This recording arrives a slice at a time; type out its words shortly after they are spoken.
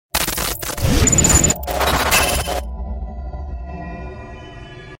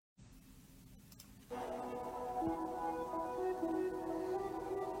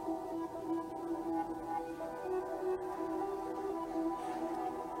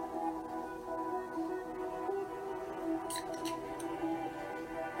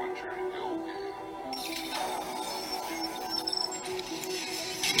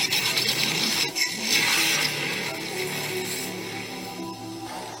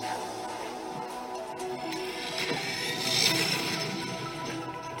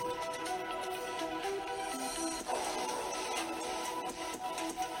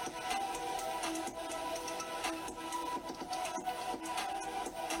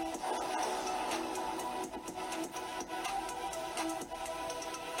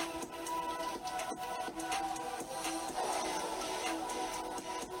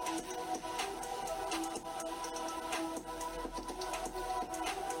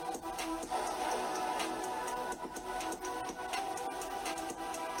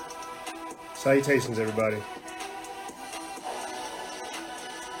Salutations, everybody.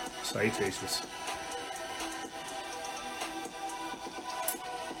 Salutations.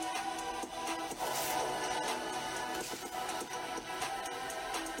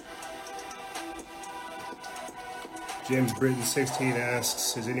 James Britton 16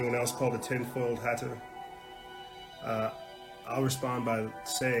 asks, is anyone else called a tinfoiled hatter? I'll respond by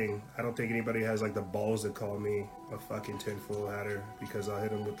saying I don't think anybody has like the balls to call me a fucking tinfoil hatter, because I'll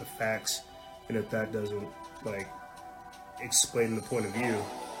hit them with the facts, and if that doesn't like explain the point of view,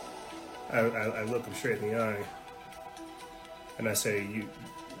 I look them straight in the eye and I say,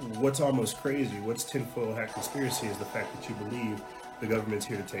 what's almost crazy, what's tinfoil hat conspiracy is the fact that you believe the government's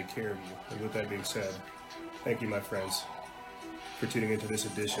here to take care of you. And with that being said, thank you, my friends, for tuning into this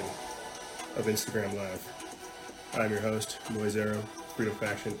edition of Instagram Live. I'm your host, Moisero, Freedom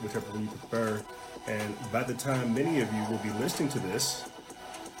Faction, whichever one you prefer. And by the time many of you will be listening to this,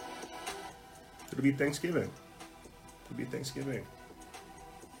 it'll be Thanksgiving. It'll be Thanksgiving.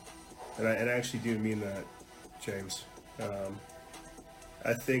 And I actually do mean that, James.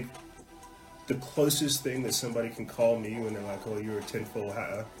 I think the closest thing that somebody can call me when they're like, oh, you're a tinfoil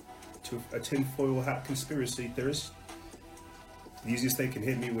hat conspiracy theorist, the easiest they can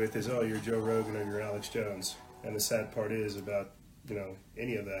hit me with is, oh, you're Joe Rogan or you're Alex Jones. And the sad part is about,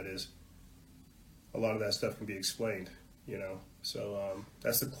 any of that is a lot of that stuff can be explained, So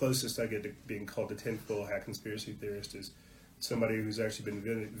that's the closest I get to being called a tinfoil hat conspiracy theorist, is somebody who's actually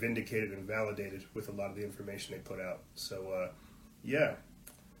been vindicated and validated with a lot of the information they put out. So, yeah.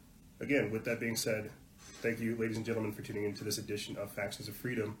 Again, with that being said, thank you, ladies and gentlemen, for tuning into this edition of Factions of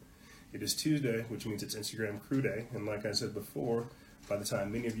Freedom. It is Tuesday, which means it's Instagram Crew Day. And like I said before, by the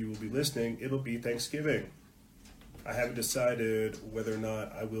time many of you will be listening, it'll be Thanksgiving. I haven't decided whether or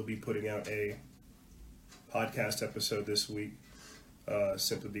not I will be putting out a podcast episode this week,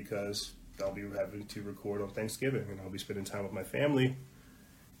 simply because I'll be having to record on Thanksgiving and I'll be spending time with my family.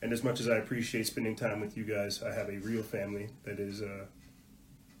 And as much as I appreciate spending time with you guys, I have a real family that is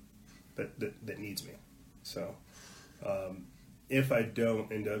that needs me. So if I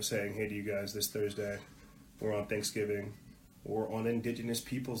don't end up saying, hey to you guys, this Thursday we're on Thanksgiving or on Indigenous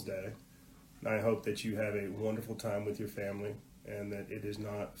Peoples Day, I hope that you have a wonderful time with your family and that it is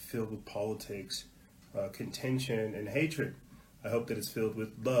not filled with politics, contention, and hatred. I hope that it's filled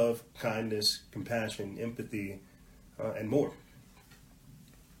with love, kindness, compassion, empathy, and more.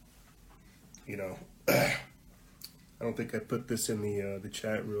 I don't think I put this in the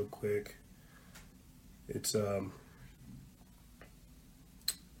chat real quick. It's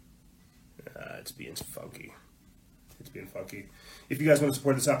being funky. It's being funky. If you guys want to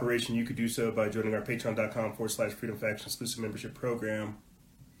support this operation, you could do so by joining our patreon.com/Freedom Faction exclusive membership program.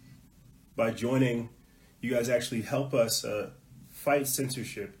 By joining, you guys actually help us fight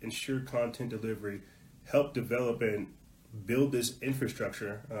censorship, ensure content delivery, help develop and build this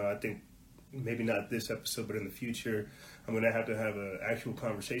infrastructure. I think maybe not this episode, but in the future, I'm going to have an actual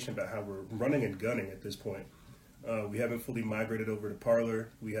conversation about how we're running and gunning at this point. We haven't fully migrated over to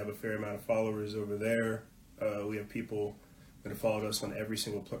Parler. We have a fair amount of followers over there. We have people that have followed us on every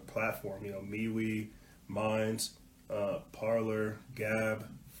single platform. MeWe, Minds, Parler, Gab,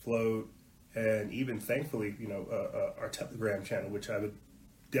 Float, and even thankfully, our Telegram channel, which I would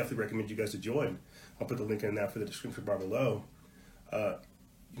definitely recommend you guys to join. I'll put the link in that for the description bar below. But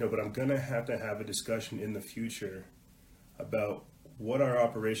I'm going to have a discussion in the future about what our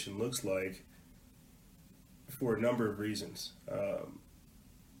operation looks like for a number of reasons.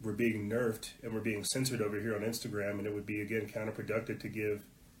 We're being nerfed and we're being censored over here on Instagram, and it would be, again, counterproductive to give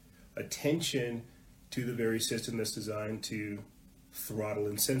attention to the very system that's designed to throttle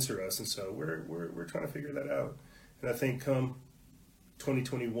and censor us. And so we're trying to figure that out. And I think come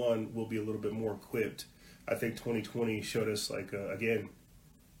 2021, we'll be a little bit more equipped. I think 2020 showed us, again,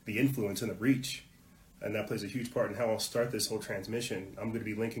 the influence and the reach, and that plays a huge part in how I'll start this whole transmission. I'm going to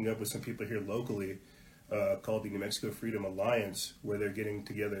be linking up with some people here locally called the New Mexico Freedom Alliance, where they're getting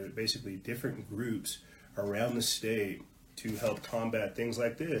together basically different groups around the state to help combat things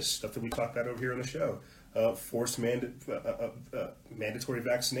like this, stuff that we talk about over here on the show, forced mandatory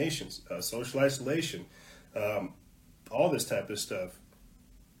vaccinations, social isolation, all this type of stuff,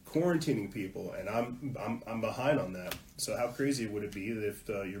 quarantining people, and I'm behind on that. So how crazy would it be if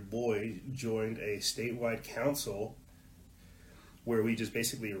your boy joined a statewide council where we just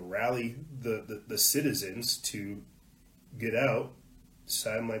basically rally the citizens to get out,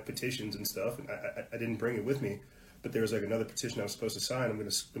 sign my petitions and stuff. And I didn't bring it with me, but there was another petition I was supposed to sign. I'm going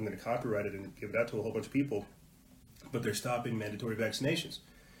to copyright it and give it out to a whole bunch of people. But they're stopping mandatory vaccinations.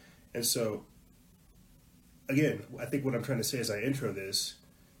 And so, again, I think what I'm trying to say as I intro this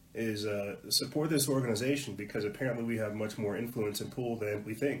is support this organization, because apparently we have much more influence and pull than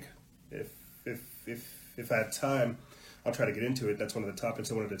we think. If I have time, I'll try to get into it. That's one of the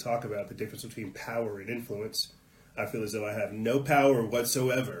topics I wanted to talk about, the difference between power and influence. I feel as though I have no power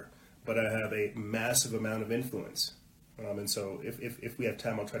whatsoever, but I have a massive amount of influence. And so if we have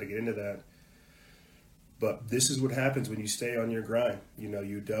time, I'll try to get into that. But this is what happens when you stay on your grind. You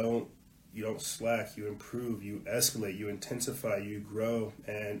don't slack, you improve, you escalate, you intensify, you grow.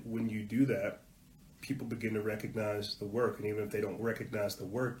 And when you do that, people begin to recognize the work. And even if they don't recognize the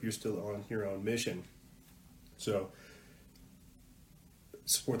work, you're still on your own mission. So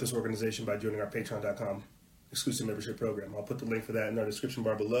support this organization by joining our patreon.com exclusive membership program. I'll put the link for that in our description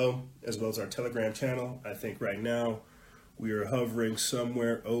bar below, as well as our Telegram channel. I think right now we are hovering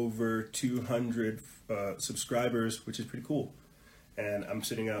somewhere over 200 subscribers, which is pretty cool. And I'm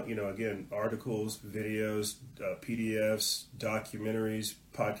sending out, again, articles, videos, PDFs, documentaries,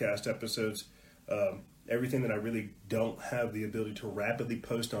 podcast episodes, everything that I really don't have the ability to rapidly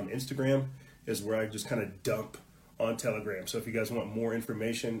post on Instagram is where I just kind of dump on Telegram. So if you guys want more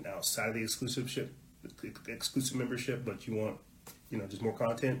information outside of the exclusive membership, but you want, just more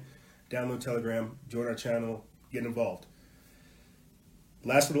content, download Telegram, join our channel, get involved.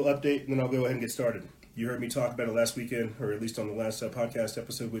 Last little update, and then I'll go ahead and get started. You heard me talk about it last weekend, or at least on the last podcast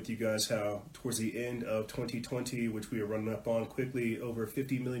episode with you guys, how towards the end of 2020, which we are running up on quickly, over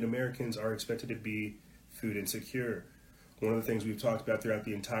 50 million Americans are expected to be food insecure. One of the things we've talked about throughout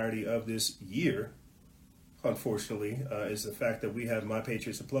the entirety of this year, unfortunately, is the fact that we have My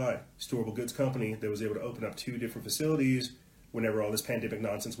Patriot Supply, storable goods company that was able to open up 2 different facilities whenever all this pandemic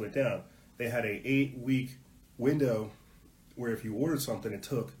nonsense went down. They had a 8-week window where if you ordered something, it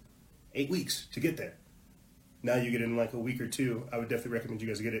took 8 weeks to get there. Now you get it in like a week or 2. I would definitely recommend you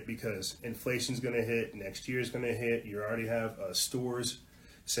guys get it, because inflation's going to hit, next year's going to hit. You already have stores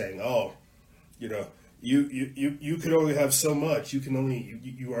saying, you could only have so much.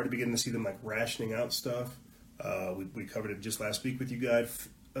 You already beginning to see them like rationing out stuff. We covered it just last week with you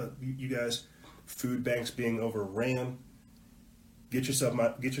guys. Food banks being overran. Get yourself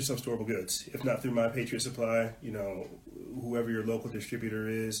storable goods. If not through My Patriot Supply, whoever your local distributor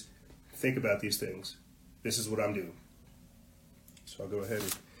is, think about these things. This is what I'm doing. So I'll go ahead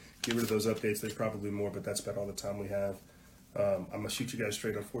and get rid of those updates. There's probably more, but that's about all the time we have. I'm going to shoot you guys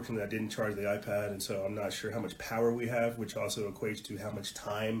straight. Unfortunately, I didn't charge the iPad, and so I'm not sure how much power we have, which also equates to how much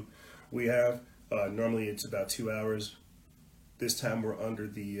time we have. Normally it's about 2 hours. This time we are under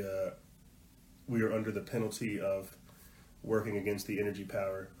the penalty of working against the energy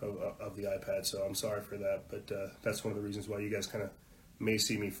power of the iPad. So I'm sorry for that, but that's one of the reasons why you guys kind of may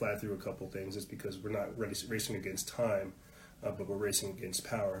see me fly through a couple things, is because we're not racing against time, but we're racing against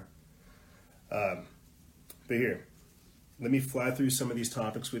power. But here, let me fly through some of these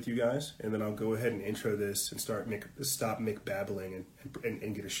topics with you guys, and then I'll go ahead and intro this and stop babbling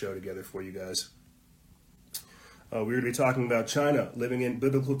and get a show together for you guys. We're going to be talking about China living in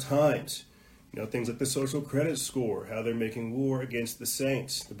biblical times. Things like the social credit score, how they're making war against the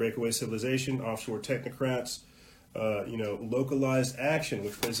saints, the breakaway civilization, offshore technocrats, localized action,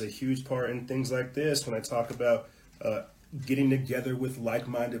 which plays a huge part in things like this when I talk about getting together with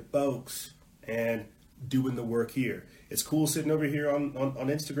like-minded folks and doing the work here. It's cool sitting over here on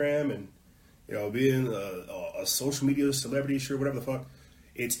Instagram and being a social media celebrity, sure, whatever the fuck.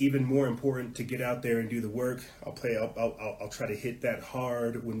 It's even more important to get out there and do the work. I'll try to hit that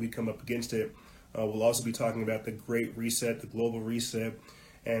hard when we come up against it. We'll also be talking about the Great Reset, the global reset,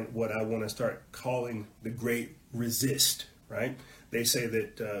 and what I want to start calling the Great Resist, right? They say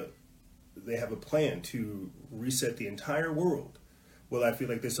that they have a plan to reset the entire world. Well, I feel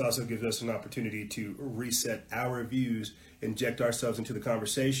like this also gives us an opportunity to reset our views, inject ourselves into the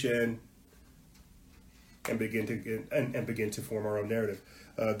conversation, and begin to form our own narrative.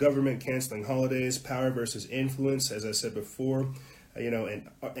 Government canceling holidays, power versus influence, as I said before,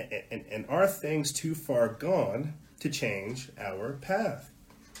 and are things too far gone to change our path?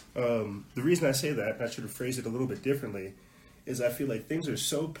 The reason I say that, and I should have phrased it a little bit differently, is I feel like things are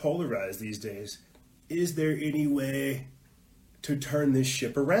so polarized these days. Is there any way to turn this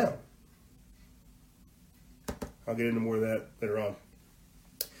ship around? I'll get into more of that later on.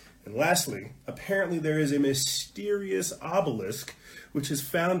 And lastly, apparently there is a mysterious obelisk which has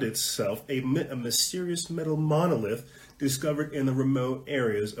found itself a mysterious metal monolith discovered in the remote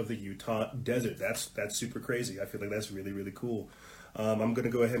areas of the Utah desert. That's super crazy. I feel like that's really, really cool. I'm going to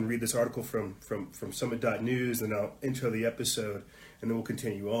go ahead and read this article from Summit.news, and I'll intro the episode, and then we'll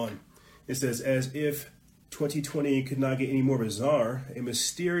continue on. It says, as if 2020 could not get any more bizarre, a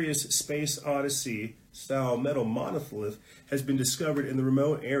mysterious space odyssey style metal monolith has been discovered in the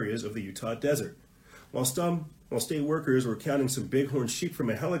remote areas of the Utah desert. While state workers were counting some bighorn sheep from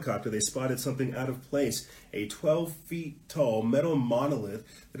a helicopter, they spotted something out of place, a 12 feet tall metal monolith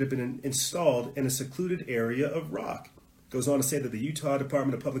that had been installed in a secluded area of rock. Goes on to say that the Utah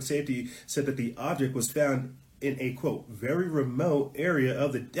Department of Public Safety said that the object was found in a, quote, very remote area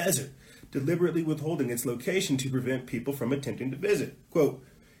of the desert, deliberately withholding its location to prevent people from attempting to visit. Quote,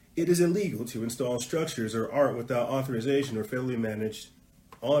 it is illegal to install structures or art without authorization or federally managed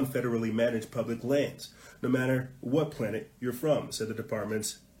public lands, no matter what planet you're from, said the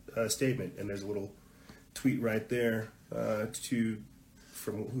department's statement. And there's a little tweet right there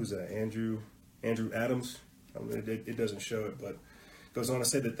from who's that? Andrew Adams. It doesn't show it, but goes on to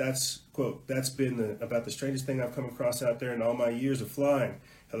say that that's, quote, that's been about the strangest thing I've come across out there in all my years of flying.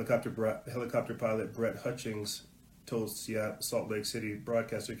 Helicopter pilot Brett Hutchings told Salt Lake City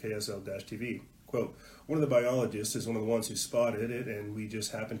broadcaster KSL-TV, quote, one of the biologists is one of the ones who spotted it, and we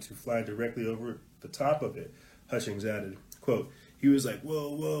just happened to fly directly over the top of it, Hutchings added, quote, he was like,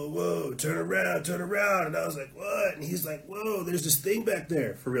 whoa, whoa, whoa, turn around, and I was like, what? And he's like, whoa, there's this thing back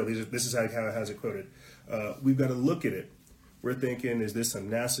there. For real, this is how it has it quoted. We've got to look at it. We're thinking, is this some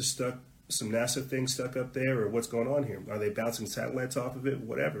NASA thing stuck up there, or what's going on here? Are they bouncing satellites off of it?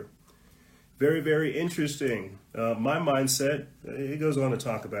 Whatever. Very, very interesting. My mindset, it goes on to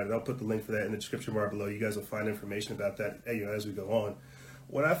talk about it. I'll put the link for that in the description bar below. You guys will find information about that as we go on.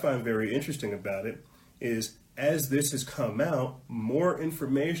 What I find very interesting about it is, as this has come out, more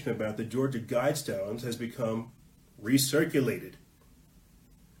information about the Georgia Guidestones has become recirculated.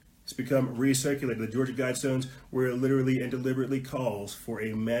 It's become recirculated. The Georgia Guidestones, where it literally and deliberately calls for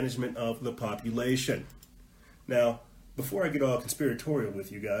a management of the population. Now, before I get all conspiratorial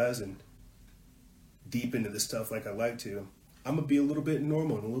with you guys and deep into this stuff like I like to, I'm going to be a little bit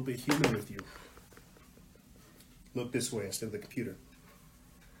normal and a little bit human with you. Look this way instead of the computer.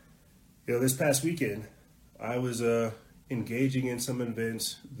 This past weekend, I was engaging in some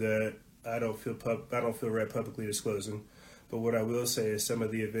events that I don't feel right publicly disclosing. But what I will say is some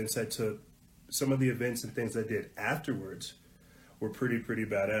of the events and things I did afterwards were pretty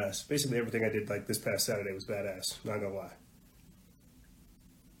badass. Basically, everything I did like this past Saturday was badass. Not gonna lie.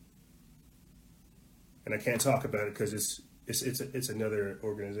 And I can't talk about it because it's another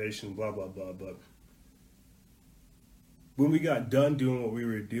organization. Blah blah blah. But when we got done doing what we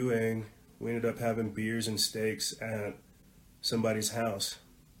were doing, we ended up having beers and steaks at somebody's house,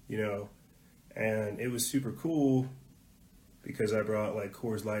 and it was super cool because I brought like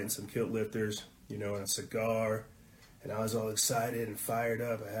Coors Light and some kilt lifters, and a cigar, and I was all excited and fired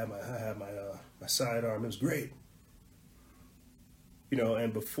up. I had my sidearm. It was great,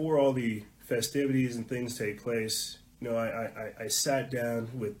 and before all the festivities and things take place, I sat down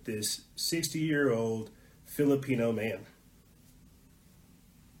with this 60-year-old Filipino man.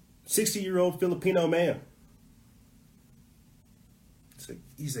 60-year-old Filipino man.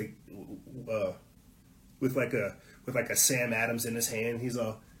 He's like with like a Sam Adams in his hand. He's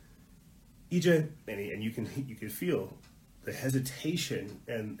all, EJ, and you can feel the hesitation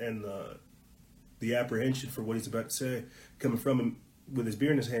and the apprehension for what he's about to say coming from him with his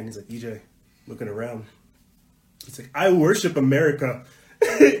beer in his hand. He's like, EJ, looking around. He's like, I worship America,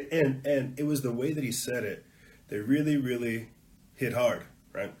 and it was the way that he said it that really hit hard,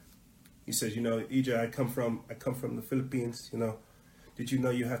 right? He says, EJ, I come from the Philippines. Did you know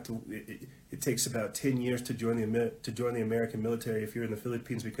you have to? It takes about 10 years to join the American military if you're in the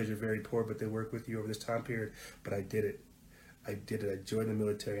Philippines because you're very poor, but they work with you over this time period. But I did it. I joined the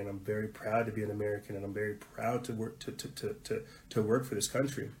military, and I'm very proud to be an American, and I'm very proud to work to work for this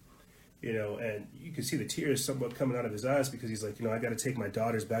country. And you can see the tears somewhat coming out of his eyes because he's like, I got to take my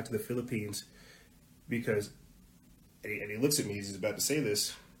daughters back to the Philippines because, and he looks at me, he's about to say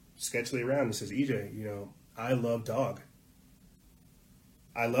this sketchily around. He says, EJ, I love dog.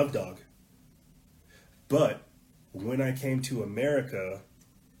 But when I came to America,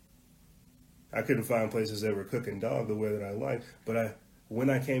 I couldn't find places that were cooking dog the way that I like. But when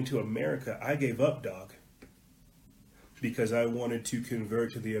I came to America, I gave up dog because I wanted to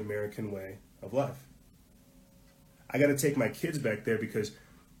convert to the American way of life. I got to take my kids back there because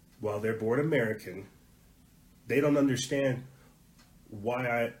while they're born American, they don't understand why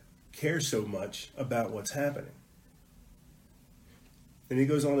I care so much about what's happening. And he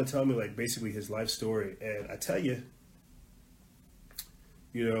goes on to tell me like basically his life story. And I tell you,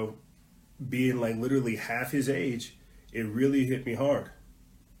 being like literally half his age, it really hit me hard.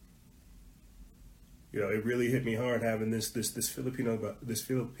 It really hit me hard having this Filipino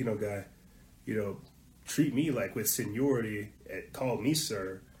guy, treat me like with seniority, call me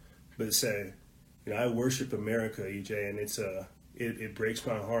sir, but say, I worship America, EJ, and it breaks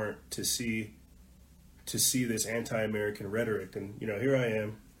my heart to see this anti-American rhetoric. And here I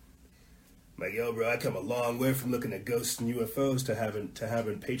am, like, yo, bro, I come a long way from looking at ghosts and UFOs to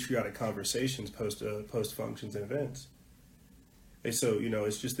having patriotic conversations post functions and events. And so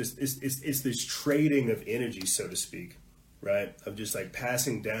it's just it's this trading of energy, so to speak, right? Of just like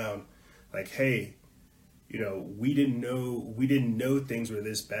passing down, like, hey, we didn't know things were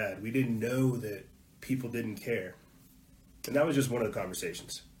this bad. We didn't know that people didn't care. And that was just one of the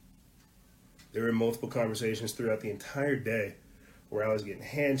conversations. There were multiple conversations throughout the entire day where I was getting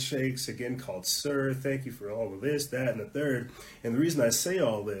handshakes, again called sir, thank you for all of this, that, and the third. And the reason I say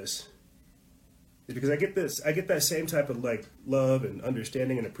all this is because I get that same type of like love and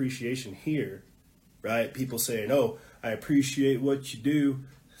understanding and appreciation here, right? People saying, oh, I appreciate what you do.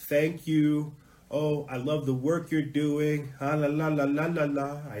 Thank you. Oh, I love the work you're doing. Ah, la, la, la, la, la,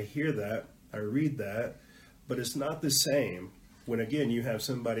 la. I hear that. I read that. But it's not the same when, again, you have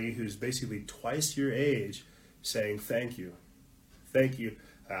somebody who's basically twice your age saying thank you. Thank you.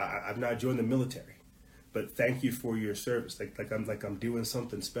 I've not joined the military, but thank you for your service. Like I'm doing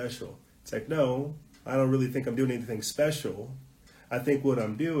something special. It's like, no, I don't really think I'm doing anything special. I think what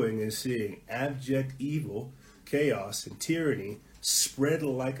I'm doing is seeing abject evil, chaos, and tyranny spread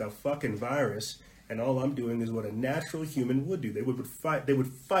like a fucking virus, and all I'm doing is what a natural human would do. They would fight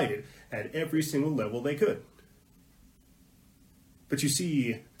it at every single level they could. But you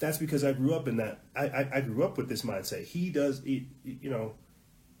see, that's because I grew up in that. I grew up with this mindset. He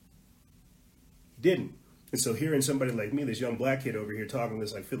didn't. And so hearing somebody like me, this young black kid over here talking to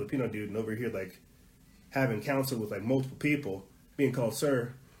this like Filipino dude, and over here like having counsel with like multiple people, being called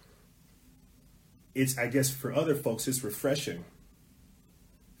sir, it's, I guess for other folks, it's refreshing.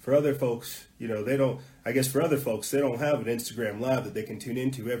 For other folks, they don't have an Instagram live that they can tune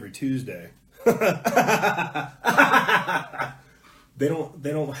into every Tuesday. They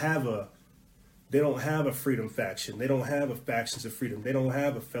don't have a freedom faction. They don't have a factions of freedom. They don't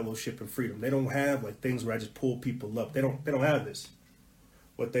have a fellowship of freedom. They don't have like things where I just pull people up. They don't have this.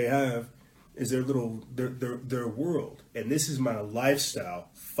 What they have is their world. And this is my lifestyle,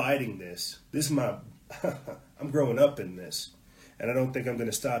 fighting this. This is my I'm growing up in this. And I don't think I'm going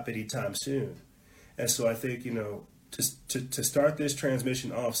to stop anytime soon. And so I think, to start this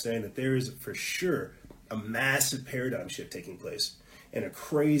transmission off saying that there is for sure a massive paradigm shift taking place and a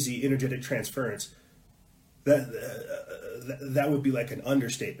crazy energetic transference, that would be like an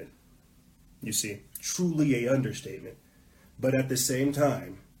understatement. You see, truly a understatement. But at the same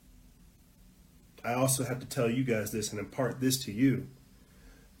time, I also have to tell you guys this and impart this to you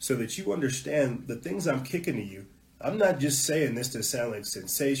so that you understand the things I'm kicking to you. I'm not just saying this to sound like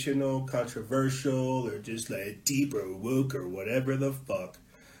sensational, controversial, or just like deep or woke or whatever the fuck.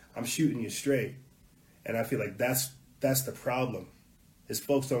 I'm shooting you straight. And I feel like that's the problem. Is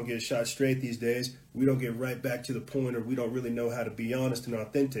folks don't get shot straight these days. We don't get right back to the point, or we don't really know how to be honest and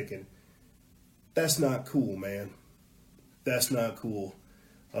authentic. And that's not cool, man. That's not cool.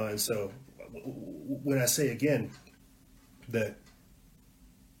 And so when I say again that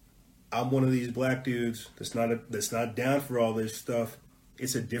I'm one of these black dudes that's not down for all this stuff,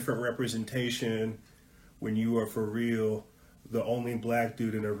 it's a different representation when you are for real the only black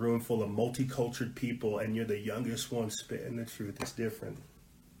dude in a room full of multicultural people and you're the youngest one spitting the truth. It's different.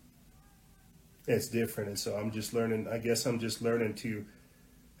 It's different. And so I'm just learning, I think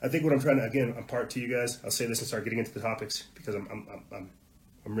what I'm trying to, again, impart to you guys, I'll say this and start getting into the topics because I'm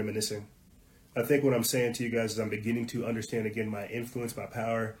reminiscing. I think what I'm saying to you guys is I'm beginning to understand again my influence, my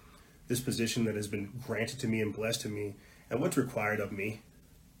power, this position that has been granted to me and blessed to me, and what's required of me.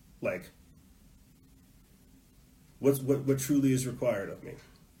 Like, what truly is required of me.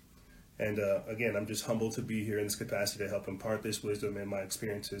 And again, I'm just humbled to be here in this capacity to help impart this wisdom and my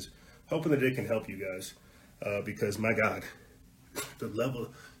experiences, hoping that it can help you guys. Because my God,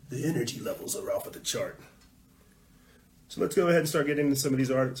 the energy levels are off of the chart. So let's go ahead and start getting into some of these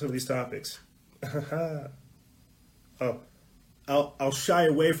topics. I'll shy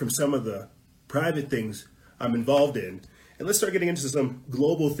away from some of the private things I'm involved in, and let's start getting into some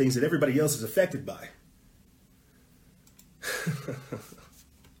global things that everybody else is affected by.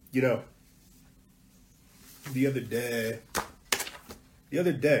 The other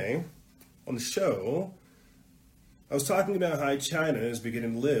day on the show, I was talking about how China is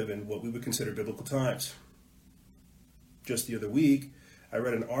beginning to live in what we would consider biblical times. Just the other week, I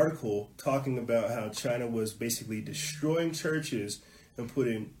read an article talking about how China was basically destroying churches and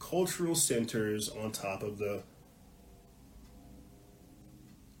putting cultural centers on top of the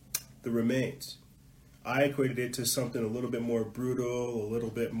remains. I equated it to something a little bit more brutal, a little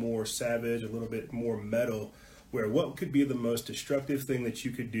bit more more savage, a little bit more metal, where what could be the most destructive thing that you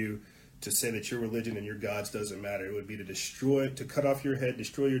could do to say that your religion and your gods doesn't matter? It would be to destroy, to cut off your head,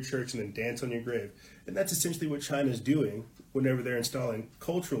 destroy your church, and then dance on your grave. And that's essentially what China's doing whenever they're installing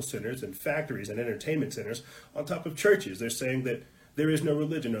cultural centers and factories and entertainment centers on top of churches. They're saying that there is no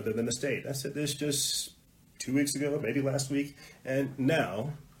religion other than the state. I said this just 2 weeks ago, maybe last week, and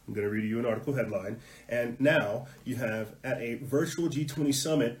now, I'm going to read you an article headline, and now you have at a virtual G20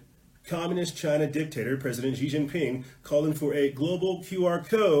 summit, Communist China dictator President Xi Jinping calling for a global QR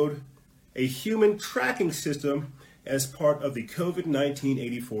code, a human tracking system as part of the COVID-19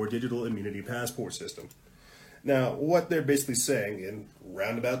 84 digital immunity passport system. Now, what they're basically saying in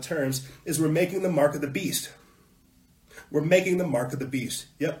roundabout terms is we're making the mark of the beast. We're making the mark of the beast.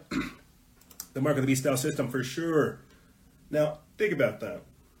 Yep. The mark of the beast style system for sure. Now, think about that.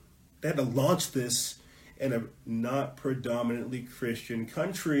 They had to launch this in a not predominantly Christian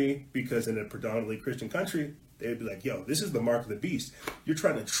country, because in a predominantly Christian country, they'd be like, yo, this is the mark of the beast. You're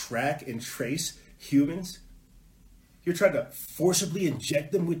trying to track and trace humans. You're trying to forcibly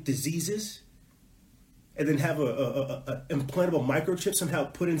inject them with diseases and then have a implantable microchip somehow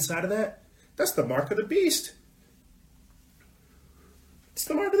put inside of that. That's the mark of the beast. It's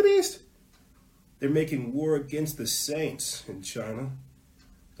the mark of the beast. They're making war against the saints in China.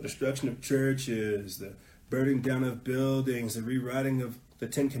 The destruction of churches, the burning down of buildings, the rewriting of the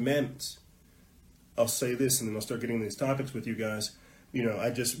Ten Commandments. I'll say this and then I'll start getting these topics with you guys. You know, I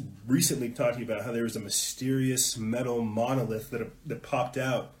just recently talked to you about how there was a mysterious metal monolith that popped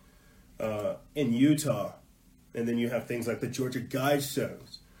out in Utah. And then you have things like the Georgia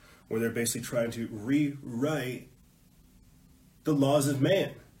Guidestones, where they're basically trying to rewrite the laws of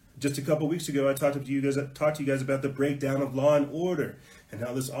man. Just a couple weeks ago, I talked to you guys about the breakdown of law and order, and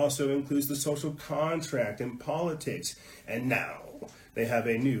how this also includes the social contract and politics. And now they have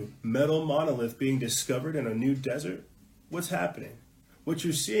a new metal monolith being discovered in a new desert. What's happening? What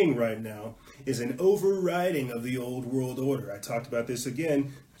you're seeing right now is an overriding of the old world order. I talked about this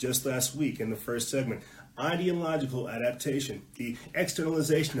again just last week in the first segment. Ideological adaptation, the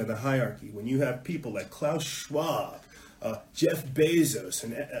externalization of the hierarchy. When you have people like Klaus Schwab, Jeff Bezos,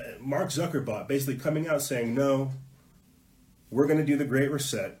 and Mark Zuckerberg basically coming out saying, no, we're going to do the Great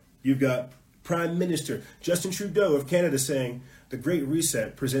Reset. You've got Prime Minister Justin Trudeau of Canada saying the Great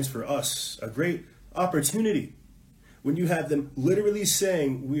Reset presents for us a great opportunity. When you have them literally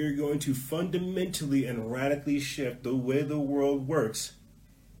saying we are going to fundamentally and radically shift the way the world works,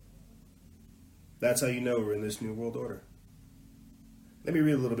 that's how you know we're in this new world order. Let me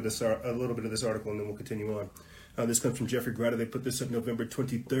read a little bit of this article, and then we'll continue on. This comes from Jeffrey Grada. They put this up November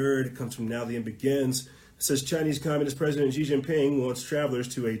 23rd. It comes from Now the End Begins. It says Chinese Communist President Xi Jinping wants travelers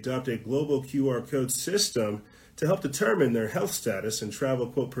to adopt a global QR code system to help determine their health status and travel,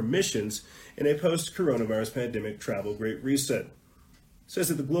 quote, permissions in a post-coronavirus pandemic travel Great Reset. It says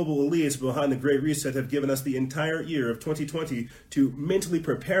that the global elites behind the Great Reset have given us the entire year of 2020 to mentally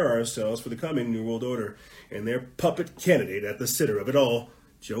prepare ourselves for the coming New World Order. And their puppet candidate at the center of it all,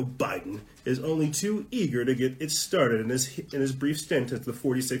 Joe Biden, is only too eager to get it started in his brief stint as the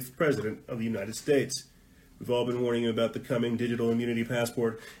 46th president of the United States. We've all been warning you about the coming digital immunity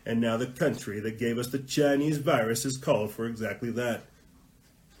passport, and now the country that gave us the Chinese virus is called for exactly that.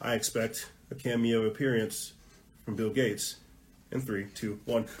 I expect a cameo appearance from Bill Gates in 3, 2,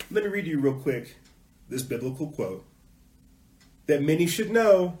 1. Let me read you real quick this biblical quote that many should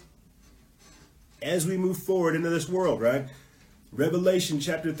know as we move forward into this world, right? Revelation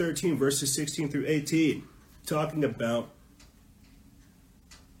chapter 13, verses 16 through 18, talking about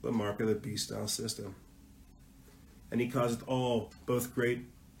the mark of the beast style system. And he causeth all, both great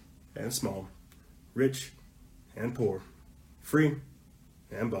and small, rich and poor, free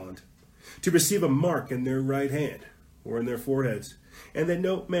and bond, to receive a mark in their right hand or in their foreheads, and that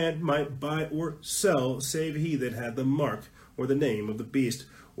no man might buy or sell save he that had the mark or the name of the beast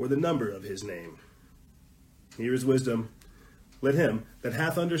or the number of his name. Here is wisdom. Let him that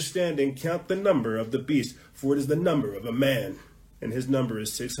hath understanding count the number of the beast, for it is the number of a man, and his number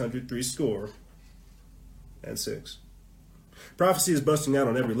is 666. Prophecy is busting out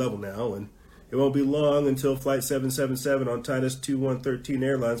on every level now, and it won't be long until Flight 777 on Titus 2113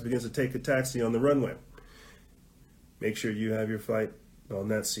 Airlines begins to take a taxi on the runway. Make sure you have your flight on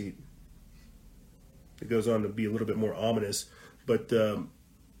that seat. It goes on to be a little bit more ominous, but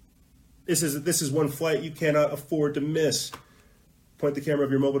this is one flight you cannot afford to miss. Point the camera of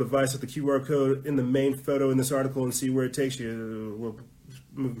your mobile device at the QR code in the main photo in this article and see where it takes you. We're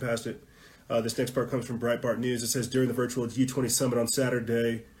moving past it. This next part comes from Breitbart News. It says, during the virtual G20 summit on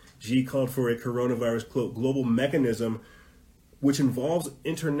Saturday, Xi called for a coronavirus, quote, global mechanism which involves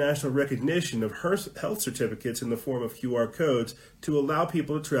international recognition of health certificates in the form of QR codes to allow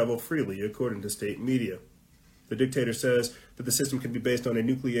people to travel freely, according to state media. The dictator says that the system can be based on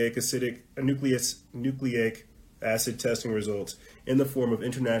nucleic acid testing results in the form of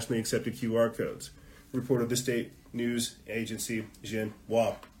internationally accepted QR codes, reported the state news agency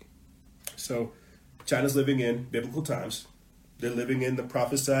Xinhua. So China's living in biblical times. They're living in the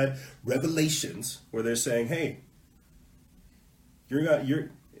prophesied revelations where they're saying, hey, and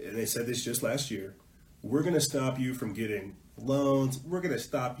they said this just last year, we're going to stop you from getting loans. We're going to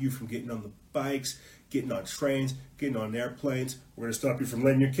stop you from getting on the bikes, getting on trains, getting on airplanes. We're going to stop you from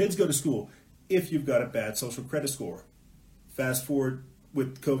letting your kids go to school if you've got a bad social credit score. Fast forward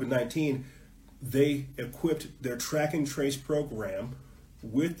with COVID-19, they equipped their track and trace program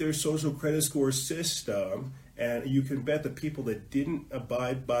with their social credit score system, and you can bet the people that didn't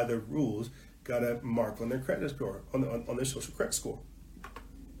abide by the rules got a mark on their credit score, on their social credit score.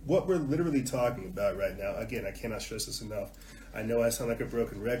 What we're literally talking about right now, again, I cannot stress this enough. I know I sound like a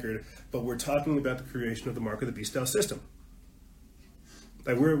broken record, but we're talking about the creation of the mark of the beast style system.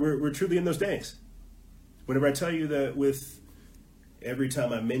 Like we're truly in those days. Whenever I tell you that with every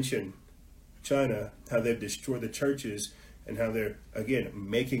time I mention China, how they've destroyed the churches and how they're, again,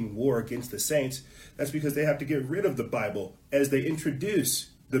 making war against the saints, that's because they have to get rid of the Bible as they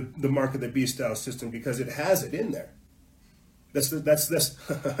introduce the mark of the beast style system, because it has it in there. That's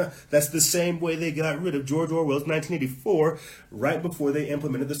the same way they got rid of George Orwell's 1984 right before they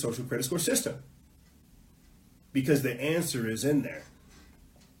implemented the social credit score system, because the answer is in there.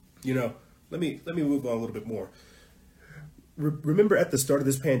 You know, let me move on a little bit more. Remember at the start of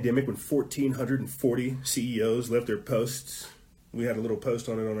this pandemic when 1,440 CEOs left their posts? We had a little post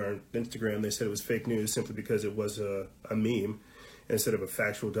on it on our Instagram. They said it was fake news simply because it was a meme instead of a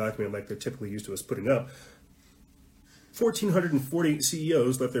factual document like they're typically used to us putting up. 1,440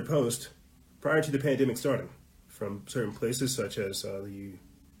 CEOs left their post prior to the pandemic starting from certain places such as the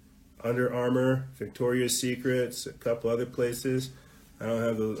Under Armour, Victoria's Secrets, a couple other places. I don't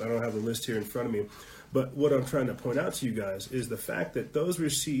have the list here in front of me. But what I'm trying to point out to you guys is the fact that those were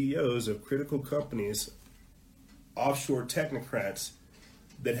CEOs of critical companies, offshore technocrats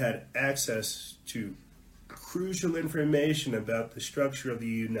that had access to crucial information about the structure of the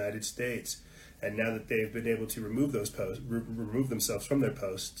United States. And now that they've been able to remove themselves from their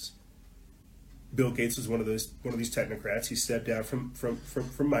posts, Bill Gates was one of these technocrats. He stepped down from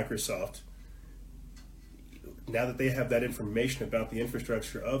Microsoft. Now that they have that information about the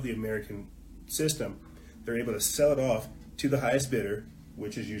infrastructure of the American system, they're able to sell it off to the highest bidder,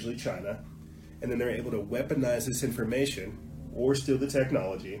 which is usually China, and then they're able to weaponize this information or steal the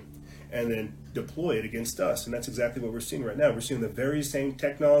technology and then deploy it against us. And that's exactly what we're seeing right now. We're seeing the very same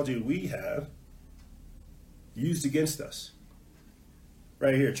technology we have used against us.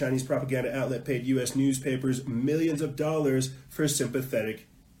 Right here, Chinese propaganda outlet paid U.S. newspapers millions of dollars for sympathetic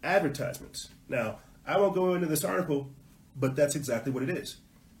advertisements. Now, I won't go into this article, but that's exactly what it is.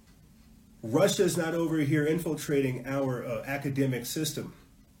 Russia's not over here infiltrating our academic system.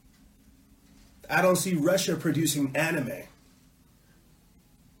 I don't see Russia producing anime.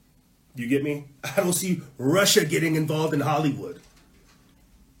 You get me? I don't see Russia getting involved in Hollywood.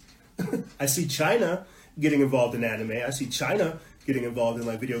 I see China getting involved in anime. I see China getting involved in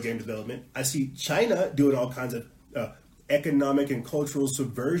like video game development. I see China doing all kinds of economic and cultural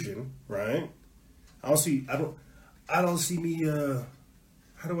subversion, right? I don't see me.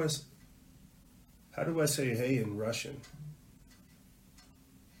 How do I say hey in Russian?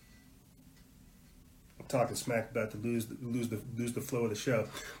 I'm talking smack about to lose the flow of the show,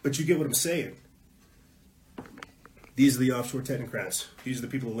 but you get what I'm saying. These are the offshore technocrats. These are the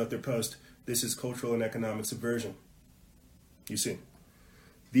people who left their post. This is cultural and economic subversion. You see,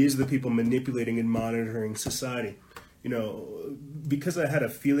 these are the people manipulating and monitoring society. You know, because I had a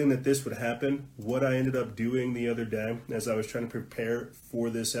feeling that this would happen, what I ended up doing the other day as I was trying to prepare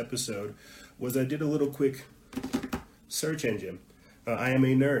for this episode was I did a little quick search engine. I am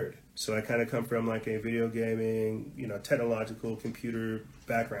a nerd, so I kind of come from like a video gaming, technological computer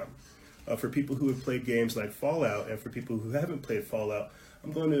background. For people who have played games like Fallout and for people who haven't played Fallout,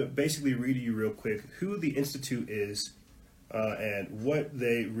 I'm going to basically read to you real quick who the Institute is and what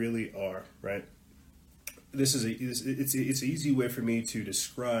they really are, right? It's an easy way for me to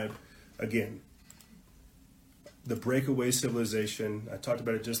describe, again, the breakaway civilization. I talked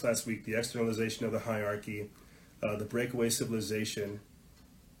about it just last week, the externalization of the hierarchy. The breakaway civilization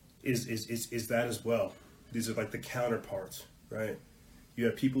is that as well. These are like the counterparts, right? You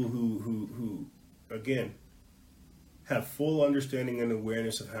have people who again, have full understanding and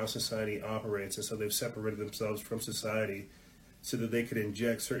awareness of how society operates, and so they've separated themselves from society so that they could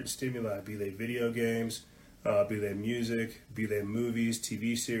inject certain stimuli, be they video games, be they music, be they movies,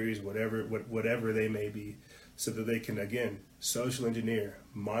 TV series, whatever they may be, so that they can, again, social engineer,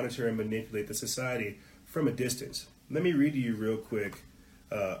 monitor, and manipulate the society from a distance. Let me read to you real quick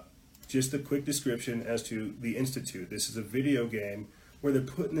just a quick description as to the Institute. This is a video game where they're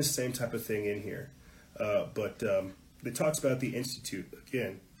putting the same type of thing in here. But it talks about the Institute.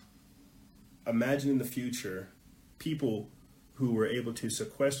 Again, imagine in the future people who were able to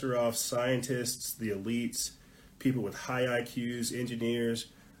sequester off scientists, the elites, people with high IQs, engineers,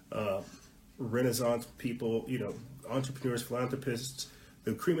 Renaissance people, entrepreneurs, philanthropists,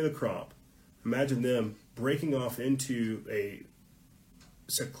 the cream of the crop. Imagine them breaking off into a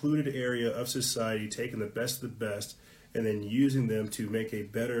secluded area of society, taking the best of the best, and then using them to make a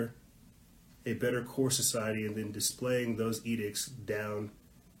better core society, and then displaying those edicts down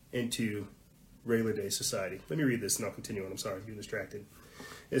into regular day society. Let me read this and I'll continue on. I'm sorry, I'm getting distracted.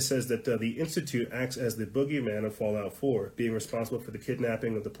 It says that the Institute acts as the boogeyman of Fallout 4, being responsible for the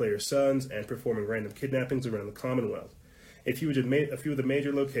kidnapping of the player's sons and performing random kidnappings around the Commonwealth. A few of the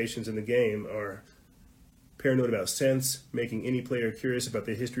major locations in the game are paranoid about synths, making any player curious about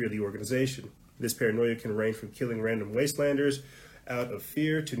the history of the organization. This paranoia can range from killing random wastelanders out of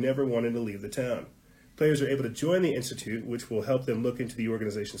fear to never wanting to leave the town. Players are able to join the Institute, which will help them look into the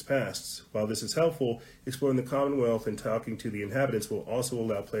organization's pasts. While this is helpful, exploring the Commonwealth and talking to the inhabitants will also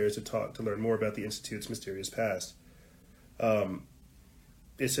allow players to learn more about the Institute's mysterious past.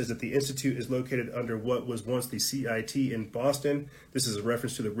 It says that the Institute is located under what was once the CIT in Boston. This is a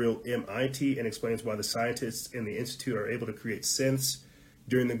reference to the real MIT and explains why the scientists in the Institute are able to create synths.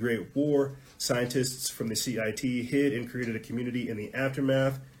 During the Great War, scientists from the CIT hid and created a community in the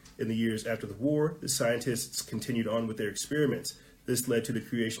aftermath. In the years after the war, the scientists continued on with their experiments. This led to the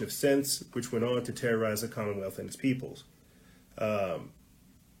creation of synths, which went on to terrorize the Commonwealth and its peoples. Then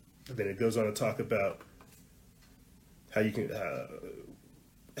it goes on to talk about how you can,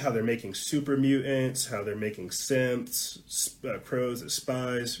 how they're making super mutants, how they're making synths, crows as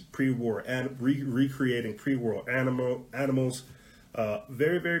spies, pre-war recreating pre-war animals.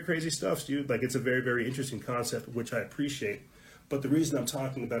 Very, very crazy stuff, dude. Like, it's a very, very interesting concept, which I appreciate. But the reason I'm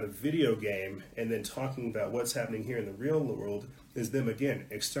talking about a video game and then talking about what's happening here in the real world is them, again,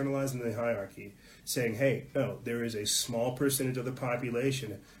 externalizing the hierarchy, saying, hey, no, there is a small percentage of the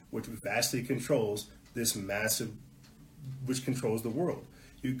population which vastly controls this massive, which controls the world.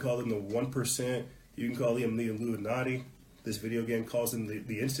 You can call them the 1%, you can call them the Illuminati. This video game calls them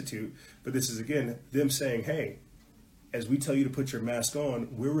the Institute. But this is, again, them saying, hey, as we tell you to put your mask on,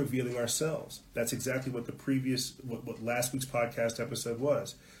 we're revealing ourselves. That's exactly what what last week's podcast episode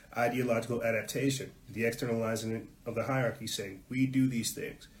was. Ideological adaptation, the externalizing of the hierarchy, saying, we do these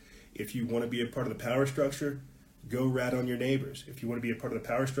things. If you want to be a part of the power structure, go rat on your neighbors. If you want to be a part of the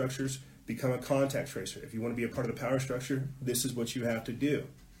power structures, become a contact tracer. If you want to be a part of the power structure, this is what you have to do.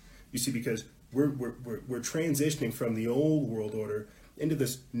 You see, because we're transitioning from the old world order into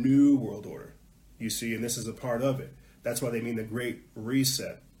this new world order. You see, and this is a part of it. That's why they mean the Great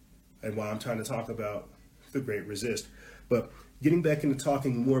Reset, and why I'm trying to talk about the Great Resist. But getting back into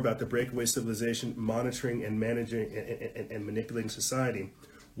talking more about the breakaway civilization, monitoring and managing and manipulating society,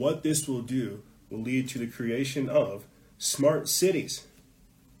 what this will do will lead to the creation of smart cities.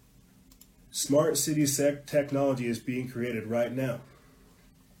 Smart cities technology is being created right now.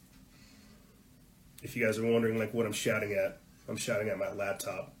 If you guys are wondering like what I'm shouting at my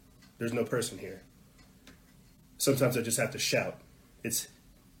laptop. There's no person here. Sometimes I just have to shout. It's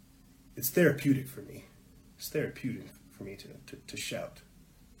therapeutic for me. It's therapeutic for me to shout.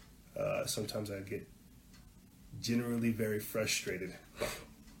 Sometimes I get generally very frustrated.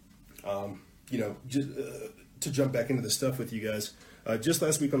 Just to jump back into the stuff with you guys. Just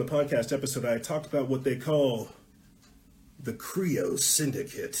last week on the podcast episode, I talked about what they call the Creo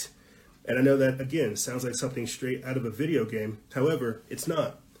Syndicate. And I know that, again, sounds like something straight out of a video game. However, it's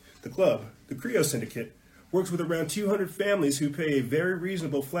not. The club, the Creo Syndicate, works with around 200 families who pay a very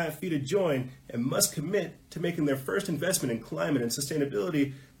reasonable flat fee to join and must commit to making their first investment in climate and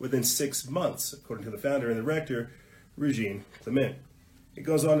sustainability within 6 months, according to the founder and the director, Regine Clement. It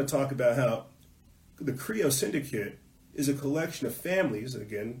goes on to talk about how the Creo Syndicate is a collection of families,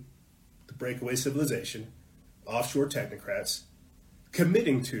 again, the breakaway civilization, offshore technocrats,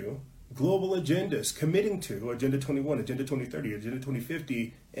 committing to global agendas, committing to Agenda 21, Agenda 2030, Agenda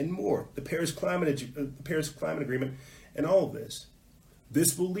 2050, and more, the Paris Climate Agreement, and all of this.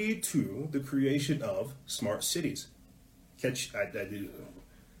 This will lead to the creation of smart cities. You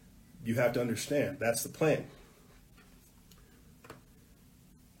have to understand, that's the plan.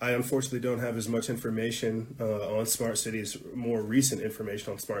 I unfortunately don't have as much information on smart cities, more recent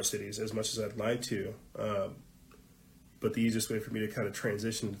information on smart cities, as much as I'd like to. But the easiest way for me to kind of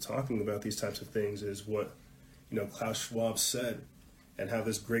transition to talking about these types of things is what, Klaus Schwab said, and how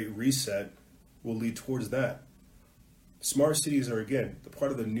this great reset will lead towards that. Smart cities are, again, the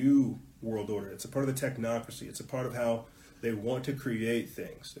part of the new world order. It's a part of the technocracy. It's a part of how they want to create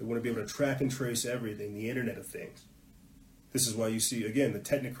things. They want to be able to track and trace everything, the Internet of Things. This is why you see, again, the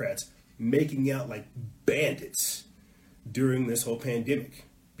technocrats making out like bandits during this whole pandemic,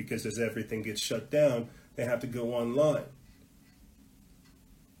 because as everything gets shut down, they have to go online.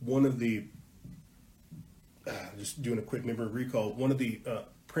 One of the, just doing a quick memory recall, one of the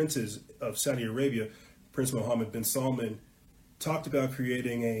princes of Saudi Arabia, Prince Mohammed bin Salman, talked about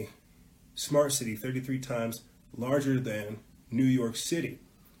creating a smart city 33 times larger than New York City.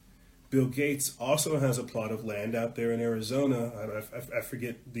 Bill Gates also has a plot of land out there in Arizona. I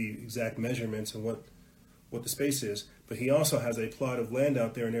forget the exact measurements and what the space is, but he also has a plot of land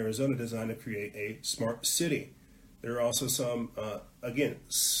out there in Arizona designed to create a smart city. There are also some,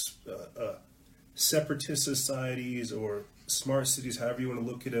 separatist societies or smart cities, however you want to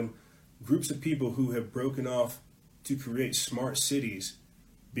look at them, groups of people who have broken off to create smart cities,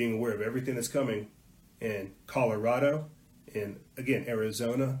 being aware of everything that's coming in Colorado, in, again,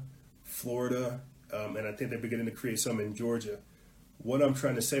 Arizona, Florida, and I think they're beginning to create some in Georgia. What I'm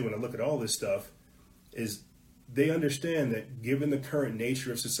trying to say when I look at all this stuff is they understand that given the current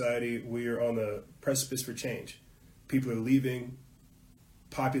nature of society, we are on the precipice for change. People are leaving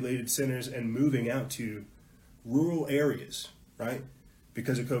populated centers and moving out to rural areas, right?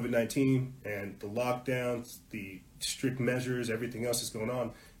 Because of COVID-19 and the lockdowns, the strict measures, everything else that's going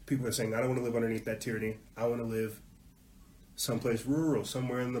on, people are saying, I don't want to live underneath that tyranny. I want to live someplace rural,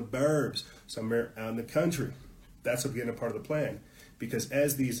 somewhere in the burbs, somewhere out in the country. That's again a part of the plan. Because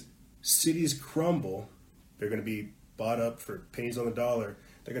as these cities crumble, they're going to be bought up for pennies on the dollar.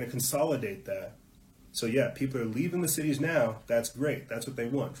 They're going to consolidate that. So yeah, people are leaving the cities now. That's great. That's what they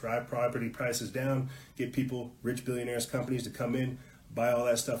want. Drive property prices down, get people, rich billionaires, companies to come in, buy all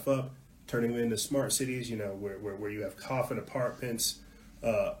that stuff up, turning them into smart cities, where you have coffin apartments,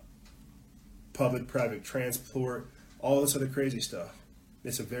 public-private transport, all this other crazy stuff.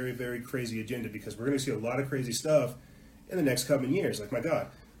 It's a very, very crazy agenda because we're going to see a lot of crazy stuff in the next coming years. Like, my God,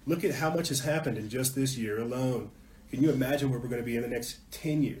 look at how much has happened in just this year alone. Can you imagine where we're going to be in the next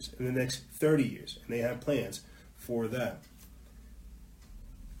 10 years, in the next 30 years? And they have plans for that.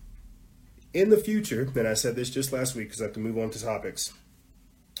 In the future, and I said this just last week because I have to move on to topics.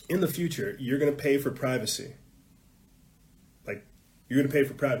 In the future, you're going to pay for privacy. Like, you're going to pay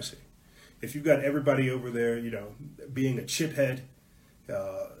for privacy. If you've got everybody over there, being a chip head,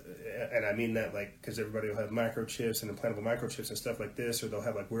 and I mean that because everybody will have microchips and implantable microchips and stuff like this, or they'll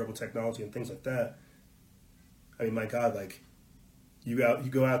have wearable technology and things like that. I mean, my God, you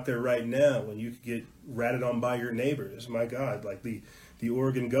go out there right now and you could get ratted on by your neighbors. My God, the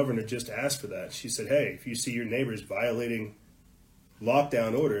Oregon governor just asked for that. She said, hey, if you see your neighbors violating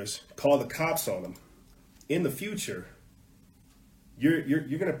lockdown orders, call the cops on them. In the future, you're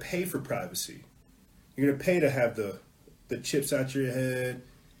going to pay for privacy. You're going to pay to have the chips out your head.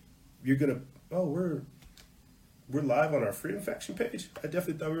 You're going to, we're live on our Freedom Faction page? I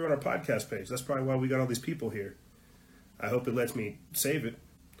definitely thought we were on our podcast page. That's probably why we got all these people here. I hope it lets me save it.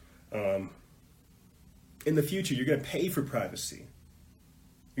 In the future, you're going to pay for privacy.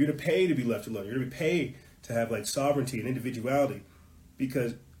 You're going to pay to be left alone. You're going to pay to have sovereignty and individuality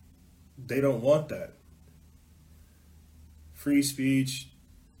because they don't want that. Free speech,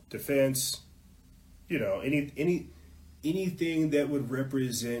 defense, anything that would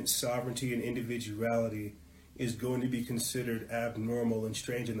represent sovereignty and individuality is going to be considered abnormal and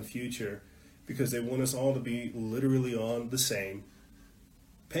strange in the future because they want us all to be literally on the same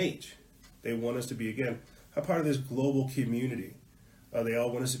page. They want us to be, again, a part of this global community. They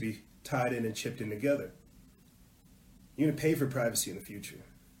all want us to be tied in and chipped in together. You're going to pay for privacy in the future.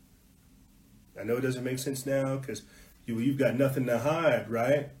 I know it doesn't make sense now because you've got nothing to hide,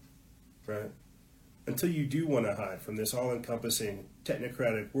 right? Right? Until you do want to hide from this all-encompassing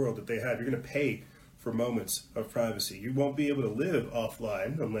technocratic world that they have, you're going to pay for moments of privacy. You won't be able to live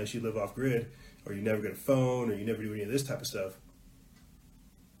offline unless you live off-grid or you never get a phone or you never do any of this type of stuff.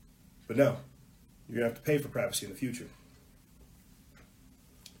 But no, you're going to have to pay for privacy in the future.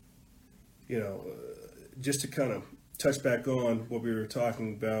 Just to kind of touch back on what we were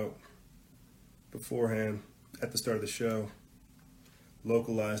talking about beforehand at the start of the show,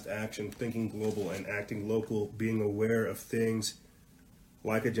 localized action, thinking global and acting local, being aware of things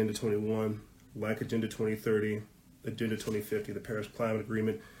like Agenda 21, like Agenda 2030, Agenda 2050, the Paris Climate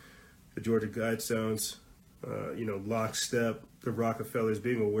Agreement, the Georgia Guidestones, lockstep, the Rockefellers,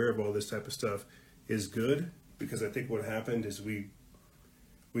 being aware of all this type of stuff is good, because I think what happened is we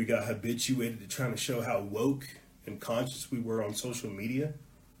got habituated to trying to show how woke and conscious we were on social media,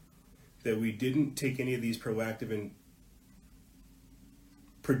 that we didn't take any of these proactive and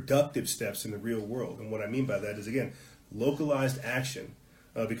productive steps in the real world. And what I mean by that is, again, localized action,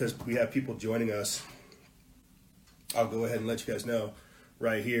 because we have people joining us. I'll go ahead and let you guys know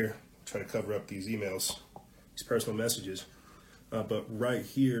right here. I'm trying to cover up these emails, these personal messages. But right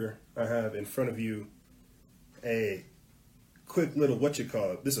here, I have in front of you a quick little, this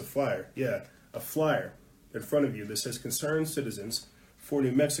is a flyer. Yeah, a flyer in front of you that says Concerned Citizens for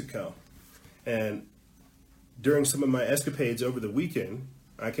New Mexico. And during some of my escapades over the weekend,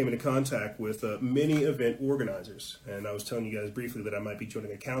 I came into contact with many event organizers. And I was telling you guys briefly that I might be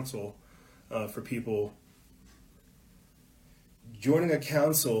joining a council for people, joining a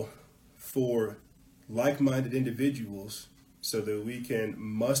council for like-minded individuals so that we can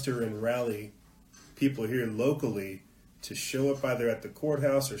muster and rally people here locally to show up either at the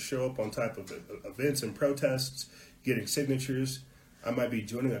courthouse or show up on type of events and protests, getting signatures. I might be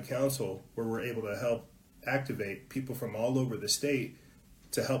joining a council where we're able to help activate people from all over the state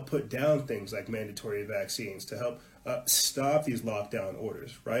to help put down things like mandatory vaccines, to help stop these lockdown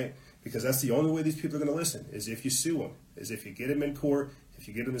orders, right? Because that's the only way these people are going to listen, is if you sue them, is if you get them in court, if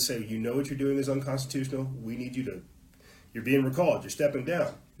you get them to say, you know what you're doing is unconstitutional, we need you to, you're being recalled, you're stepping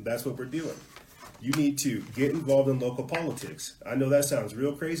down. That's what we're doing. You need to get involved in local politics. I know that sounds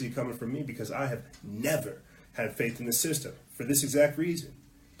real crazy coming from me, because I have never had faith in the system for this exact reason.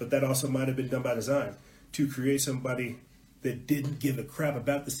 But that also might have been done by design, to create somebody that didn't give a crap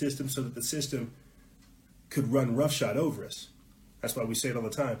about the system so that the system could run roughshod over us. That's why we say it all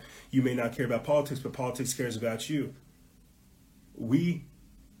the time. You may not care about politics, but politics cares about you. We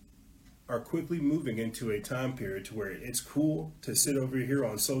are quickly moving into a time period to where it's cool to sit over here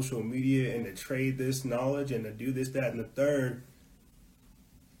on social media and to trade this knowledge and to do this, that, and the third.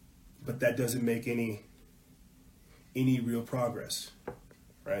 But that doesn't make any real progress,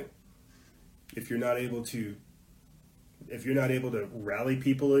 right? If you're not able to rally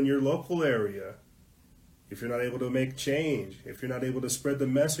people in your local area, if you're not able to make change, if you're not able to spread the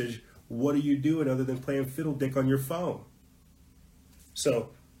message, what are you doing other than playing fiddle dick on your phone? So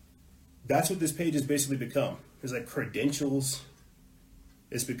that's what this page has basically become. It's like credentials.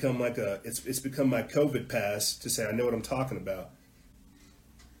 It's become like it's become my COVID pass to say I know what I'm talking about.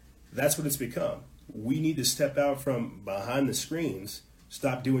 That's what it's become. We need to step out from behind the screens,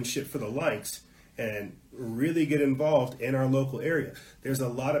 stop doing shit for the likes, and really get involved in our local area. There's a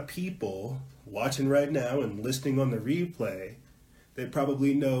lot of people watching right now and listening on the replay that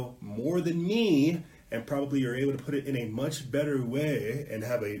probably know more than me and probably are able to put it in a much better way and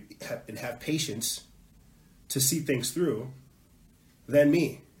have patience to see things through than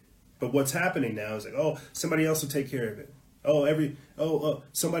me. But what's happening now is like, oh, somebody else will take care of it.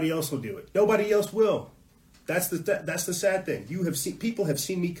 Somebody else will do it. Nobody else will. That's the sad thing. People have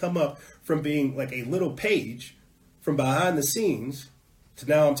seen me come up from being like a little page from behind the scenes to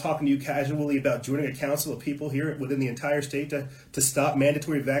now I'm talking to you casually about joining a council of people here within the entire state to stop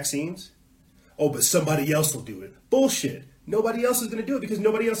mandatory vaccines. Oh, but somebody else will do it. Bullshit. Nobody else is going to do it because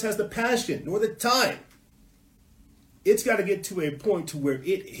nobody else has the passion nor the time. It's got to get to a point to where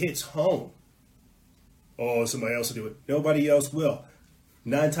it hits home. Oh, somebody else will do it. Nobody else will.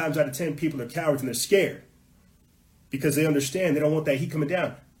 9 times out of 10, people are cowards and they're scared because they understand they don't want that heat coming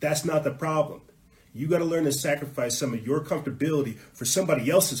down. That's not the problem. You got to learn to sacrifice some of your comfortability for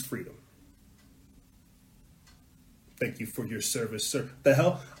somebody else's freedom. Thank you for your service, sir. The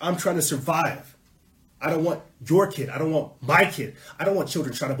hell? I'm trying to survive. I don't want your kid. I don't want my kid. I don't want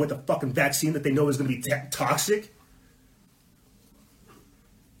children trying to get the fucking vaccine that they know is going to be toxic.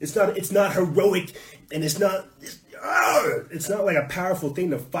 It's not heroic, and it's not like a powerful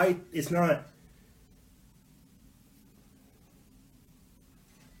thing to fight. It's not.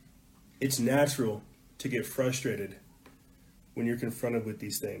 It's natural to get frustrated when you're confronted with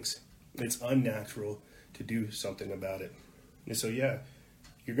these things. It's unnatural to do something about it. And so, yeah,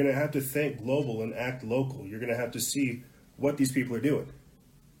 you're going to have to think global and act local. You're going to have to see what these people are doing.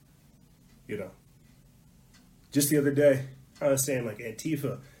 You know, just the other day, I was saying like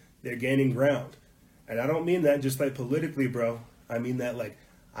Antifa, they're gaining ground. And I don't mean that just like politically, bro. I mean that like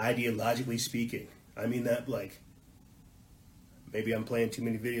ideologically speaking. I mean that like maybe I'm playing too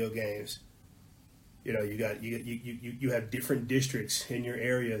many video games. You know, you have different districts in your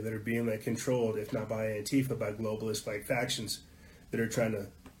area that are being like controlled, if not by Antifa, by globalist like factions that are trying to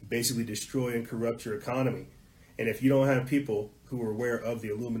basically destroy and corrupt your economy. And if you don't have people who are aware of the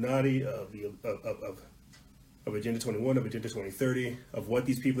Illuminati, of Agenda 21, of Agenda 2030, of what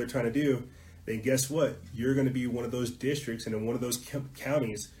these people are trying to do, then guess what? You're going to be one of those districts and in one of those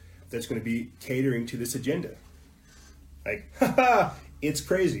counties that's going to be catering to this agenda. Like, it's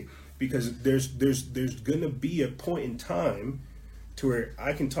crazy, because there's going to be a point in time to where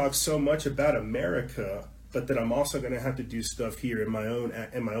I can talk so much about America, but that I'm also going to have to do stuff here in my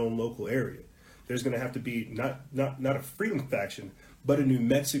own local area. There's going to have to be not a freedom faction, but a New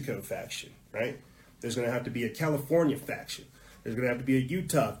Mexico faction, right? There's going to have to be a California faction. There's going to have to be a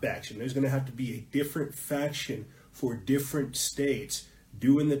Utah faction. There's going to have to be a different faction for different states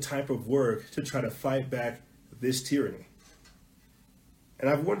doing the type of work to try to fight back this tyranny. And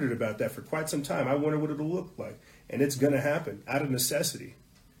I've wondered about that for quite some time. I wonder what it'll look like. And it's going to happen out of necessity,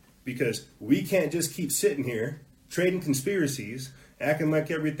 because we can't just keep sitting here trading conspiracies, acting like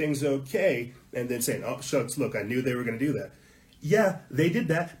everything's okay, and then saying, oh, shucks, look, I knew they were going to do that. Yeah, they did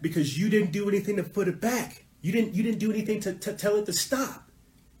that because you didn't do anything to put it back. You didn't do anything to tell it to stop.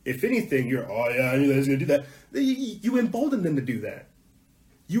 If anything, oh yeah, I knew they was going to do that. You emboldened them to do that.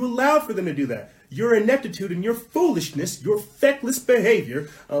 You allowed for them to do that. Your ineptitude and your foolishness, your feckless behavior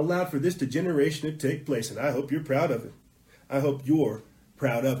allowed for this degeneration to take place, and I hope you're proud of it. I hope you're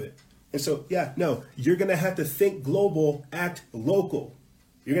proud of it. And so, yeah, no, you're going to have to think global, act local.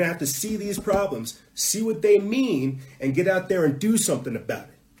 You're going to have to see these problems, see what they mean, and get out there and do something about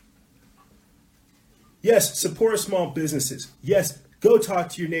it. Yes, support small businesses. Yes, go talk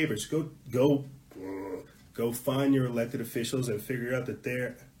to your neighbors. Go find your elected officials and figure out that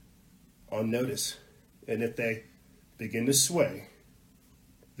they're on notice. And if they begin to sway,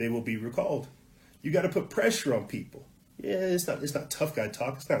 they will be recalled. You got to put pressure on people. Yeah, it's not tough guy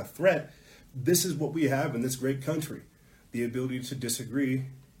talk. It's not a threat. This is what we have in this great country. The ability to disagree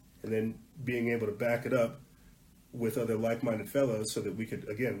and then being able to back it up with other like-minded fellows so that we could,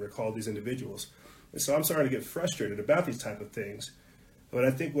 again, recall these individuals. And so I'm starting to get frustrated about these type of things. But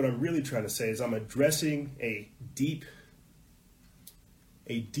I think what I'm really trying to say is I'm addressing a deep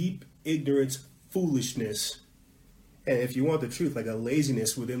ignorance, foolishness, and if you want the truth, like a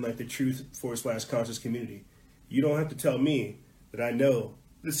laziness within like the truth/conscious community. You don't have to tell me that I know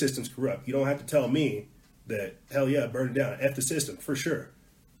the system's corrupt. You don't have to tell me that, hell yeah, burn it down. F the system, for sure.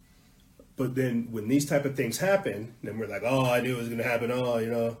 But then when these type of things happen, then we're like, oh, I knew it was going to happen. I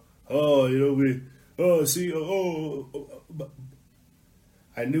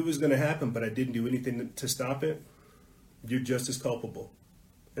knew it was going to happen, but I didn't do anything to stop it. You're just as culpable.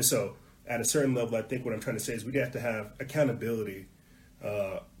 And so at a certain level, I think what I'm trying to say is we have to have accountability,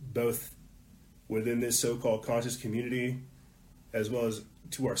 both within this so-called conscious community as well as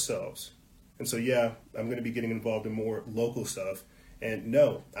to ourselves. And so, yeah, I'm going to be getting involved in more local stuff. And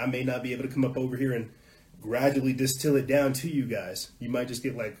no, I may not be able to come up over here and gradually distill it down to you guys. You might just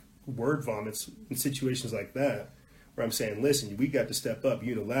get like word vomits in situations like that, where I'm saying, listen, we got to step up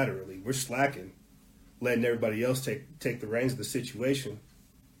unilaterally. We're slacking, letting everybody else take the reins of the situation.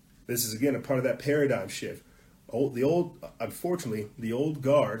 This is, again, a part of that paradigm shift. Unfortunately, the old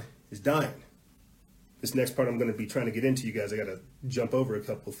guard is dying. This next part I'm going to be trying to get into, you guys. I got to jump over a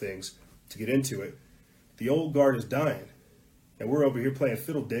couple things to get into it. The old guard is dying. And we're over here playing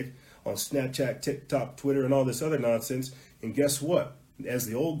fiddle dick on Snapchat, TikTok, Twitter, and all this other nonsense. And guess what? As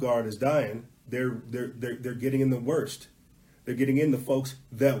the old guard is dying, they're getting in the worst. They're getting in the folks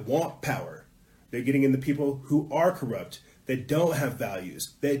that want power. They're getting in the people who are corrupt, that don't have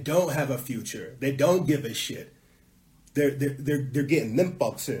values, that don't have a future, they don't give a shit. They're getting them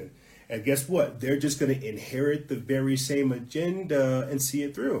folks in. And guess what? They're just going to inherit the very same agenda and see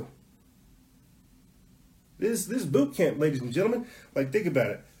it through. This boot camp, ladies and gentlemen, like, think about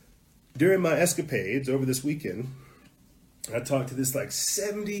it. During my escapades over this weekend, I talked to this like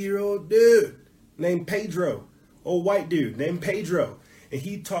 70-year-old dude named Pedro, old white dude named Pedro. And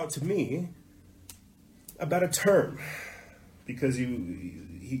he talked to me about a term because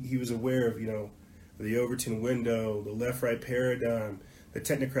he was aware of, the Overton window, the left-right paradigm, the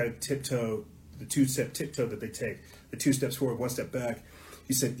technocratic tiptoe, the two-step tiptoe that they take, the 2 steps forward, 1 step back.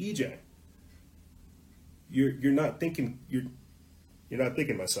 He said, EJ, you're not thinking, you're not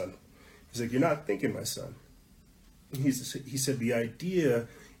thinking, my son. He's like, you're not thinking, my son. He said, the idea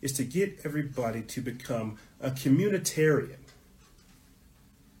is to get everybody to become a communitarian.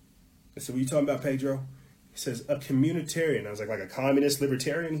 I said, what are you talking about, Pedro? He says, a communitarian. I was like a communist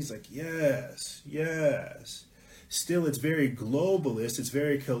libertarian? He's like, yes. Still, it's very globalist, it's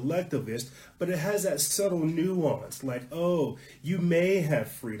very collectivist, but it has that subtle nuance, like, oh, you may have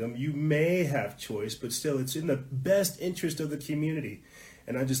freedom, you may have choice, but still, it's in the best interest of the community.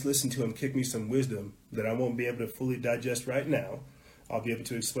 and I just listen to him kick me some wisdom that I won't be able to fully digest right now. I'll be able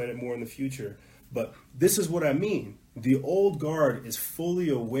to explain it more in the future. But this is what I mean. The old guard is fully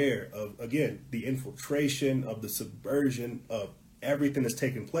aware of, again, the infiltration, of the subversion, of everything that's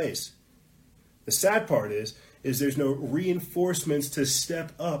taking place. The sad part is there's no reinforcements to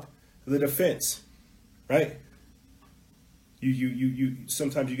step up the defense, right? You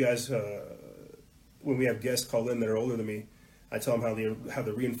sometimes you guys, when we have guests call in that are older than me, I tell them how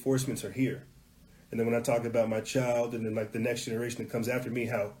the reinforcements are here. And then when I talk about my child and then like the next generation that comes after me,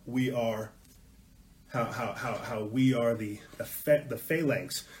 how we are the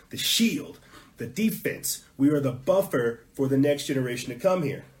phalanx, the shield, the defense. We are the buffer for the next generation to come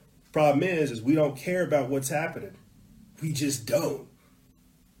here. Problem is we don't care about what's happening. We just don't.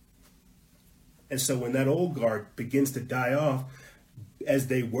 And so when that old guard begins to die off, as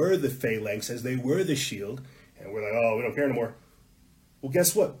they were the phalanx, as they were the shield, and we're like, oh, we don't care anymore. Well,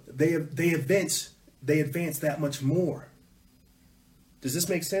 guess what? They advance that much more. Does this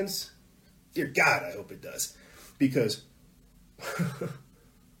make sense? Dear God, I hope it does. Because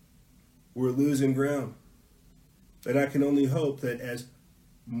we're losing ground. And I can only hope that as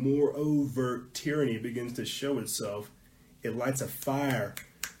more overt tyranny begins to show itself, it lights a fire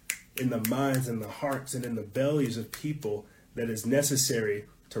in the minds and the hearts and in the bellies of people that is necessary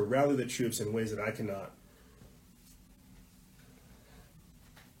to rally the troops in ways that I cannot.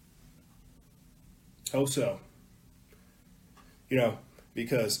 Hope so.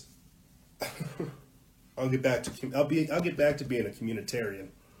 Because I'll get back to being a communitarian.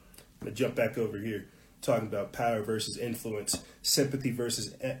 I'm gonna jump back over here, talking about power versus influence, sympathy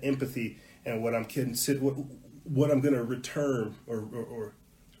versus empathy, and what I'm gonna return or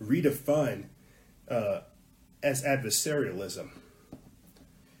redefine as adversarialism.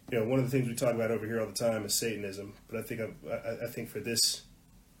 One of the things we talk about over here all the time is Satanism, but I think for this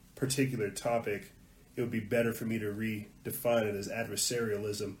particular topic, it would be better for me to redefine it as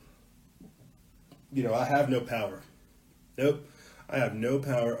adversarialism. I have no power. Nope. I have no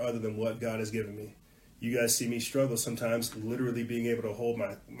power other than what God has given me. You guys see me struggle sometimes, literally being able to hold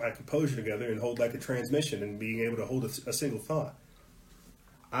my composure together and hold like a transmission and being able to hold a single thought.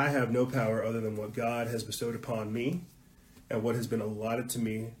 I have no power other than what God has bestowed upon me and what has been allotted to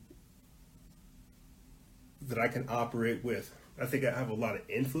me that I can operate with. I think I have a lot of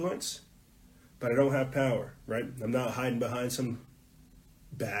influence, but I don't have power, right? I'm not hiding behind some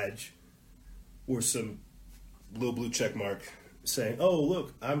badge or some little blue check mark saying, oh,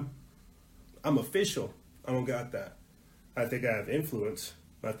 look, I'm official. I don't got that. I think I have influence.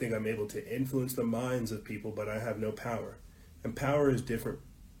 I think I'm able to influence the minds of people, but I have no power. And power is different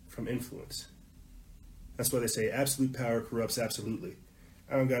from influence. That's why they say absolute power corrupts absolutely.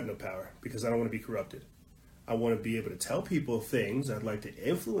 I don't got no power because I don't want to be corrupted. I want to be able to tell people things. I'd like to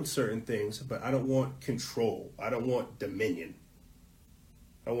influence certain things, but I don't want control. I don't want dominion.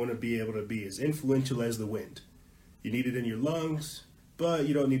 I want to be able to be as influential as the wind. You need it in your lungs, but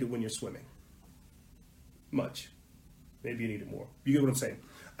you don't need it when you're swimming. Much. Maybe you need it more. You get what I'm saying?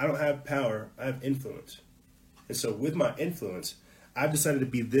 I don't have power. I have influence. And so with my influence, I've decided to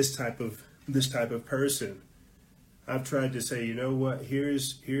be this type of person. I've tried to say, you know what,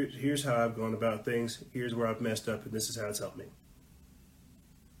 here's how I've gone about things, here's where I've messed up, and this is how it's helped me.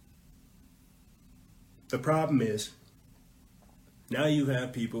 The problem is, now you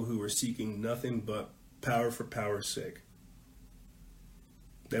have people who are seeking nothing but power for power's sake.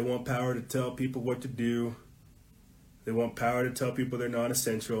 They want power to tell people what to do. They want power to tell people they're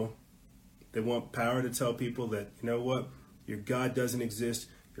non-essential. They want power to tell people that, you know what, your God doesn't exist,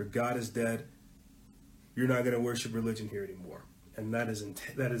 your God is dead. You're not going to worship religion here anymore. And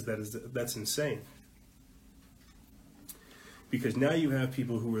that's insane. Because now you have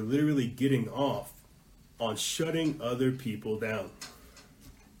people who are literally getting off on shutting other people down.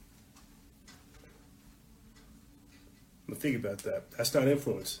 Now think about that. That's not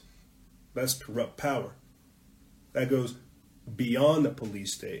influence. That's corrupt power. That goes beyond the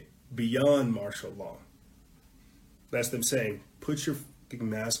police state, beyond martial law. That's them saying, put your fucking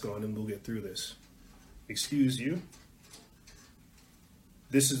mask on and we'll get through this. Excuse you.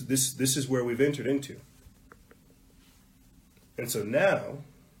 This is where we've entered into. And so now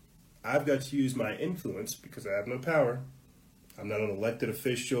I've got to use my influence because I have no power. I'm not an elected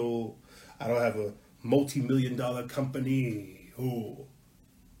official. I don't have a multi-million-dollar company. Ooh.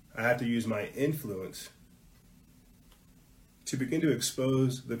 I have to use my influence to begin to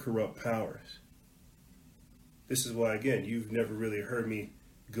expose the corrupt powers. This is why, again, you've never really heard me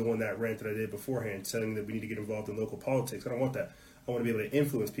go on that rant that I did beforehand, saying that we need to get involved in local politics. I don't want that. I want to be able to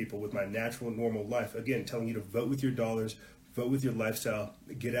influence people with my natural, normal life. Again, telling you to vote with your dollars, Vote with your lifestyle.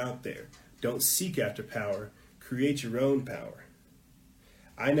 Get out there. Don't seek after power. Create your own power.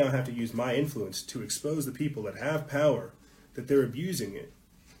 I now have to use my influence to expose the people that have power, that they're abusing it.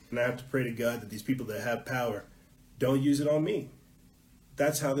 And I have to pray to God that these people that have power don't use it on me.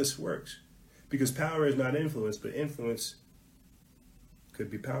 That's how this works. Because power is not influence, but influence could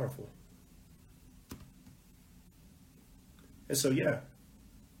be powerful. And so, yeah,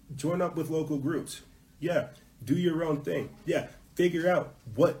 join up with local groups. Yeah, do your own thing. Yeah, figure out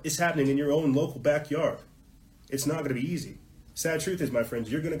what is happening in your own local backyard. It's not going to be easy. Sad truth is, my friends,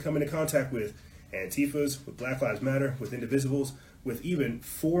 you're going to come into contact with Antifas, with Black Lives Matter, with Indivisibles, with even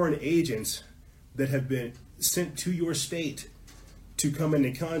foreign agents that have been sent to your state to come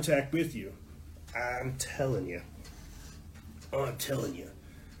into contact with you. I'm telling you.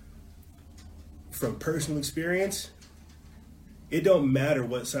 From personal experience, it don't matter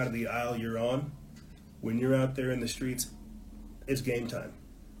what side of the aisle you're on. When you're out there in the streets, it's game time.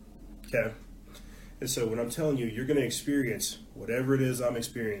 Okay? And so when I'm telling you, you're going to experience whatever it is I'm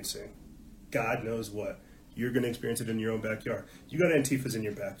experiencing. God knows what. You're going to experience it in your own backyard. You got Antifas in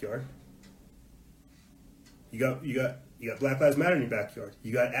your backyard. You got Black Lives Matter in your backyard.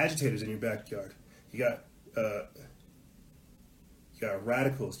 You got agitators in your backyard. You got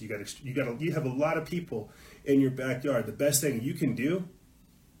radicals. You have a lot of people in your backyard. The best thing you can do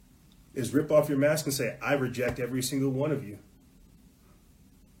is rip off your mask and say, I reject every single one of you.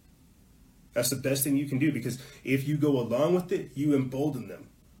 That's the best thing you can do, because if you go along with it, you embolden them.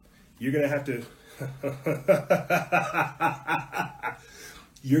 You're going to have to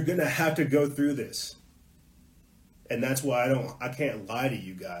you're going to have to go through this. And that's why I can't lie to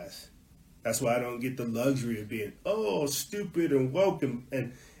you guys. That's why I don't get the luxury of being, stupid and woke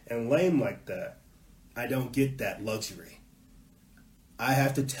and lame like that. I don't get that luxury. I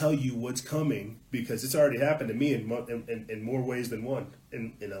have to tell you what's coming, because it's already happened to me in more ways than one,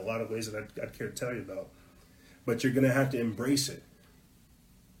 in a lot of ways that I'd care to tell you about. But you're going to have to embrace it.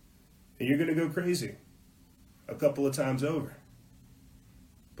 And you're going to go crazy a couple of times over.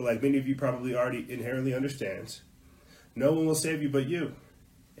 But like many of you probably already inherently understands, no one will save you but you.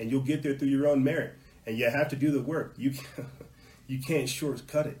 And you'll get there through your own merit. And you have to do the work. You can't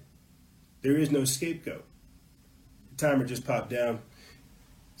shortcut it. There is no scapegoat. The timer just popped down.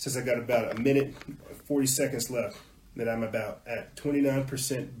 Since I got about a minute, 40 seconds left, that I'm about at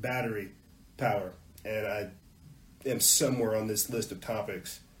 29% battery power. And I am somewhere on this list of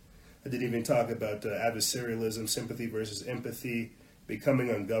topics. I didn't even talk about adversarialism, sympathy versus empathy,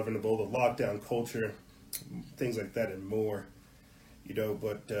 becoming ungovernable, the lockdown culture, things like that and more.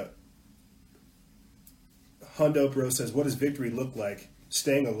 But Hundo Bro says, what does victory look like?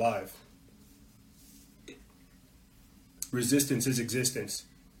 Staying alive. Resistance is existence.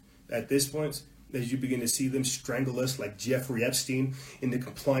 At this point, as you begin to see them strangle us like Jeffrey Epstein into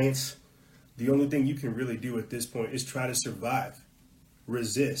compliance, the only thing you can really do at this point is try to survive.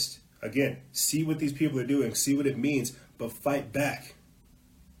 Resist. Again, see what these people are doing, see what it means, but fight back.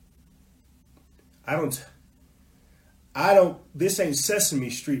 This ain't Sesame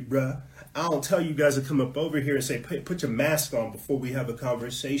Street, bruh. I don't tell you guys to come up over here and say, put your mask on before we have a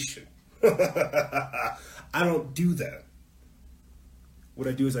conversation. I don't do that. What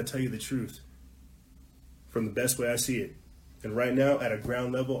I do is I tell you the truth from the best way I see it. And right now, at a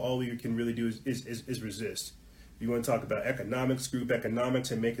ground level, all you can really do is resist. If you want to talk about economics, group economics,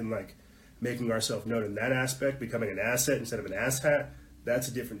 and making ourselves known in that aspect, becoming an asset instead of an asshat, that's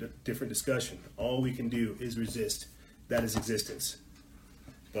a different discussion. All we can do is resist. That is existence.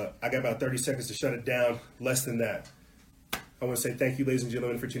 But I got about 30 seconds to shut it down, less than that. I want to say thank you, ladies and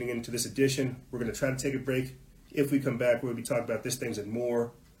gentlemen, for tuning in to this edition. We're going to try to take a break. If we come back, we'll be talking about these things and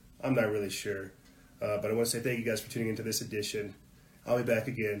more. I'm not really sure. But I want to say thank you guys for tuning into this edition. I'll be back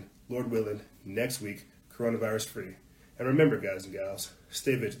again, Lord willing, next week, coronavirus free. And remember, guys and gals,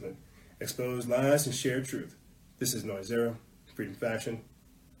 stay vigilant. Expose lies and share truth. This is Noise Zero, Freedom Faction.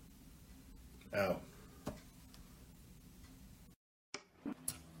 Out.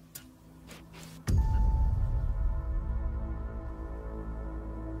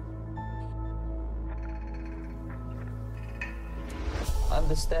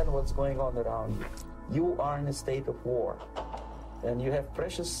 Understand what's going on around you. You are in a state of war, and you have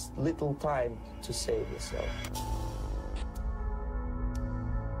precious little time to save yourself.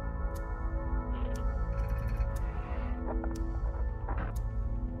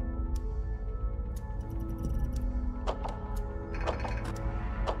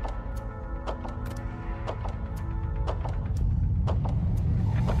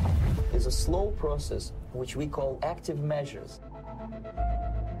 It's a slow process which we call active measures.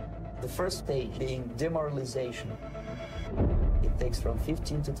 The first stage being demoralization. takes from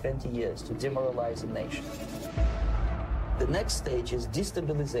 15 to 20 years to demoralize a nation. The next stage is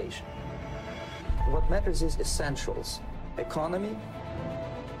destabilization. What matters is essentials: economy,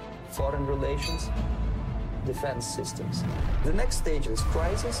 foreign relations, defense systems. The next stage is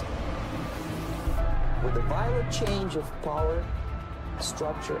crisis, with a violent change of power,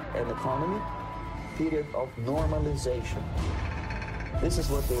 structure, and economy, period of normalization. This is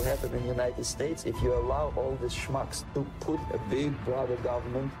what will happen in the United States if you allow all these schmucks to put a big brother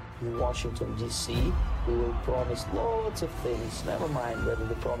government in Washington, D.C., who will promise lots of things, never mind whether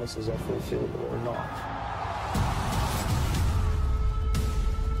the promises are fulfilled or not.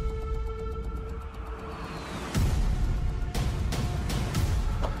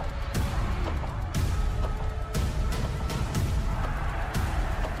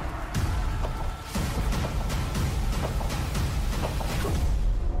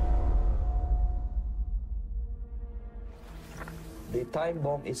 The time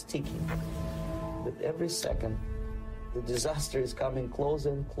bomb is ticking. With every second, the disaster is coming closer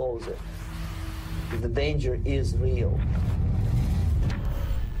and closer. The danger is real.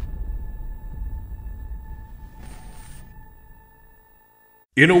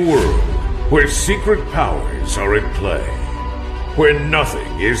 In a world where secret powers are at play, where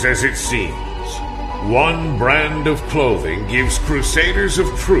nothing is as it seems, one brand of clothing gives crusaders of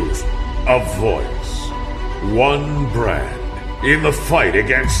truth a voice. One brand in the fight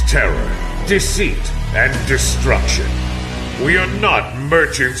against terror, deceit, and destruction. We are not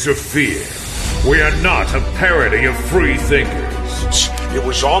merchants of fear. We are not a parody of free thinkers. It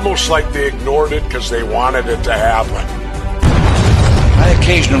was almost like they ignored it because they wanted it to happen. I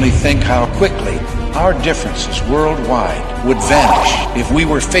occasionally think how quickly our differences worldwide would vanish if we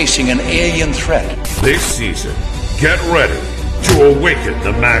were facing an alien threat. This season, get ready to awaken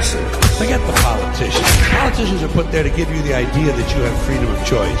the masses. Forget the politicians. Politicians are put there to give you the idea that you have freedom of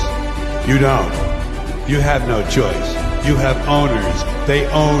choice. You don't. You have no choice. You have owners. They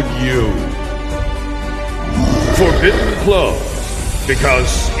own you. Forbidden Clothes.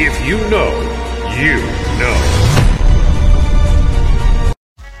 Because if you know, you know.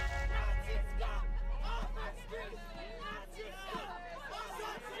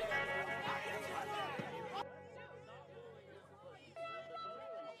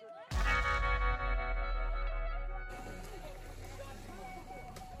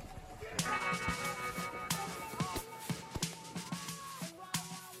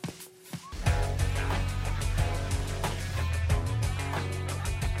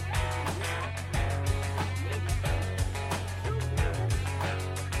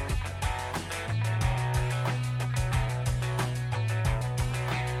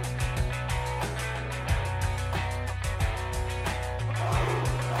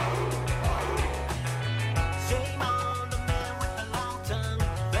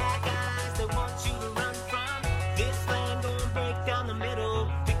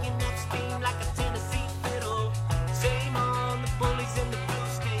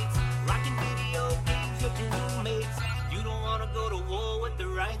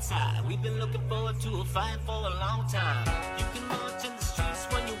 We've been looking forward to a fight for a long time. You can march in the streets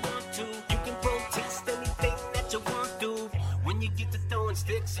when you want to. You can protest anything that you want to. When you get to throwing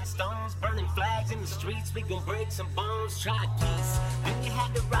sticks and stones, burning flags in the streets, we gon' break some bones, try peace. Then you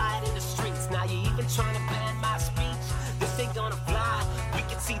had to ride in the streets. Now you even trying to ban my speech. This ain't gonna fly. We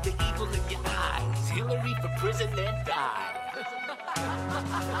can see the evil in your eyes. Hillary for prison and die.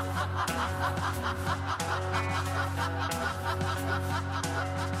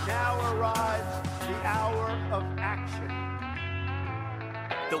 Now arrives the hour of action.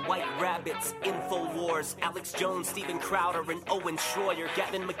 The White Rabbits, InfoWars, Alex Jones, Steven Crowder, and Owen Schroyer,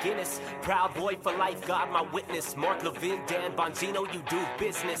 Gavin McGinnis, Proud Boy for Life, God my witness, Mark Levin, Dan Bongino, you do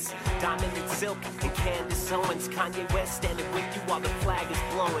business, Diamond and Silk, and Candace Owens, Kanye West standing with you while the flag is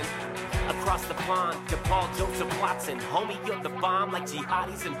blowing. Across the pond, DePaul Joseph Watson, homie, you're the bomb like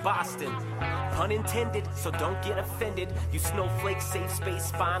jihadis in Boston. Pun intended, so don't get offended. You snowflakes, safe space,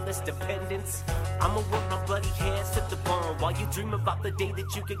 spineless dependents. I'ma work my bloody hands to the bone while you dream about the day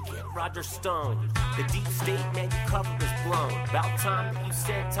that you could get Roger Stone. The deep state, man, your cover is blown. About time that you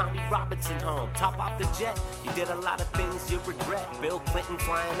sent Tommy Robinson home. Top off the jet, you did a lot of things you regret. Bill Clinton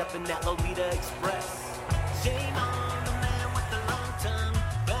flying up in that Lolita Express. Shame on the man with the long tongue.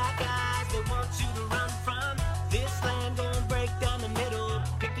 Black eyes, they want you to run from. This land gon' break down the middle.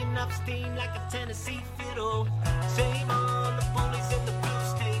 Picking up steam like a Tennessee fiddle. Shame on the police in the blue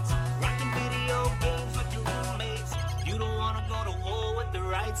states. Rocking video games with your roommates. You don't wanna go to war with the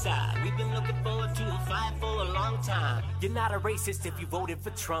right side. We've been looking forward to a fight for a long long time. You're not a racist if you voted for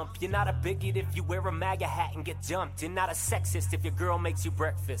Trump. You're not a bigot if you wear a MAGA hat and get jumped. You're not a sexist if your girl makes you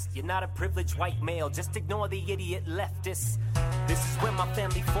breakfast. You're not a privileged white male, just ignore the idiot leftists. This is where my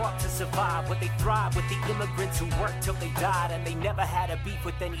family fought to survive, where they thrive with the immigrants who worked till they died, and they never had a beef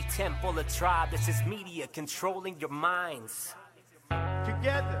with any temple or tribe. This is media controlling your minds.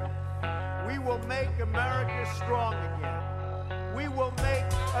 Together, we will make America strong again. We will make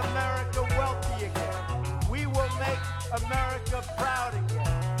America wealthy again. We will make America proud again.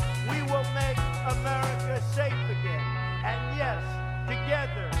 We will make America safe again. And yes,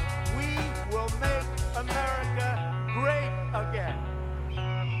 together, we will make America great again.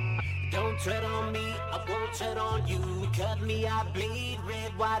 Don't tread on me, I won't tread on you. Cut me, I bleed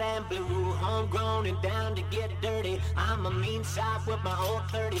red, white, and blue. Homegrown and down to get dirty. I'm a mean shot with my old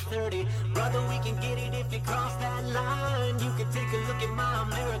 30-30. Brother, we can get it if you cross that line. You can take a look at my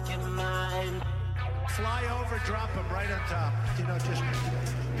American mind. Fly over, drop him right on top. You know, just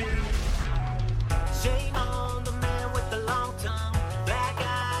be. Shame on the man with the long tongue. Black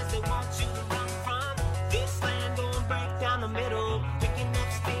eyes, they want you to run from. This land gon' break down the middle. Picking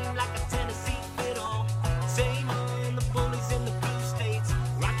up steam like a Tennessee fiddle. Shame on the bullies in the blue states.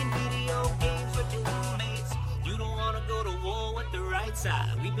 Rocking video games with your roommates. You don't wanna go to war with the right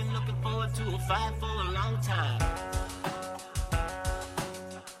side. We've been looking forward to a fight for a long time.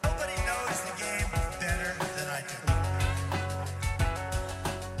 Nobody knows the game better than I do.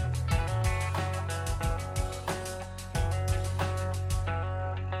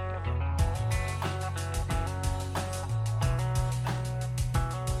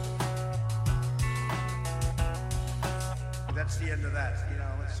 That's the end of that. You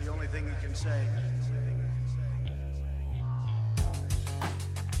know, it's the only thing you can say.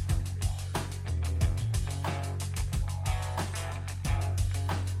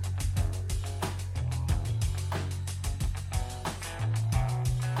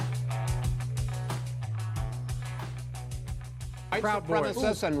 Proud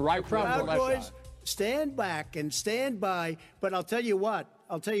Boys. And right Proud Boys, stand back and stand by. But I'll tell you what.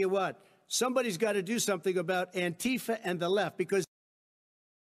 Somebody's got to do something about Antifa and the left, because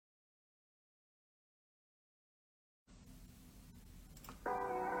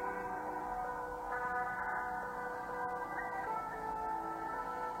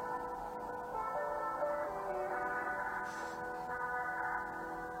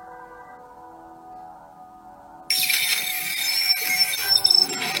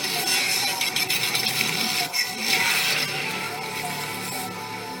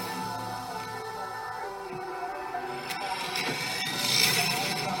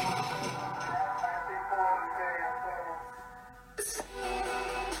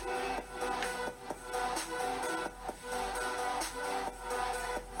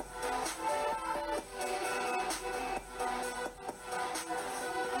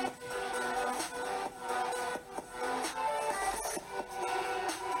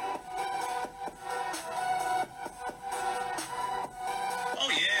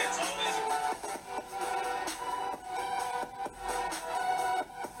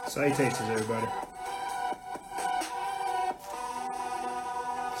Salutations, everybody.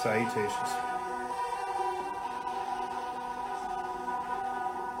 Salutations.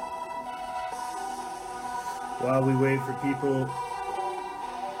 While we wait for people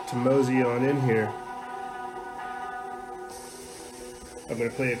to mosey on in here, I'm going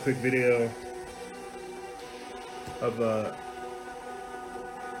to play a quick video of a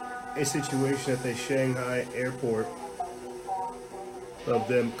situation at the Shanghai airport of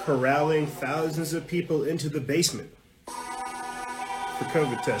them corralling thousands of people into the basement for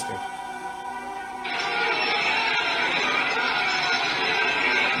COVID testing.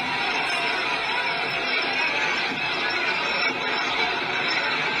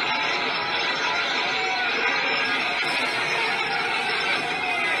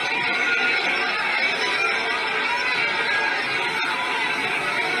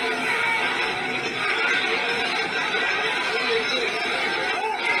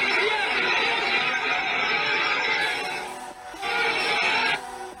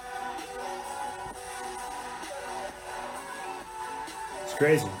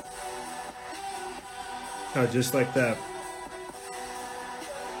 Crazy how just like that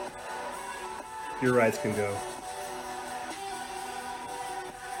your rights can go.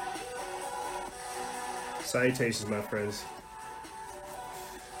 Salutations, my friends.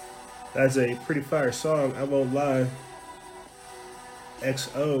 That's a pretty fire song, I won't lie.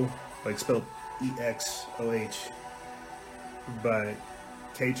 XO, like spelled EXOH, by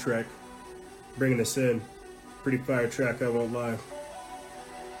K-Trek, bringing us in. Pretty fire track, I won't lie.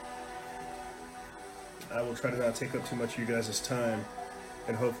 I will try to not take up too much of you guys' time,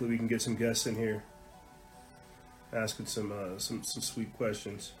 and hopefully we can get some guests in here asking some sweet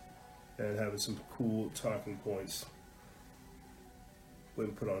questions and having some cool talking points. We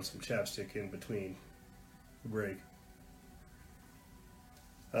can put on some chapstick in between the break.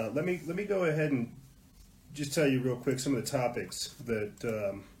 Let me go ahead and just tell you real quick some of the topics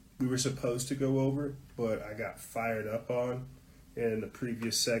that we were supposed to go over, but I got fired up on in the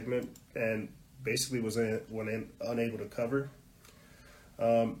previous segment and basically was unable to cover.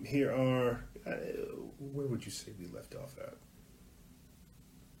 Here are, where would you say we left off at?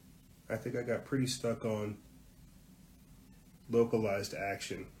 I think I got pretty stuck on localized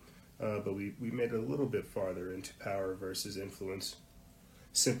action, but we made it a little bit farther into power versus influence,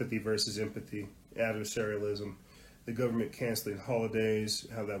 sympathy versus empathy, adversarialism, the government canceling holidays,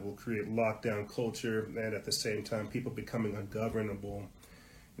 how that will create lockdown culture, and at the same time people becoming ungovernable.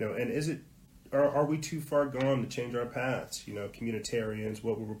 And are we too far gone to change our paths? Communitarians,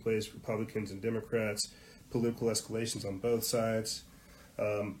 what will replace Republicans and Democrats, political escalations on both sides,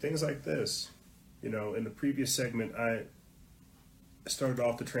 things like this. In the previous segment, I started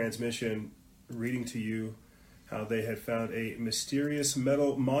off the transmission reading to you how they had found a mysterious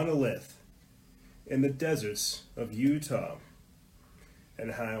metal monolith in the deserts of Utah,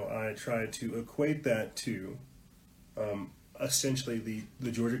 and how I tried to equate that to essentially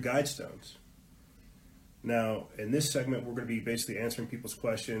the Georgia Guidestones. Now, in this segment, we're going to be basically answering people's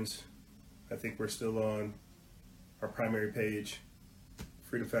questions. I think we're still on our primary page.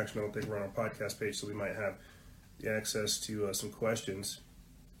 Freedom Faction, I don't think we're on our podcast page, so we might have the access to some questions.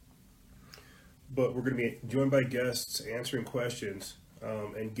 But we're going to be joined by guests, answering questions,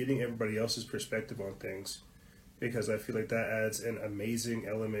 and getting everybody else's perspective on things, because I feel like that adds an amazing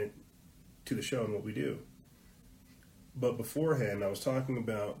element to the show and what we do. But beforehand, I was talking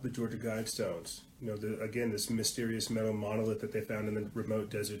about the Georgia Guidestones. Again, this mysterious metal monolith that they found in the remote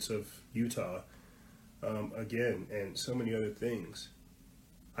deserts of Utah. Again, and so many other things.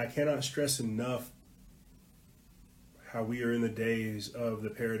 I cannot stress enough how we are in the days of the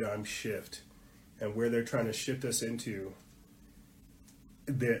paradigm shift, and where they're trying to shift us into.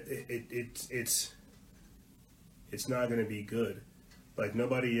 It's not going to be good. Like,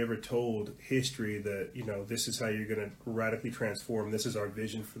 nobody ever told history that, this is how you're going to radically transform. This is our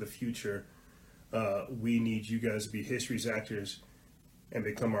vision for the future. We need you guys to be history's actors and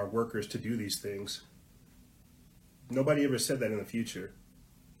become our workers to do these things. Nobody ever said that in the future.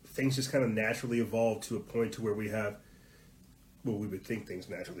 Things just kind of naturally evolved to a point to where we have, we would think things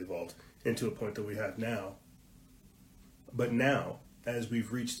naturally evolved into a point that we have now. But now, as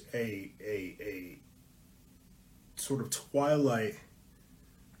we've reached a sort of twilight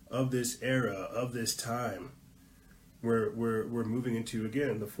of this era, of this time, we're moving into,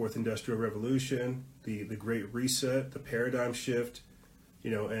 again, the fourth industrial revolution, the Great Reset, the paradigm shift,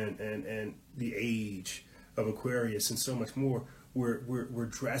 and the age of Aquarius, and so much more. We're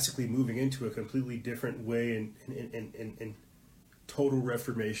drastically moving into a completely different way in total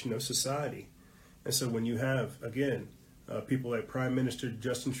reformation of society. And so when you have, again, people like Prime Minister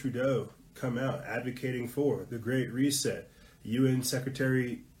Justin Trudeau come out advocating for the Great Reset, UN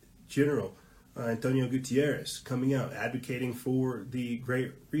Secretary General Antonio Gutierrez coming out advocating for the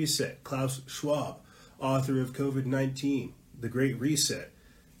Great Reset, Klaus Schwab, author of COVID-19, the Great Reset,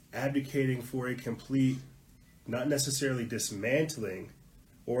 advocating for a complete, not necessarily dismantling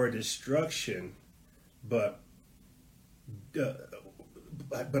or a destruction, but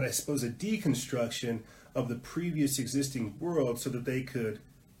I suppose a deconstruction of the previous existing world, so that they could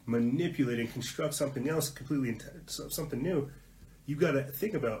manipulate and construct something else completely, something new. You've got to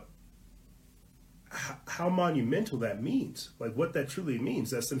think about how monumental that means, like what that truly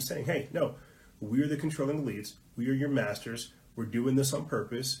means. That's them saying, hey, no, we're the controlling elites, we are your masters, we're doing this on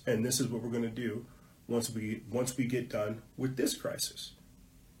purpose, and this is what we're going to do once we get done with this crisis.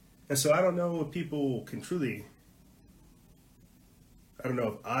 And so I don't know if people can truly, I don't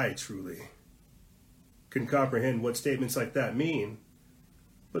know if I truly can comprehend what statements like that mean,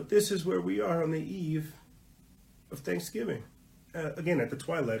 but this is where we are on the eve of Thanksgiving. Again, at the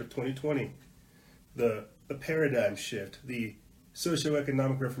twilight of 2020. The paradigm shift, the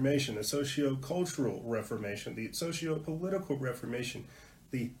socio-economic reformation, the socio-cultural reformation, the socio-political reformation,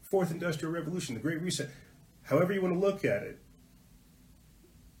 the fourth industrial revolution, the Great Reset, however you want to look at it,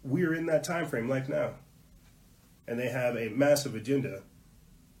 we are in that time frame like now. And they have a massive agenda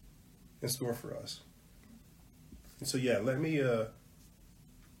in store for us. And so, yeah, let me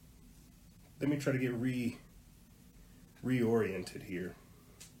try to get reoriented here.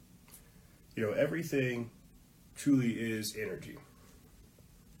 Everything truly is energy.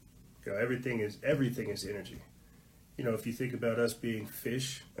 Everything is energy. If you think about us being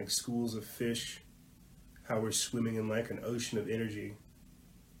fish, like schools of fish, how we're swimming in like an ocean of energy,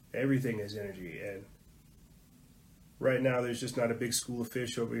 everything is energy. And right now, there's just not a big school of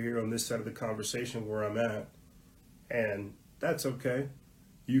fish over here on this side of the conversation where I'm at. And that's okay.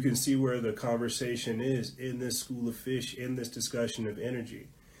 You can see where the conversation is in this school of fish, in this discussion of energy.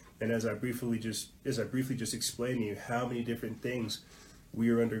 And as I briefly just explained to you how many different things we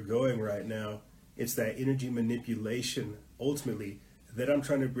are undergoing right now, it's that energy manipulation, ultimately, that I'm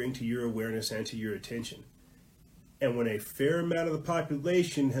trying to bring to your awareness and to your attention. And when a fair amount of the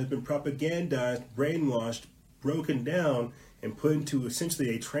population has been propagandized, brainwashed, broken down, and put into essentially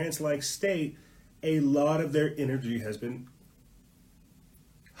a trance-like state, a lot of their energy has been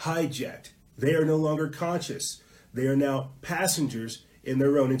hijacked. They are no longer conscious. They are now passengers in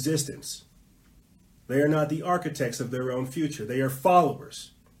their own existence. They are not the architects of their own future. They are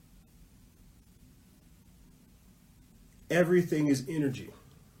followers. Everything is energy.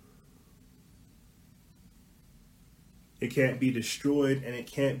 It can't be destroyed and it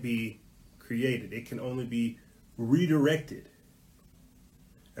can't be created. It can only be redirected.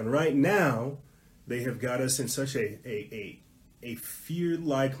 And right now, they have got us in such a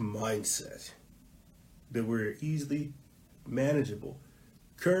fear-like mindset that we're easily manageable.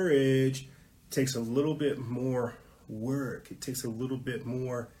 Courage takes a little bit more work. It takes a little bit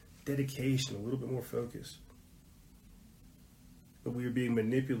more dedication, a little bit more focus. But we are being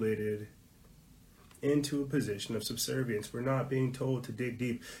manipulated into a position of subservience. We're not being told to dig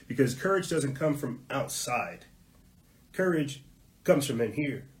deep because courage doesn't come from outside. Courage comes from in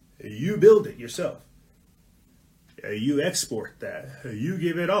here. You build it yourself. You export that. You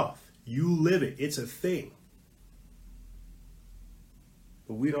give it off. You live it. It's a thing.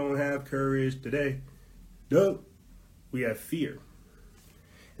 But we don't have courage today. No, we have fear.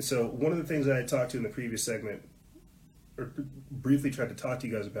 And so one of the things that I talked to in the previous segment, or briefly tried to talk to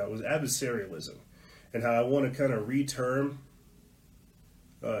you guys about, was adversarialism, and how I want to kind of reterm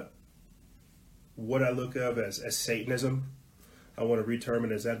what I look of as Satanism. I want to reterm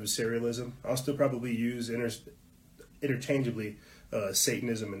it as adversarialism. I'll still probably use interchangeably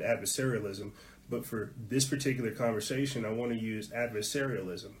Satanism and adversarialism, but for this particular conversation, I want to use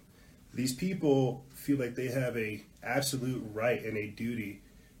adversarialism. These people feel like they have a absolute right and a duty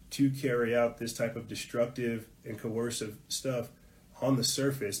to carry out this type of destructive and coercive stuff on the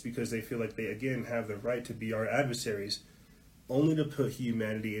surface because they feel like they, again, have the right to be our adversaries, only to put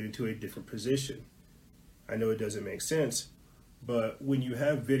humanity into a different position. I know it doesn't make sense, but when you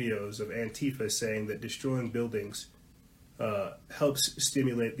have videos of Antifa saying that destroying buildings helps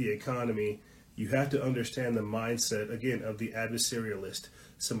stimulate the economy, you have to understand the mindset, again, of the adversarialist,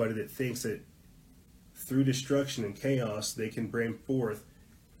 somebody that thinks that through destruction and chaos, they can bring forth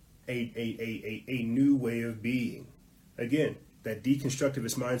a new way of being. Again, that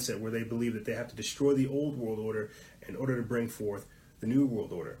deconstructivist mindset where they believe that they have to destroy the old world order in order to bring forth the new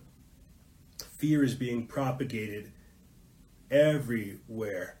world order. Fear is being propagated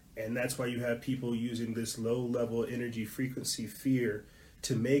everywhere. And that's why you have people using this low-level energy frequency fear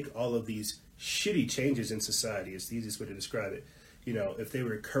to make all of these shitty changes in society. It's the easiest way to describe it. If they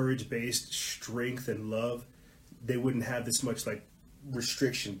were courage-based, strength and love, they wouldn't have this much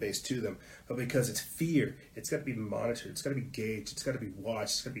restriction based to them. But because it's fear, it's got to be monitored, it's got to be gauged, it's got to be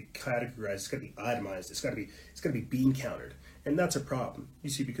watched, it's got to be categorized, it's got to be itemized, it's got to be bean countered. And that's a problem. You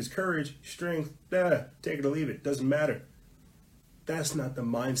see, because courage, strength, take it or leave it, doesn't matter. That's not the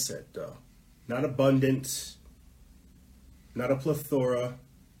mindset, though. Not abundance, not a plethora,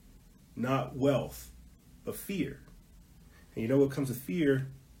 not wealth, but fear. And you know what comes with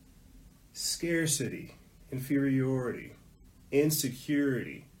fear? Scarcity, inferiority,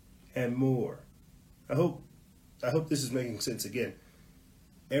 insecurity, and more. I hope this is making sense again.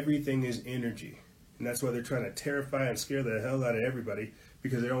 Everything is energy. And that's why they're trying to terrify and scare the hell out of everybody,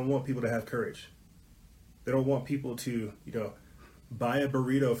 because they don't want people to have courage. They don't want people to, buy a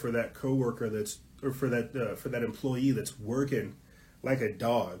burrito for that coworker for that employee that's working like a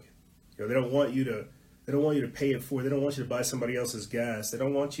dog. They don't want you to pay it for. They don't want you to buy somebody else's gas. They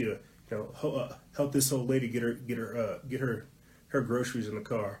don't want you to help this old lady get her groceries in the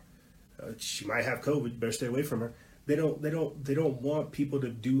car. She might have COVID. You better stay away from her. They don't want people to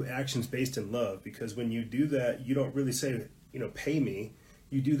do actions based in love, because when you do that, you don't really say, pay me.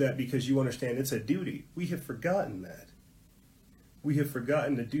 You do that because you understand it's a duty. We have forgotten that. We have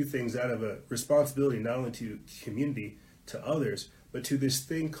forgotten to do things out of a responsibility, not only to community, to others, but to this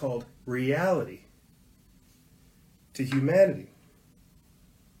thing called reality, to humanity.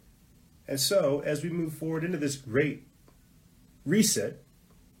 And so, as we move forward into this great reset,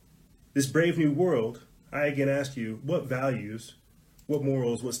 this brave new world, I again ask you, what values, what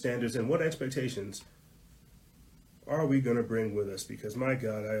morals, what standards, and what expectations are we going to bring with us? Because my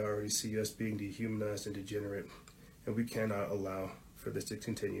God, I already see us being dehumanized and degenerate, and we cannot allow for this to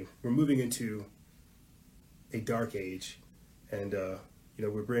continue. We're moving into a dark age, and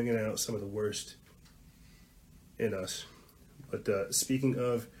we're bringing out some of the worst in us. But speaking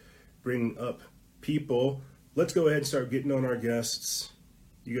of bringing up people, let's go ahead and start getting on our guests.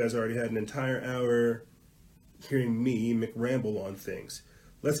 You guys already had an entire hour hearing me McRamble on things.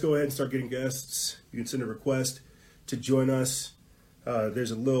 Let's go ahead and start getting guests. You can send a request to join us.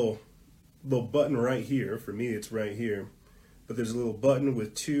 There's a little button right here. For me, it's right here. But there's a little button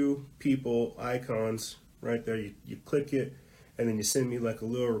with two people icons right there. You click it, and then you send me like a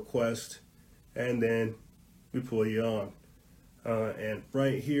little request, and then we pull you on. And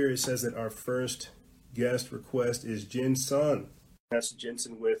right here it says that our first guest request is Jin Sun. That's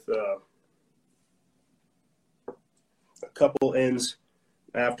Jensen with a couple N's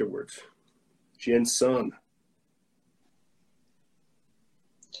afterwards. Jin Sun.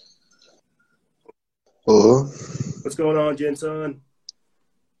 Hello. What's going on, Jin Sun?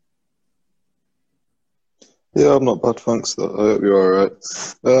 Yeah, I'm not bad, thanks. I hope you're alright.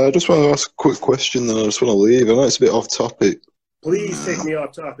 I just want to ask a quick question, then I just want to leave. I know it's a bit off topic. Please take me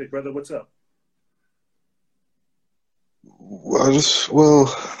off topic, brother. What's up?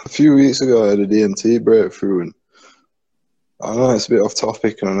 A few weeks ago I had a DMT breakthrough, and I know it's a bit off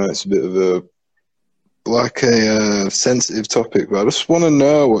topic, and I know it's a bit of a sensitive topic, but I just want to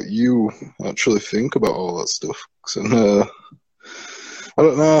know what you actually think about all that stuff. I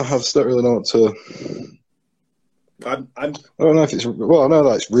don't know. I just don't really know what to. I don't know if it's. Well, I know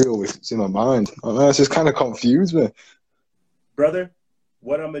that it's real if it's in my mind. I don't know. It's just kind of confused me. Brother,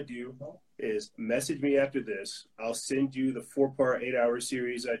 what I'm going to do is message me after this. I'll send you the 4-part 8-hour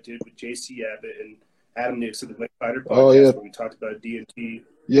series I did with JC Abbott and Adam Nix of the Wayfinder podcast, Oh, yeah. where we talked about DMT.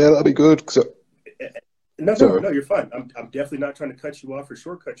 Yeah, that'd be good. No, you're fine. I'm definitely not trying to cut you off or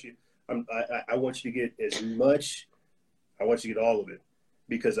shortcut you. I want you to get as much. I want you to get all of it,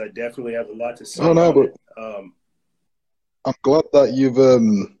 because I definitely have a lot to say. Oh no, but I'm glad that you've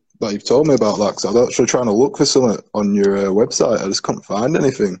told me about that, because I was actually trying to look for something on your website. I just couldn't find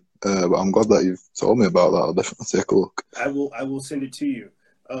anything. But I'm glad that you've told me about that. I'll definitely take a look. I will send it to you.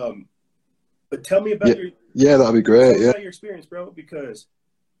 But tell me about that'd be great. Yeah, about your experience, bro, because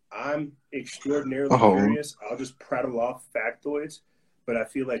I'm extraordinarily curious. I'll just prattle off factoids, but I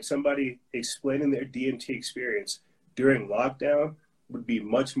feel like somebody explaining their DMT experience during lockdown would be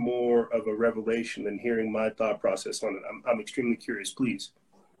much more of a revelation than hearing my thought process on it. I'm extremely curious. Please.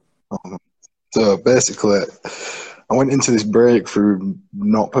 So basically, I went into this breakthrough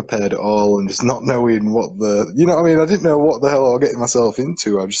not prepared at all, and just not knowing what I didn't know what the hell I was getting myself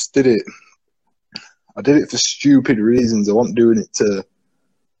into. I just did it. I did it for stupid reasons. I wasn't doing it to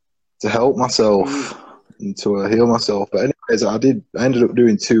help myself and to heal myself. But anyways, I ended up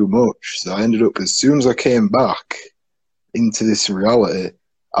doing too much. So I ended up, as soon as I came back into this reality,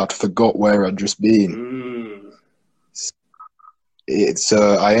 I'd forgot where I'd just been.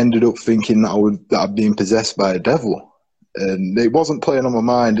 I ended up thinking that I'd been possessed by a devil. And it wasn't playing on my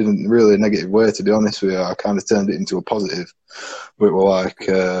mind in really a negative way, to be honest with you. I kind of turned it into a positive. But it was like,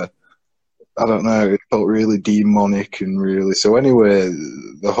 I don't know, it felt really demonic and really... So anyway,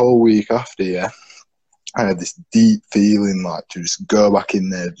 the whole week after, I had this deep feeling like to just go back in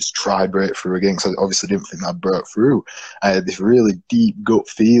there, just try breakthrough again, because I obviously didn't think I'd broke through. I had this really deep gut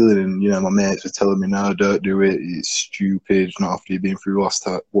feeling, and my mates were telling me, no, don't do it, it's stupid, not after you've been through last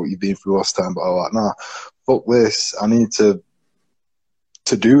time, what you've been through last time. But I was like, nah, fuck this, I need to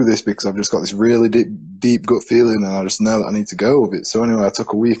do this, because I've just got this really deep gut feeling, and I just know that I need to go with it. So anyway, I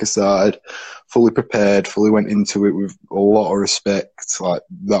took a week aside, fully prepared, fully went into it with a lot of respect. Like,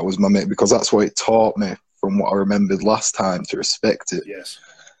 that was my mate, because that's what it taught me from what I remembered last time, to respect it. Yes.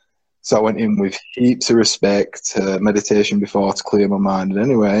 So I went in with heaps of respect, meditation before to clear my mind. And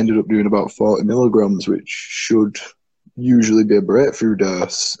anyway, I ended up doing about 40 milligrams, which should usually be a breakthrough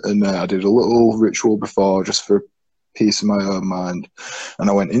dose. And I did a little ritual before, just for peace of my own mind. And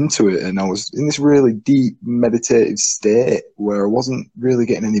I went into it, and I was in this really deep meditative state where I wasn't really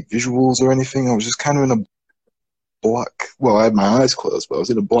getting any visuals or anything. I was just kind of in a black, I had my eyes closed, but I was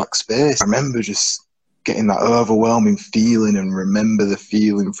in a black space. I remember just getting that overwhelming feeling, and remember the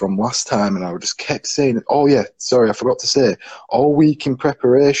feeling from last time. And I just kept saying, oh yeah, sorry, I forgot to say, all week in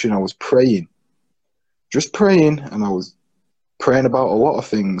preparation I was praying, just praying, and I was praying about a lot of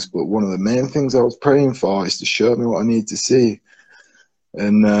things, but one of the main things I was praying for is to show me what I need to see.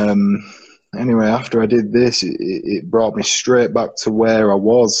 And Anyway, after I did this, it brought me straight back to where I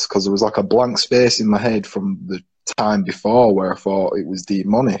was, because there was like a blank space in my head from the time before where I thought it was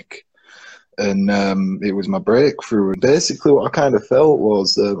demonic. And it was my breakthrough. And basically what I kind of felt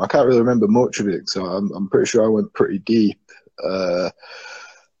was, I can't really remember much of it, so I'm pretty sure I went pretty deep. I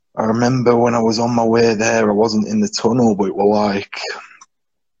remember when I was on my way there, I wasn't in the tunnel, but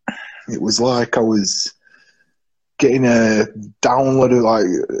it was like I was getting a download of, like,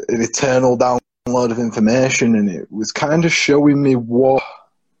 an eternal download of information, and it was kind of showing me what's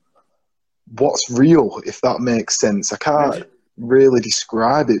real, if that makes sense. I can't really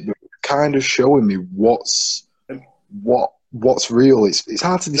describe it, but kind of showing me what's real. It's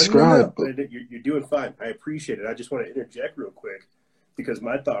hard to describe. No. But you're doing fine. I appreciate it. I just want to interject real quick, because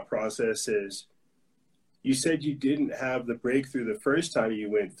my thought process is, you said you didn't have the breakthrough the first time you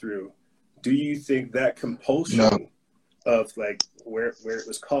went through. Do you think that compulsion of, like, where it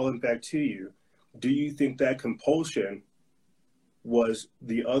was calling back to you, do you think that compulsion was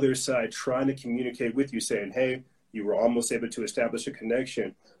the other side trying to communicate with you, saying, hey, you were almost able to establish a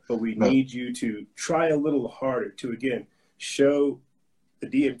connection, but we need you to try a little harder to, again, show the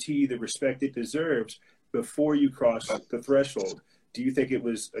DMT the respect it deserves before you cross the threshold? Do you think it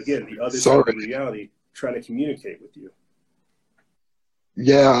was, again, the other side of reality trying to communicate with you?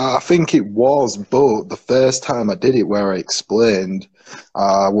 Yeah, I think it was, but the first time I did it, where I explained,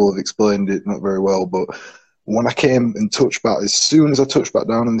 I will have explained it not very well, but when I came and touched back, as soon as I touched back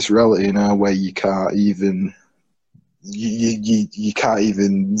down in this reality now, where you can't even, you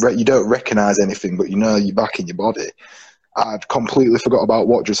don't recognize anything, but you know you're back in your body. I'd completely forgot about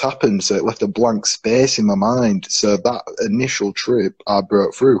what just happened, so it left a blank space in my mind. So that initial trip, I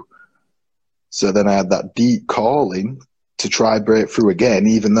broke through. So then I had that deep calling to try break through again,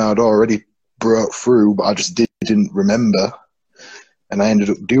 even though I'd already broke through, but I just didn't remember. And I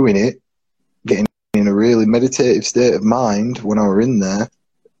ended up doing it, getting in a really meditative state of mind when I were in there.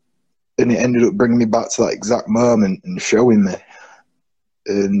 And it ended up bringing me back to that exact moment and showing me.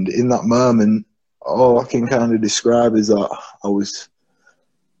 And in that moment, all I can kind of describe is that I was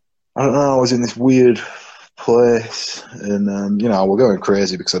in this weird place, and you know, I was going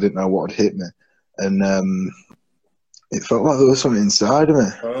crazy because I didn't know what had hit me, and it felt like there was something inside of me.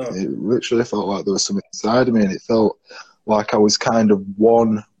 It literally felt like there was something inside of me, and it felt like I was kind of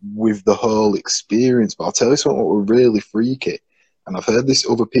one with the whole experience. But I'll tell you something what was really freaky, and I've heard this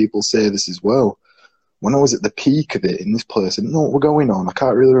other people say this as well. When I was at the peak of it in this place, I didn't know what was going on. I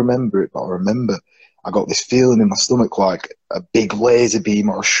can't really remember it, but I remember I got this feeling in my stomach like a big laser beam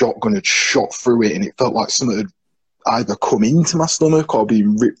or a shotgun had shot through it, and it felt like something had either come into my stomach or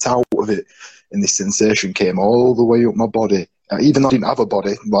been ripped out of it. And this sensation came all the way up my body. Even though I didn't have a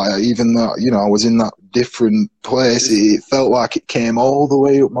body, like, even though, you know, I was in that different place, it felt like it came all the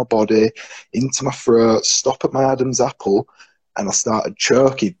way up my body, into my throat, stop at my Adam's apple, and I started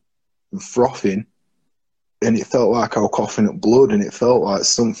choking and frothing. And it felt like I was coughing up blood, and it felt like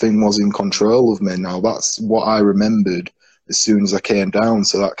something was in control of me. Now, that's what I remembered as soon as I came down,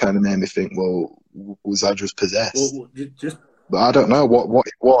 so that kind of made me think, well, was I just possessed? But I don't know what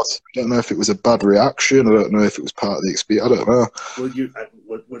it was. I don't know if it was a bad reaction. I don't know if it was part of the experience. I don't know.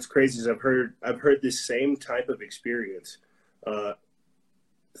 Well, what's crazy is I've heard this same type of experience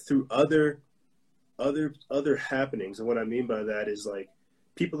through other happenings, and what I mean by that is, like,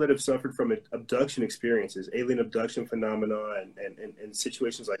 people that have suffered from abduction experiences, alien abduction phenomena, and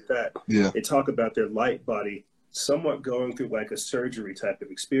situations like that. Yeah. They talk about their light body somewhat going through like a surgery type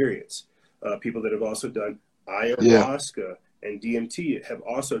of experience. People that have also done ayahuasca and DMT have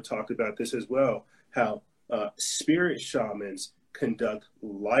also talked about this as well, how spirit shamans conduct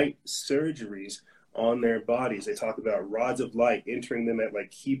light surgeries on their bodies. They talk about rods of light entering them at like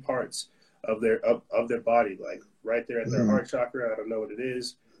key parts of their body, like right there at their heart chakra, I don't know what it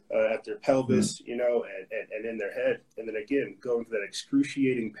is, at their pelvis, you know, and in their head. And then again, going through that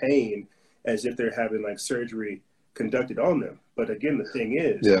excruciating pain as if they're having like surgery conducted on them. But again, the thing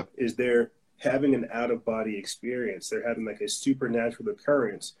is they're having an out-of-body experience. They're having like a supernatural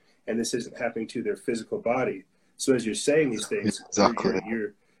occurrence, and this isn't happening to their physical body. So as you're saying these things,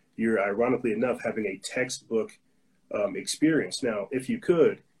 you're ironically enough having a textbook experience. Now, if you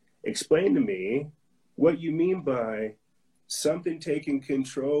could, explain to me what you mean by something taking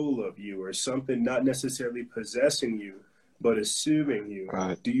control of you, or something not necessarily possessing you, but assuming you.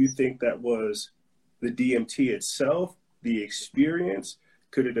 Right. Do you think that was the DMT itself, the experience?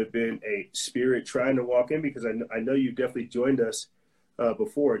 Could it have been a spirit trying to walk in? Because I know you definitely joined us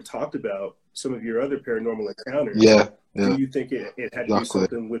before and talked about some of your other paranormal encounters. Yeah. Do you think it had to do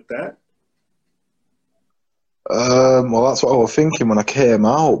something with that? Well, that's what I was thinking when I came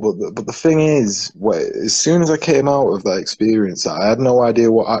out. But the thing is, as soon as I came out of that experience, I had no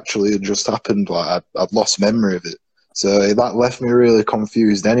idea what actually had just happened. Like I'd lost memory of it, so that left me really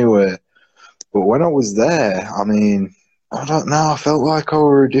confused. Anyway, but when I was there, I mean, I don't know. I felt like I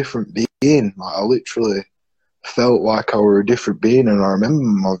were a different being. Like I literally felt like I were a different being, and I remember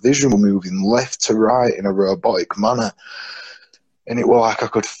my vision moving left to right in a robotic manner, and it was like I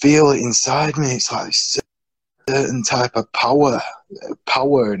could feel it inside me. It's like this certain type of power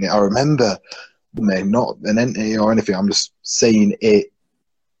in it. I remember, not an entity or anything. I'm just saying it.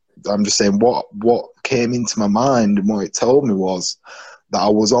 I'm just saying what came into my mind and what it told me was that I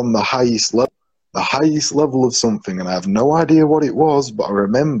was on the highest level of something, and I have no idea what it was. But I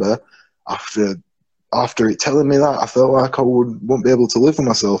remember after it telling me that, I felt like I wouldn't be able to live with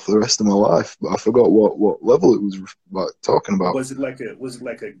myself for the rest of my life. But I forgot what level it was like talking about. Was it like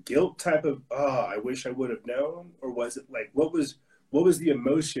a guilt type of I wish I would have known, or was it like what was the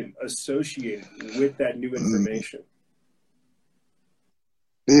emotion associated with that new information?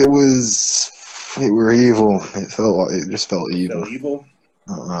 It were evil. It just felt evil. Felt evil.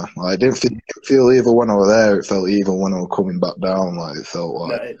 I don't know. Like, I didn't feel evil when I was there. It felt evil when I was coming back down. Like it felt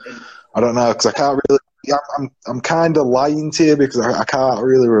like I don't know, because I can't really. I'm kind of lying to you because I can't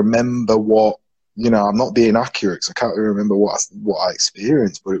really remember what, I'm not being accurate because I can't really remember what I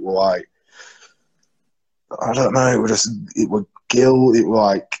experienced, but it was like, I don't know, it was guilt, it was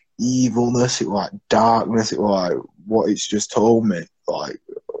like evilness, it was like darkness, it was like what it's just told me. Like,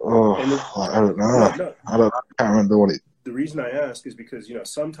 I don't know. I can't remember what it. The reason I ask is because,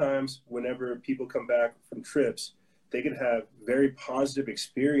 sometimes whenever people come back from trips, they can have very positive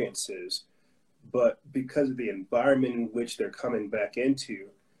experiences, but because of the environment in which they're coming back into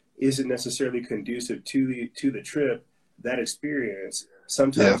isn't necessarily conducive to the trip, that experience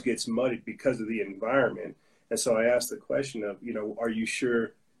sometimes gets muddied because of the environment. And so I asked the question of, are you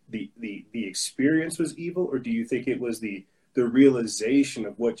sure the experience was evil, or do you think it was the realization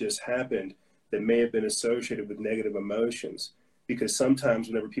of what just happened that may have been associated with negative emotions? Because sometimes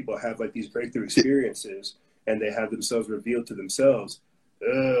whenever people have like these breakthrough experiences and they have themselves revealed to themselves,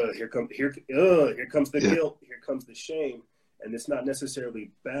 here comes the guilt, here comes the shame, and it's not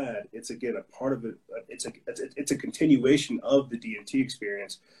necessarily bad. It's again a part of it. It's a continuation of the DMT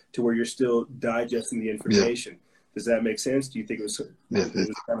experience to where you're still digesting the information. Does that make sense? Do you think it was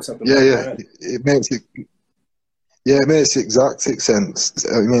kind of something like that? It makes it. Yeah, it makes exact sense.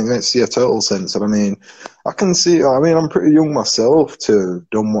 I mean, it makes total sense. And I mean, I can see. I mean, I'm pretty young myself to have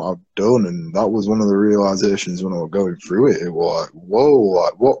done what I've done, and that was one of the realizations when I was going through it. It was like, whoa,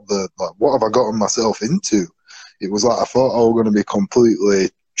 like what have I gotten myself into? It was like I thought I was going to be completely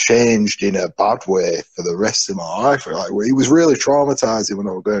changed in a bad way for the rest of my life. Like, it was really traumatizing when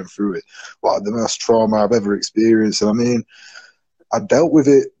I was going through it. Like the most trauma I've ever experienced. And I mean, I dealt with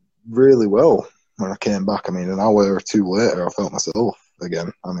it really well. When I came back, I mean, an hour or two later, I felt myself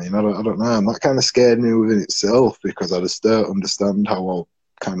again. I mean, I don't know. And that kind of scared me within itself because I just don't understand how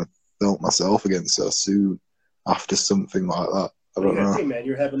I kind of felt myself again so soon after something like that. I don't know. Hey, man,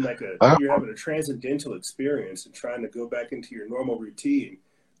 you're having a transcendental experience and trying to go back into your normal routine.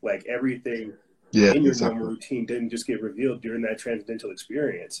 Like everything in your normal routine didn't just get revealed during that transcendental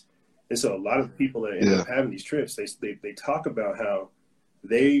experience. And so a lot of people that end up having these trips, they talk about how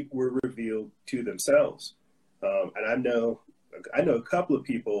they were revealed to themselves. And I know a couple of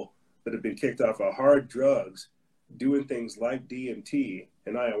people that have been kicked off of hard drugs doing things like DMT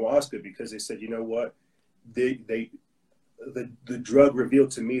and ayahuasca because they said, you know what, the drug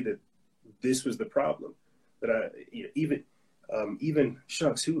revealed to me that this was the problem. That even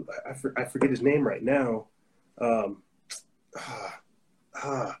shucks, who I forget his name right now.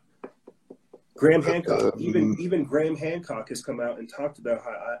 Graham Hancock, even Graham Hancock has come out and talked about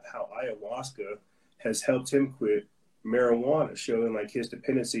how ayahuasca has helped him quit marijuana, showing like his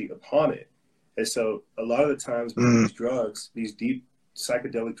dependency upon it. And so a lot of the times with these drugs, these deep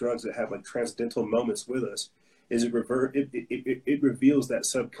psychedelic drugs that have like transcendental moments with us, is it reveals that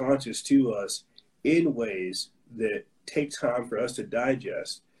subconscious to us in ways that take time for us to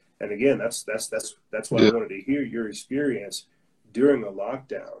digest. And again, that's why I wanted to hear your experience during a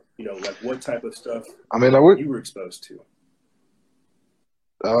lockdown. Like what type of stuff you were exposed to.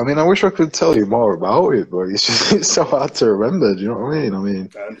 I mean, I wish I could tell you more about it, but it's so hard to remember. Do you know what I mean?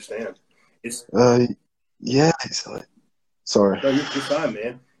 I understand. It's it's like, sorry. No, you're fine,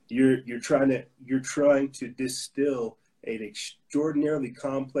 man. You're trying to distill an extraordinarily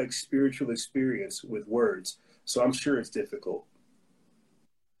complex spiritual experience with words. So I'm sure it's difficult.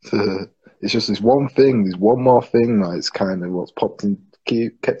 It's just this one thing. There's one more thing that is kind of what's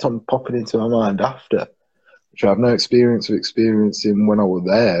kept on popping into my mind after, which I have no experience of experiencing when I was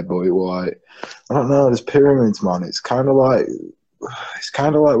there, but it was like, I don't know, there's pyramids, man. It's kind of like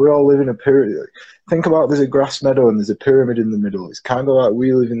we all live in a pyramid. Think about there's a grass meadow and there's a pyramid in the middle. It's kind of like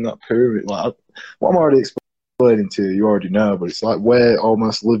we live in that pyramid. Like what I'm already explaining to you, you already know, but it's like we're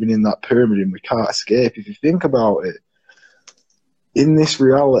almost living in that pyramid and we can't escape. If you think about it, in this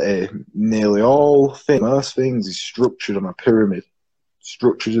reality, nearly most things is structured on a pyramid.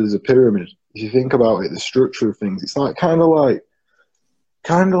 Structured as a pyramid. If you think about it, the structure of things, it's like kind of like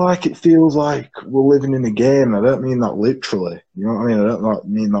it feels like we're living in a game. I don't mean that literally. You know what I mean? I don't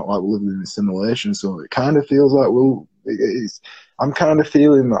mean that like we're living in a simulation. So it kind of feels like I'm kind of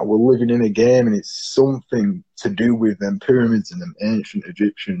feeling that we're living in a game, and it's something to do with them pyramids and them ancient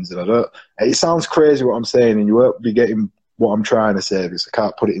Egyptians. And it sounds crazy what I'm saying, and you won't be getting what I'm trying to say because I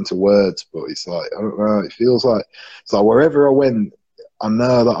can't put it into words. But it's like, I don't know. It feels like it's like wherever I went, I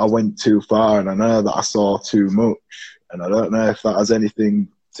know that I went too far, and I know that I saw too much, and I don't know if that has anything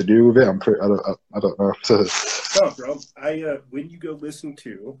to do with it. I don't know. No, bro. When you go listen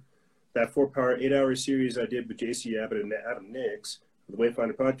to that 4-part 8-hour series I did with JC Abbott and Adam Nix, the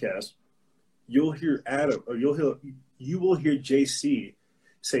Wayfinder podcast, you'll hear you will hear JC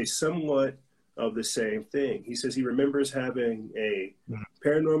say somewhat of the same thing. He says he remembers having a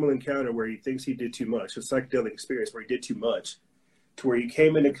paranormal encounter where he thinks he did too much, a psychedelic experience where he did too much, to where he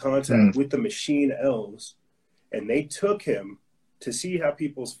came into contact with the machine elves, and they took him to see how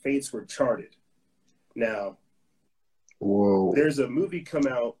people's fates were charted. Now, there's a movie come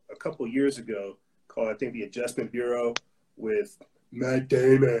out a couple years ago called, I think, The Adjustment Bureau with Matt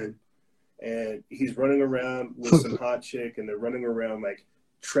Damon, and he's running around with some hot chick, and they're running around like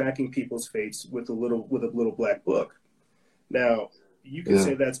tracking people's fates with a little black book. Now, you can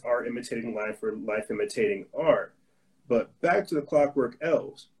say that's art imitating life or life imitating art. But back to the Clockwork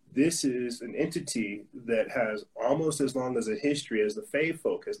Elves, this is an entity that has almost as long as a history as the Fae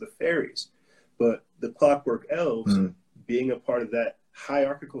folk, as the fairies. But the Clockwork Elves, being a part of that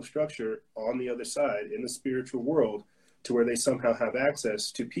hierarchical structure on the other side in the spiritual world, to where they somehow have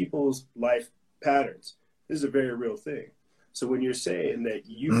access to people's life patterns. This is a very real thing. So when you're saying that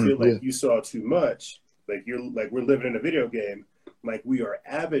you feel like you saw too much, like we're living in a video game, like we are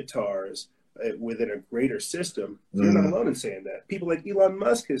avatars within a greater system, you're not alone in saying that. People like Elon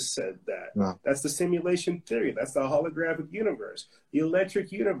Musk has said that. No. That's the simulation theory. That's the holographic universe, the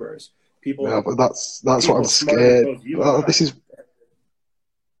electric universe. People. Yeah, but that's what I'm scared. This is.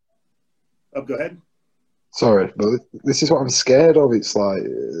 Oh, go ahead. Sorry, but this is what I'm scared of. It's like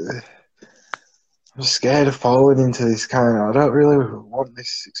I'm scared of falling into this kind of. I don't really want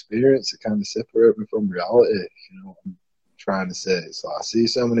this experience to kind of separate me from reality. You know what I'm trying to say? It's like I see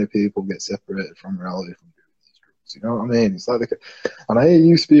so many people get separated from reality from doing these drugs. You know what I mean? It's like, and I hear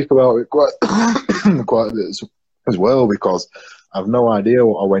you speak about it quite quite a bit as well, because I've no idea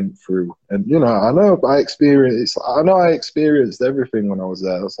what I went through, and you know, I know I experienced everything when I was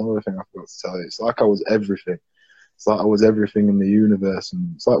there. That's another thing I forgot to tell you. It's like I was everything. It's like I was everything in the universe,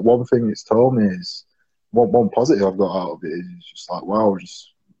 and it's like one thing it's told me is one positive I've got out of it is just like, wow,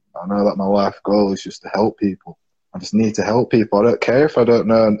 I know that my life goal is just to help people. I just need to help people. I don't care if I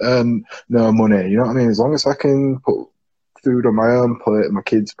don't earn no money. You know what I mean? As long as I can put food on my own plate, my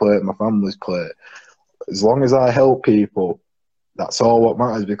kids' plate, my family's plate, as long as I help people, that's all what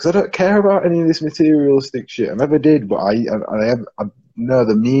matters, because I don't care about any of this materialistic shit. I never did, but I know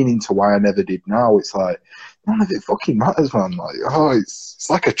the meaning to why I never did now. It's like, none of it fucking matters, man. Like, it's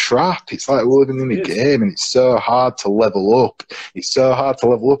like a trap. It's like we're living in a game, and it's so hard to level up. It's so hard to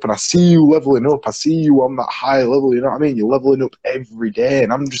level up, and I see you leveling up. I see you on that high level, you know what I mean? You're leveling up every day,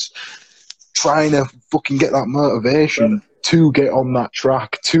 and I'm just trying to fucking get that motivation to get on that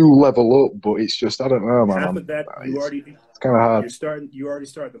track, to level up, but it's just, I don't know, man. Half of that, it's kind of hard. You already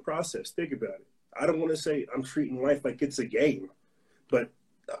started the process. Think about it. I don't want to say I'm treating life like it's a game, but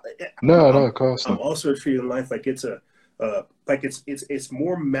no, of course not. I'm also treating life like it's it's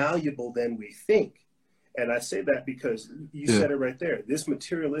more malleable than we think. And I say that because you said it right there. This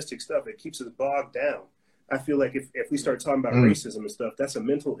materialistic stuff, it keeps us bogged down. I feel like if we start talking about racism and stuff, that's a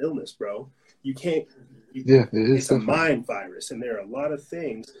mental illness, bro. You can't. It is. It's definitely a mind virus, and there are a lot of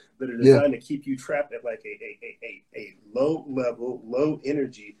things that are designed to keep you trapped at like a low level, low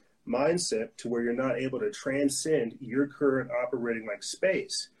energy mindset, to where you're not able to transcend your current operating like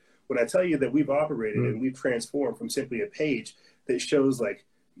space. When I tell you that we've operated and we've transformed from simply a page that shows like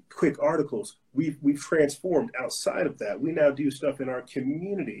quick articles, we've transformed outside of that. We now do stuff in our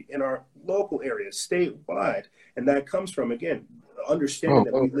community, in our local areas, statewide, and that comes from, again, understanding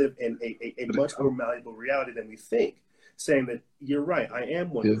that we live in a much more malleable reality than we think. Saying that you're right, I am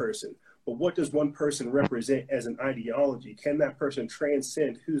one person. but what does one person represent as an ideology? Can that person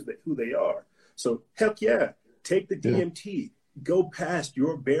transcend who they are? So heck yeah, take the DMT, go past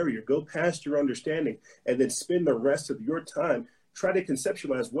your barrier, go past your understanding, and then spend the rest of your time try to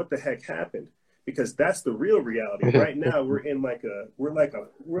conceptualize what the heck happened, because that's the real reality. Right now, we're like a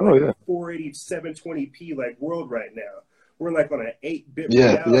 480 720p like world right now. We're like on an 8-bit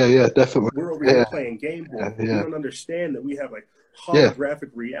reality. Definitely. We're over here playing Game Boy. We don't understand that we have like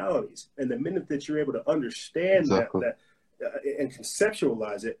holographic realities. And the minute that you're able to understand that and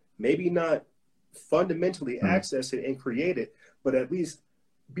conceptualize it, maybe not fundamentally access it and create it, but at least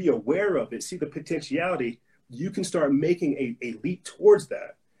be aware of it, see the potentiality, you can start making a leap towards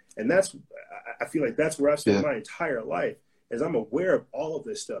that. And I feel like that's where I've spent my entire life, is I'm aware of all of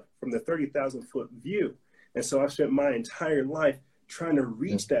this stuff from the 30,000 foot view. And so I've spent my entire life trying to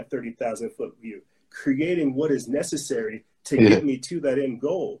reach that 30,000 foot view, creating what is necessary to get me to that end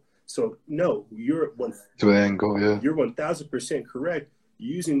goal. So no, you're 1000% correct.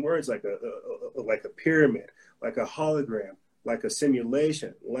 Using words like a pyramid, like a hologram, like a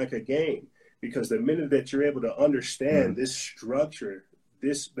simulation, like a game, because the minute that you're able to understand this structure,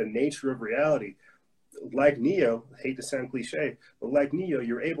 the nature of reality, like Neo, I hate to sound cliche, but like Neo,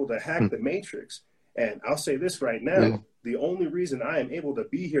 you're able to hack the matrix. And I'll say this right now, the only reason I am able to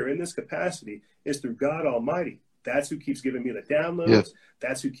be here in this capacity is through God Almighty. That's who keeps giving me the downloads.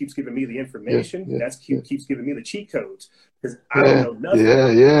 That's who keeps giving me the information. That's who keeps giving me the cheat codes. Because I don't know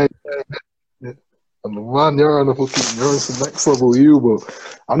nothing. And man, you're on some next level,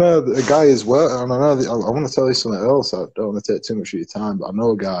 but I know a guy as well, and I know I want to tell you something else. I don't want to take too much of your time, but I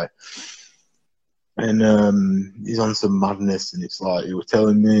know a guy, and he's on some madness, and it's like he was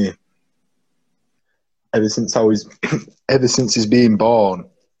telling me ever since he's been born,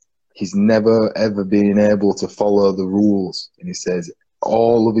 he's never ever been able to follow the rules, and he says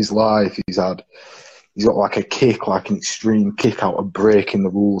all of his life he's got like a kick, like an extreme kick out of breaking the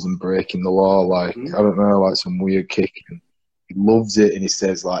rules and breaking the law, like I don't know, like some weird kick. And he loves it, and he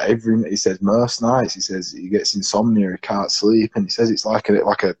says most nights he says he gets insomnia, he can't sleep, and he says it's like a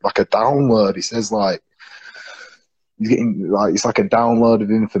download. He says like he's getting like it's like a download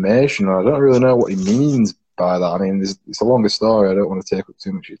of information. I don't really know what he means by that. I mean, it's a longer story. I don't want to take up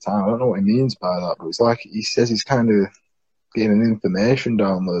too much of your time. I don't know what he means by that, but it's like he says he's kind of getting an information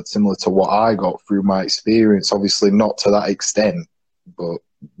download similar to what I got through my experience. Obviously, not to that extent, but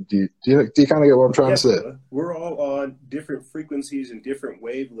do you kind of get what I'm trying to say? We're all on different frequencies and different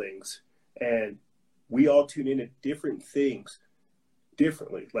wavelengths, and we all tune into different things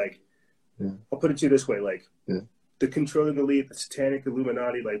differently. Like, I'll put it to you this way: like, the controlling elite, the satanic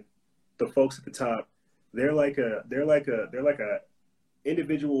Illuminati, like the folks at the top, they're like a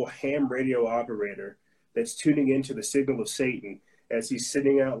individual ham radio operator that's tuning into the signal of Satan as he's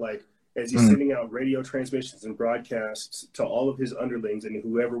sending out radio transmissions and broadcasts to all of his underlings and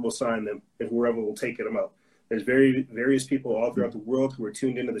whoever will sign them and whoever will take them out. There's various people all throughout the world who are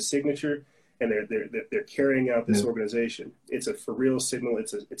tuned into the signature, and they're carrying out this organization. It's a for real signal.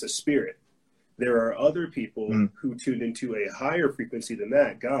 It's a spirit. There are other people who tuned into a higher frequency than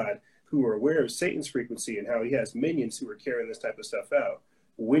that, God, who are aware of Satan's frequency and how he has minions who are carrying this type of stuff out.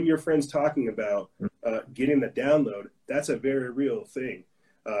 When your friend's talking about getting the download, that's a very real thing.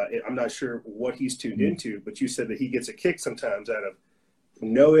 I'm not sure what he's tuned into, but you said that he gets a kick sometimes out of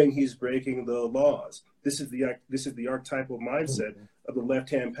knowing he's breaking the laws. This is the archetypal mindset of the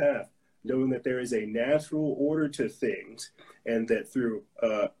left-hand path, knowing that there is a natural order to things, and that through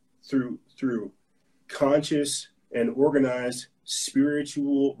conscious and organized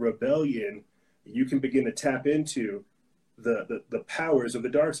spiritual rebellion, you can begin to tap into the powers of the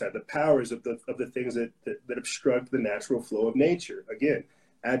dark side, the powers of the things that obstruct the natural flow of nature. Again,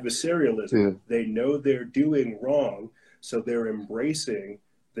 adversarialism. They know they're doing wrong, so they're embracing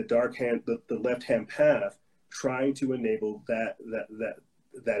the the left hand path, trying to enable that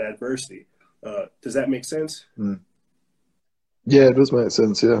adversity. Does that make sense? Yeah, it does make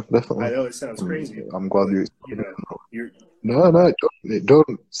sense. Yeah, definitely. I know it sounds crazy. I'm glad you're. No, it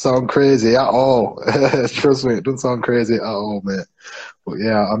don't sound crazy at all. Trust me, it doesn't sound crazy at all, mate. But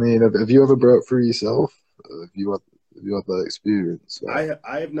yeah, I mean, have you ever broke through yourself? Have you had that experience? I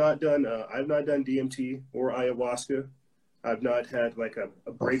have not done DMT or ayahuasca. I've not had like a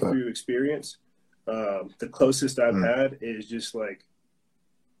breakthrough experience. The closest I've had is just like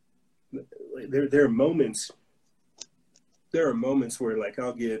there are moments where like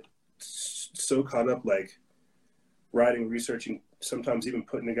I'll get so caught up like writing, researching, sometimes even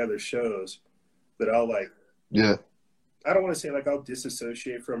putting together shows that I'll like, I don't want to say like I'll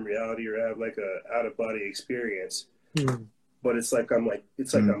disassociate from reality or have like a out of body experience, but it's like I'm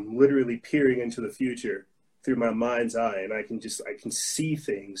literally peering into the future through my mind's eye, and I can see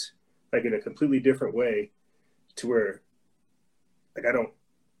things like in a completely different way, to where like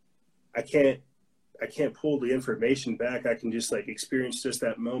I can't pull the information back. I can just like experience just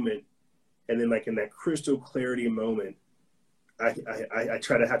that moment, and then like in that crystal clarity moment, I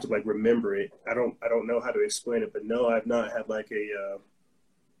try to have to like remember it. I don't know how to explain it, but no, I've not had like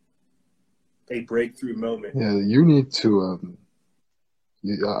a breakthrough moment. Yeah, you need to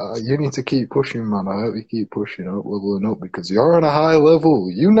you need to keep pushing, man. I hope you keep pushing up, leveling up, because you're on a high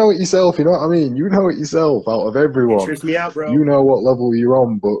level. You know it yourself. You know what I mean? You know it yourself. Out of everyone, it trips me out, bro. You know what level you're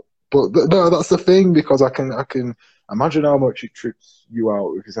on, but no, that's the thing, because I can imagine how much it trips you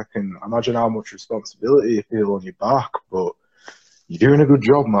out, because I can imagine how much responsibility you feel on your back. But you're doing a good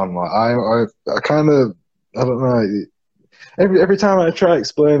job, man. Like I kind of, I don't know. Every time I try to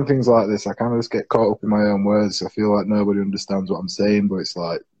explain things like this, I kind of just get caught up in my own words. I feel like nobody understands what I'm saying, but it's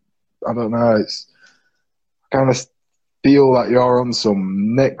like, I don't know. I kind of feel like you're on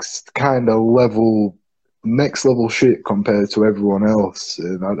some next level shit compared to everyone else.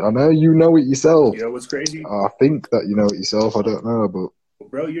 And I know you know it yourself. You know what's crazy? I think that you know it yourself. I don't know, but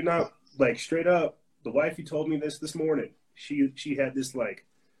bro, you're not like straight up. The wife who told me this morning, she had this like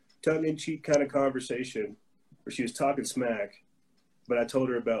tongue-in-cheek kind of conversation where she was talking smack, but I told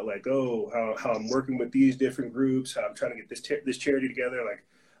her about like, how I'm working with these different groups, how I'm trying to get this charity together. Like,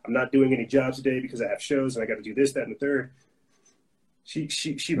 I'm not doing any jobs today because I have shows and I got to do this, that, and the third. She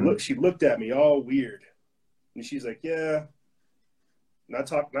looked at me all weird, and she's like, yeah, not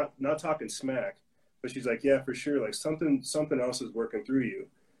talking smack, but she's like, yeah, for sure, like something else is working through you.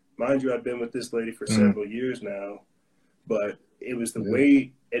 Mind you, I've been with this lady for several years now, but it was the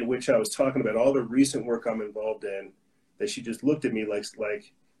way in which I was talking about all the recent work I'm involved in, that she just looked at me like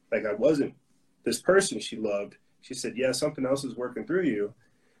I wasn't this person she loved. She said, yeah, something else is working through you.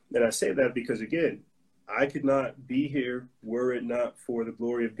 And I say that because, again, I could not be here were it not for the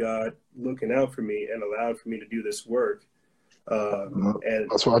glory of God looking out for me and allowed for me to do this work. And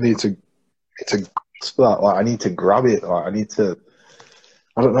that's what I need to like, I need to grab it. Like,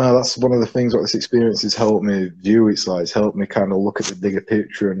 I don't know, that's one of the things what this experience has helped me view. It's helped me kind of look at the bigger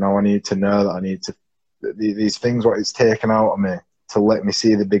picture, and now I need to know that these things what it's taken out of me to let me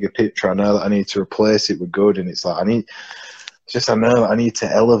see the bigger picture. I know that I need to replace it with good, and it's like I know that I need to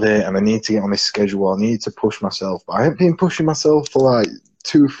elevate, and I need to get on this schedule. I need to push myself, but I haven't been pushing myself for like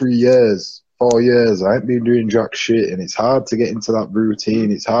 2, 3 years, 4 years. I ain't been doing jack shit, and it's hard to get into that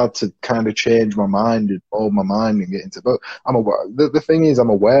routine. It's hard to kind of change my mind and mold my mind and get into. But I'm aware. The thing is, I'm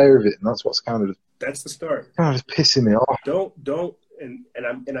aware of it, and that's what's kind of that's the start. Kind of just pissing me off. Don't, and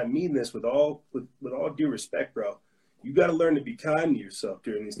I mean this with all due respect, bro. You got to learn to be kind to yourself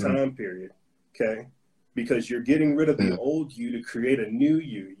during this time period, okay? Because you're getting rid of the old you to create a new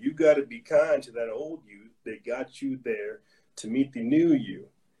you. You got to be kind to that old you that got you there to meet the new you.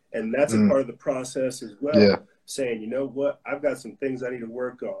 And that's a part of the process as well. Yeah. Saying, you know what, I've got some things I need to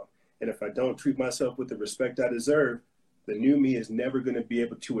work on. And if I don't treat myself with the respect I deserve, the new me is never going to be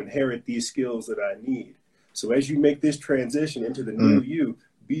able to inherit these skills that I need. So as you make this transition into the new you,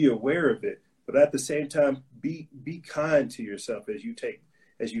 be aware of it. But at the same time, be kind to yourself as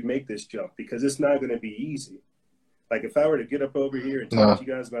you make this jump, because it's not going to be easy. Like if I were to get up over here and talk to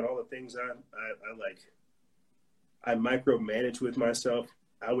you guys about all the things I micromanage with myself,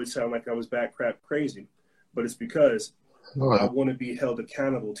 I would sound like I was back crap crazy. But it's because I want to be held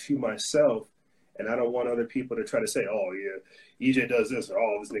accountable to myself, and I don't want other people to try to say, oh, yeah, EJ does this, or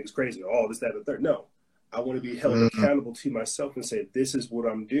oh, this nigga's crazy, or oh, this, that, and the third. No, I want to be held accountable to myself and say, this is what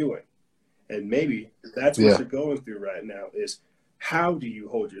I'm doing. And maybe that's what you're going through right now is, how do you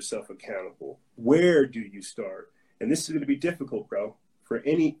hold yourself accountable? Where do you start? And this is going to be difficult, bro, for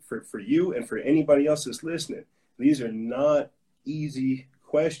you and for anybody else that's listening. These are not easy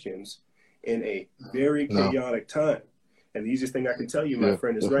questions in a very chaotic time. And the easiest thing I can tell you, my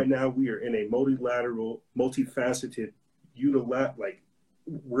friend, is right now we are in a multilateral, multifaceted,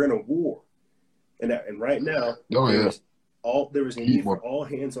 we're in a war. And right now, there is a need for all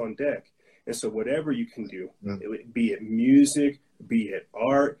hands on deck. And so whatever you can do, be it music, be it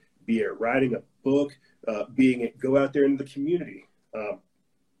art, be it writing a book, go out there in the community.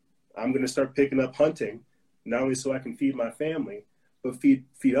 I'm going to start picking up hunting, not only so I can feed my family, but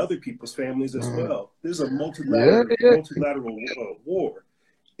feed other people's families as well. This is a multilateral war.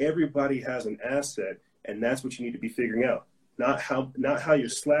 Everybody has an asset, and that's what you need to be figuring out. Not how you're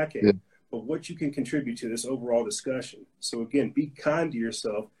slacking, but what you can contribute to this overall discussion. So again, be kind to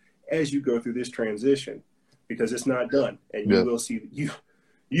yourself as you go through this transition, because it's not done, and you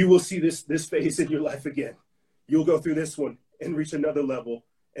will see this phase in your life again. You'll go through this one, and reach another level,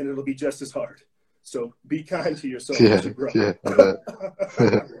 and it'll be just as hard. So be kind to yourself, bro. Yeah, I bet.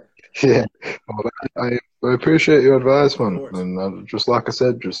 Yeah, well, I appreciate your advice, man. And just like I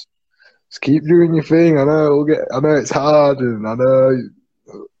said, just keep doing your thing. I know it's hard, and I know,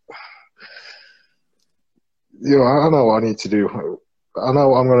 I know what I need to do. I know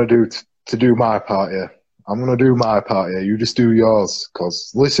what I'm gonna do to do my part here. I'm gonna do my part here. You just do yours.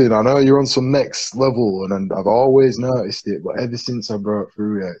 Cause listen, I know you're on some next level, and I've always noticed it. But ever since I broke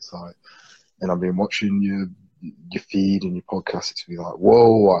through it, it's like, and I've been watching your feed and your podcast, it's been like,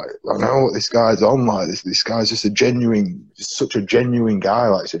 whoa, I know what this guy's on. Like this guy's just such a genuine guy.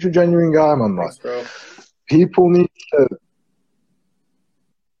 Like such a genuine guy, man. Like, thanks, people need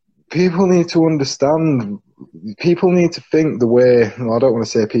to understand. People need to think the way. Well, I don't want to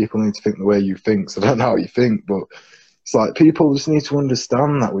say people need to think the way you think, so I don't know how you think, but it's like people just need to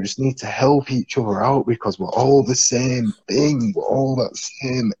understand that we just need to help each other out because we're all the same thing. We're all that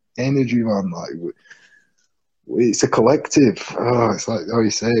same energy, man. Like it's a collective. It's like how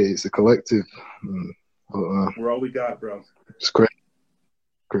you say it's a collective. We're all we got, bro. It's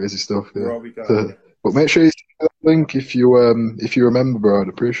crazy stuff. Yeah. We're all we got. But make sure you send that link if you remember, bro. I'd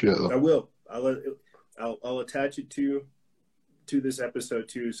appreciate that. I will. I'll attach it to this episode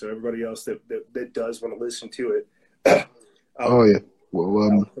too, so everybody else that does want to listen to it. Oh yeah.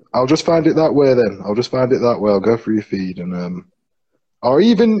 Well, I'll just find it that way then. I'll go through your feed and or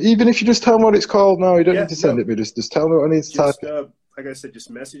even if you just tell me what it's called now, you don't need to send it me. Just tell me what I need to type. Like I said,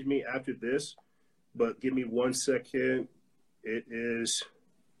 just message me after this. But give me 1 second. It is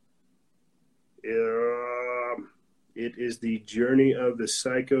the Journey of the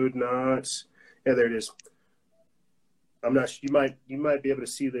Psychonauts. Yeah, there it is. I'm not sure. You might be able to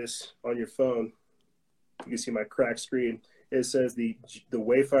see this on your phone. You can see my cracked screen. It says the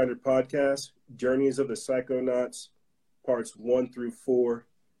Wayfinder Podcast, Journeys of the Psychonauts, parts 1 through 4.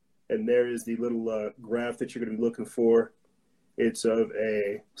 And there is the little graph that you're going to be looking for. It's of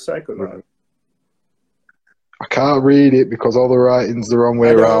a psychonaut. I can't read it because all the writing's the wrong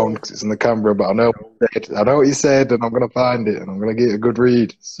way around because it's in the camera, but I know what you said, and I'm going to find it, and I'm going to get a good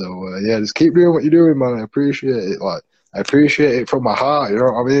read. So, yeah, just keep doing what you're doing, man. I appreciate it. Like, I appreciate it from my heart, you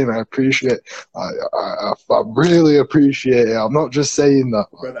know what I mean? I really appreciate it. I'm not just saying that.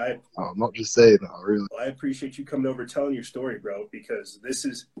 Like, brother, I'm not just saying that. I appreciate you coming over telling your story, bro, because this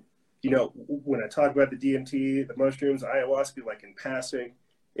is, when I talk about the DMT, the mushrooms, ayahuasca, like in passing,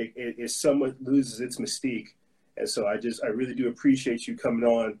 it somewhat loses its mystique. And so I really do appreciate you coming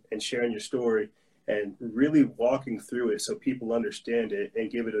on and sharing your story and really walking through it so people understand it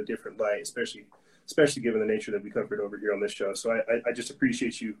and give it a different light, especially given the nature that we covered over here on this show. So I just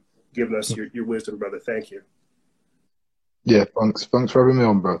appreciate you giving us your wisdom, brother. Thank you. Yeah, thanks for having me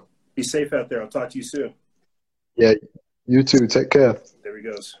on, bro. Be safe out there. I'll talk to you soon. Yeah, you too. Take care. There he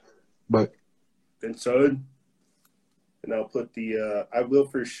goes. Bye. And son. And I'll put I will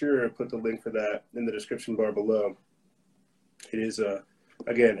for sure put the link for that in the description bar below. It is,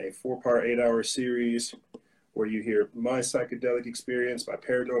 again, a 4-part, 8-hour series where you hear my psychedelic experience, my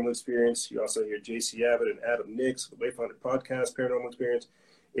paranormal experience. You also hear JC Abbott and Adam Nix, the Wayfinder Podcast paranormal experience.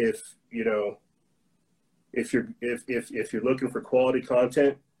 If you're looking for quality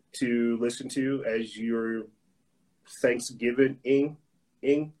content to listen to as your Thanksgiving,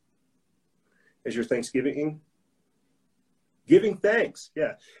 giving thanks,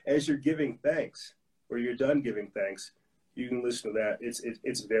 yeah. As you're giving thanks, or you're done giving thanks, you can listen to that.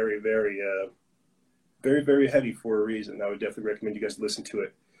 It's very, very, very, very heavy for a reason. I would definitely recommend you guys listen to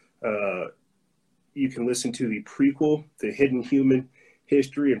it. You can listen to the prequel, The Hidden Human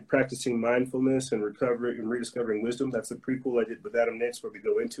History and Practicing Mindfulness and Recovery and Rediscovering Wisdom. That's the prequel I did with Adam Nix, where we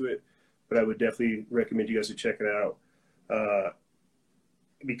go into it. But I would definitely recommend you guys to check it out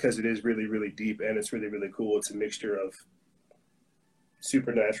because it is really, really deep and it's really, really cool. It's a mixture of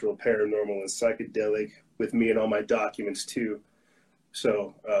supernatural, paranormal, and psychedelic with me and all my documents too.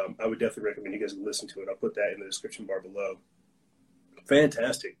 So I would definitely recommend you guys listen to it. I'll put that in the description bar below.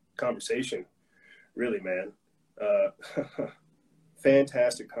 Fantastic conversation. Really, man.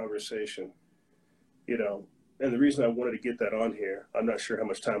 Fantastic conversation. And the reason I wanted to get that on here, I'm not sure how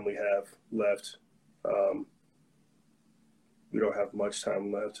much time we have left. We don't have much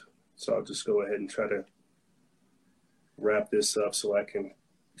time left. So I'll just go ahead and try to wrap this up so I can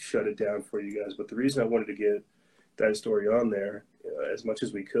shut it down for you guys. But the reason I wanted to get that story on there as much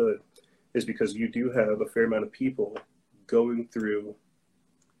as we could is because you do have a fair amount of people going through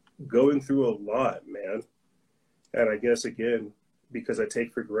a lot, man. And I guess, again, because I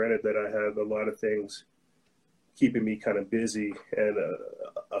take for granted that I have a lot of things keeping me kind of busy and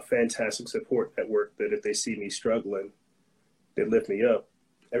a fantastic support network that if they see me struggling, They lift me up.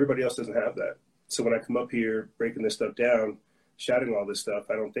 Everybody else doesn't have that. So when I come up here breaking this stuff down, shouting all this stuff,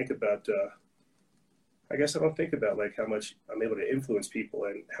 I don't think about, I guess I don't think about like how much I'm able to influence people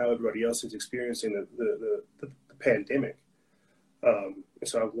and how everybody else is experiencing the pandemic. And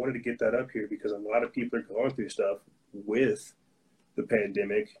so I wanted to get that up here because a lot of people are going through stuff with the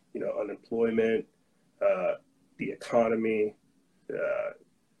pandemic, you know, unemployment, the economy,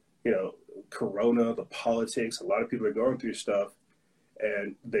 you know, Corona, the politics. A lot of people are going through stuff,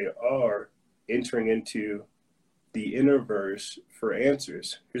 and they are entering into the Interverse for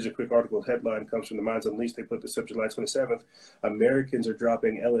answers. Here's a quick article. Headline comes from the Minds Unleashed. They put this up July 27th. Americans are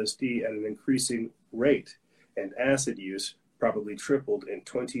dropping LSD at an increasing rate, and acid use probably tripled in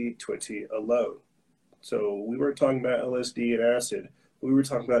 2020 alone. So we weren't talking about LSD and acid. We were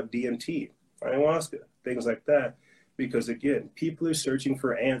talking about DMT, ayahuasca, things like that. Because again, people are searching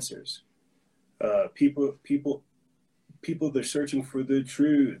for answers. People, they're searching for the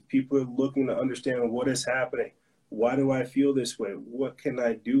truth. People are looking to understand what is happening. Why do I feel this way? What can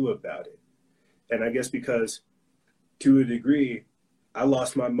I do about it? And I guess because, to a degree, I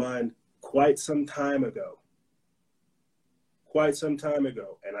lost my mind quite some time ago.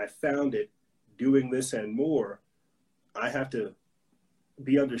 And I found it doing this and more. I have to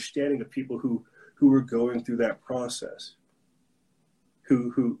be understanding of people who are going through that process,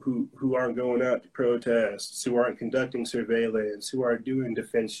 who aren't going out to protests, who aren't conducting surveillance, who aren't doing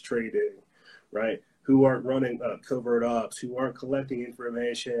defense trading, right? Who aren't running covert ops, who aren't collecting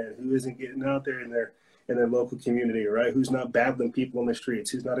information, who isn't getting out there in their local community, right? Who's not battling people on the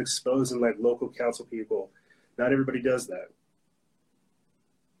streets, who's not exposing like local council people. Not everybody does that.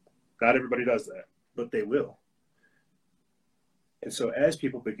 Not everybody does that, but they will. And so as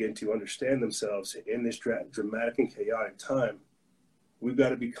people begin to understand themselves in this dramatic and chaotic time, we've got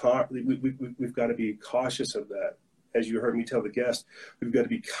to be we've got to be cautious of that. As you heard me tell the guest, we've got to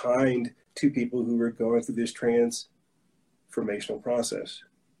be kind to people who are going through this transformational process.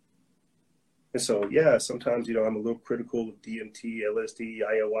 And so, yeah, sometimes, you know, I'm a little critical of DMT, LSD,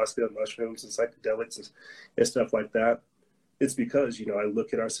 ayahuasca, mushrooms, and psychedelics and stuff like that. It's because, you know, I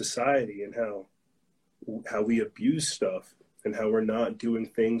look at our society and how we abuse stuff and how we're not doing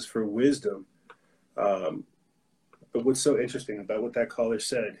things for wisdom. But what's so interesting about what that caller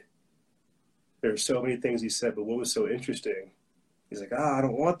said, there are so many things he said, but what was so interesting, he's like, I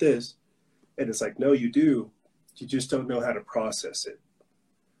don't want this. And it's like, no, you do. You just don't know how to process it.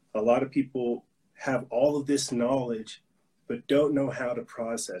 A lot of people have all of this knowledge, but don't know how to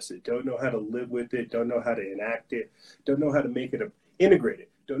process it, don't know how to live with it, don't know how to enact it, don't know how to make it integrate it,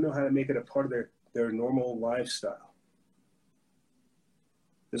 don't know how to make it a part of their normal lifestyle.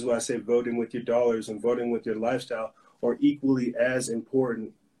 This is why I say voting with your dollars and voting with your lifestyle are equally as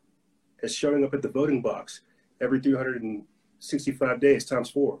important as showing up at the voting box every 365 days times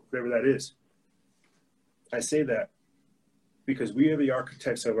 4, whatever that is. I say that because we are the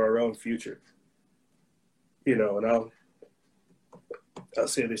architects of our own future. You know, and I'll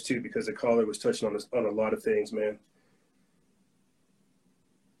say this too, because the caller was touching on a lot of things, man.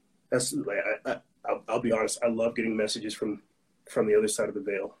 That's like, I'll be honest, I love getting messages from the other side of the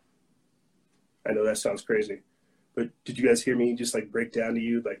veil. I know that sounds crazy, but did you guys hear me just like break down to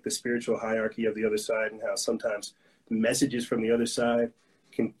you like the spiritual hierarchy of the other side and how sometimes messages from the other side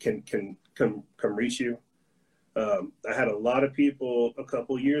can reach you? I had a lot of people a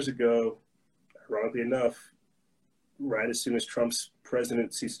couple years ago, ironically enough, right as soon as Trump's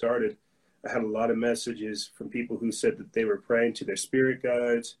presidency started, I had a lot of messages from people who said that they were praying to their spirit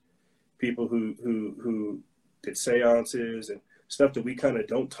guides, people who did seances and stuff that we kind of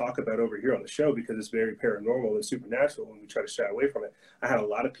don't talk about over here on the show because it's very paranormal and supernatural and we try to shy away from it. I had a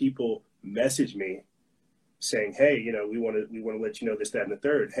lot of people message me saying, hey, you know, we want to let you know this, that, and the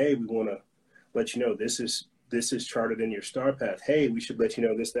third. Hey, we want to let you know this is charted in your star path. Hey, we should let you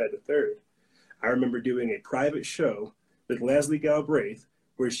know this, that, and the third. I remember doing a private show with Leslie Galbraith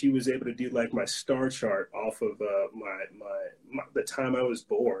where she was able to do like my star chart off of the time I was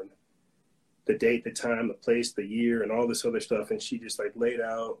born, the date, the time, the place, the year, and all this other stuff. And she just like laid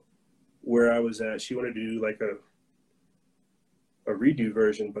out where I was at. She wanted to do like a redo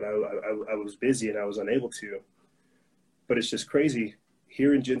version, but I was busy and I was unable to. But it's just crazy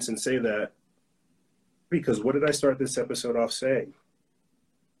hearing Jensen say that, because what did I start this episode off saying?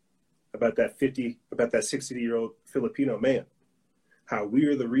 About that 60-year-old Filipino man, how we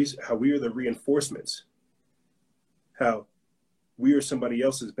are the reinforcements, how we are somebody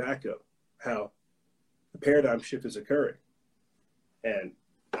else's backup, how the paradigm shift is occurring. And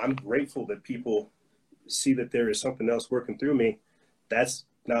I'm grateful that people see that there is something else working through me. That's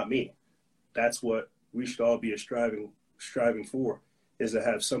not me. That's what we should all be striving striving for is to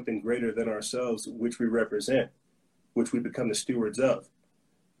have something greater than ourselves, which we represent, which we become the stewards of.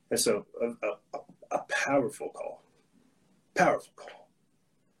 And so a powerful call, powerful call.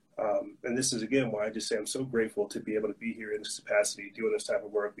 And this is, again, why I just say I'm so grateful to be able to be here in this capacity doing this type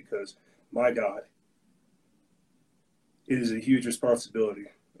of work, because, my God, it is a huge responsibility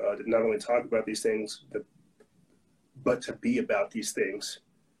to not only talk about these things, but to be about these things,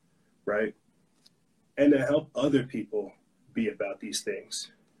 right? And to help other people be about these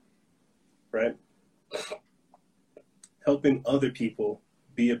things, right? Helping other people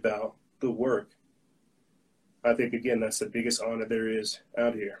be about the work. I think, again, that's the biggest honor there is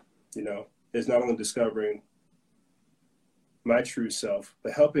out here, is not only discovering my true self,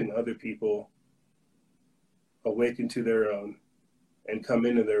 but helping other people awaken to their own and come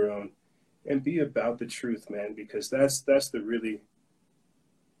into their own and be about the truth, man, because that's really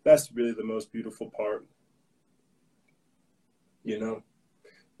the most beautiful part.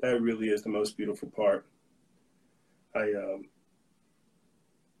 That really is the most beautiful part. I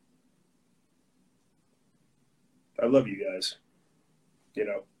love you guys.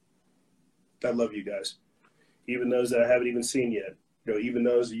 I love you guys. Even those that I haven't even seen yet. Even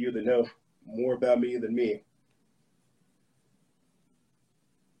those of you that know more about me than me.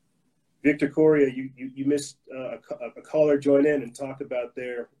 Victor Coria, you missed a caller join in and talk about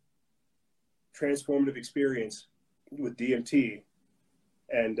their transformative experience with DMT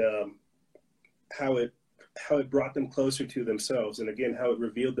and how it brought them closer to themselves, and again, how it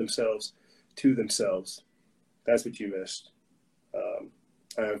revealed themselves to themselves. That's what you missed.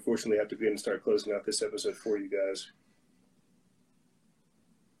 I unfortunately have to begin to start closing out this episode for you guys.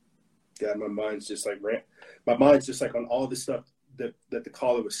 God, my mind's just like on all the stuff that the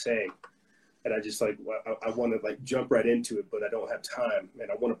caller was saying. And I just I want to jump right into it, but I don't have time. And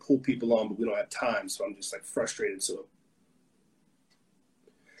I want to pull people on, but we don't have time. So I'm just frustrated. So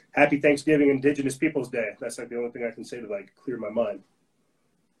happy Thanksgiving, Indigenous Peoples Day. That's the only thing I can say to clear my mind.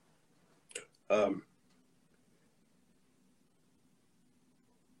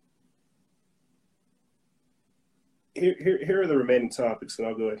 Here are the remaining topics, and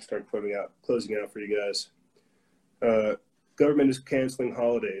I'll go ahead and start closing out for you guys. Government is canceling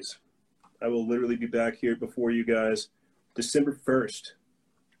holidays. I will literally be back here before you guys December 1st.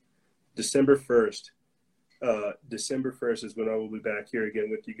 December 1st is when I will be back here again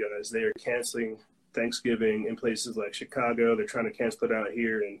with you guys. They are canceling Thanksgiving in places like Chicago. They're trying to cancel it out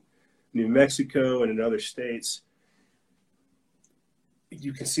here in New Mexico and in other states.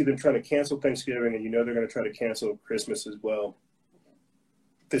 You can see them trying to cancel Thanksgiving, and they're going to try to cancel Christmas as well.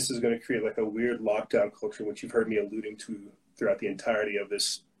 This is going to create a weird lockdown culture, which you've heard me alluding to throughout the entirety of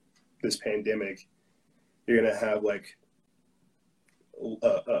this pandemic. You're going to have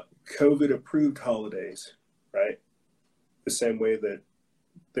COVID-approved holidays, right? The same way that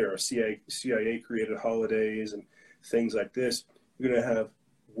there are CIA-created holidays and things like this. You're going to have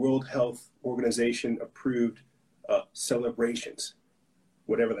World Health Organization-approved celebrations,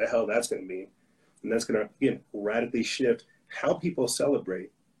 whatever the hell that's going to mean. And that's going to, again, radically shift how people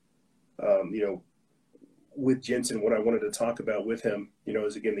celebrate. With Jensen, what I wanted to talk about with him,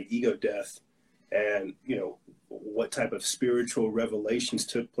 is, again, the ego death and, what type of spiritual revelations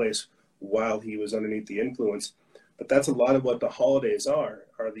took place while he was underneath the influence. But that's a lot of what the holidays are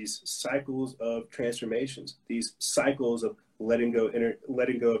these cycles of transformations, these cycles of letting go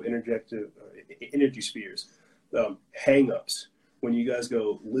of energy spheres, hang-ups. When you guys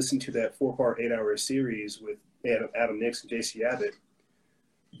go listen to that 4-part 8-hour series with Adam Nix and JC Abbott,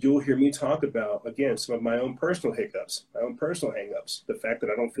 you'll hear me talk about, again, some of my own personal hiccups, my own personal hang-ups, the fact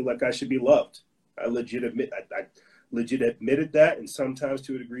that I don't feel like I should be loved. I legit admitted that, and sometimes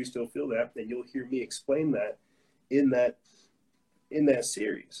to a degree still feel that, and you'll hear me explain that in that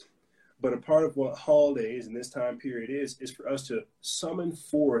series. But a part of what holidays in this time period is for us to summon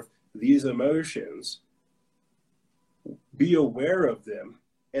forth these emotions, be aware of them,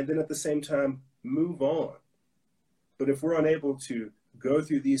 and then at the same time move on. But if we're unable to go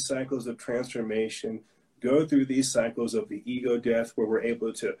through these cycles of transformation, go through these cycles of the ego death where we're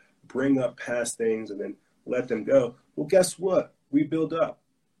able to bring up past things and then let them go, well, guess what? We build up.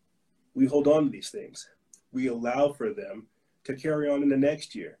 We hold on to these things. We allow for them to carry on in the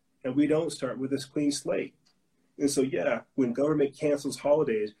next year. And we don't start with this clean slate. And so, yeah, when government cancels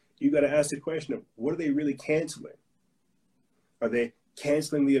holidays, you got to ask the question of what are they really canceling? Are they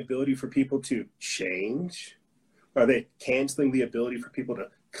canceling the ability for people to change? Are they canceling the ability for people to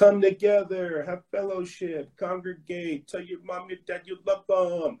come together, have fellowship, congregate, tell your mom, your dad you love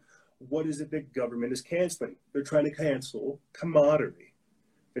them? What is it that government is canceling? They're trying to cancel camaraderie.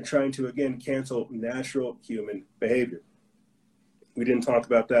 They're trying to, again, cancel natural human behavior. We didn't talk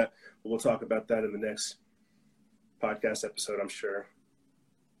about that, but we'll talk about that in the next podcast episode, I'm sure.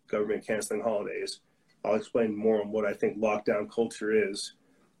 Government canceling holidays. I'll explain more on what I think lockdown culture is.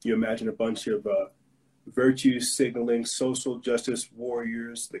 You imagine a bunch of virtue signaling social justice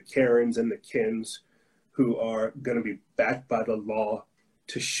warriors, the Karens and the Kens, who are going to be backed by the law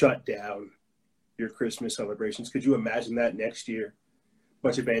to shut down your Christmas celebrations. Could you imagine that next year? A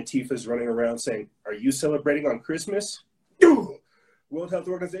bunch of Antifas running around saying, "Are you celebrating on Christmas?" World Health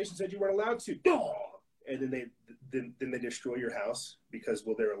Organization said you weren't allowed to. And then they destroy your house because,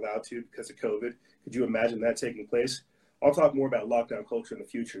 well, they're allowed to because of COVID. Could you imagine that taking place? I'll talk more about lockdown culture in the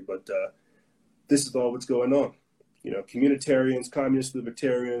future, but this is all what's going on. You know, communitarians, communists,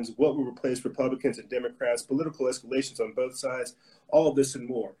 libertarians, what will replace Republicans and Democrats, political escalations on both sides, all of this and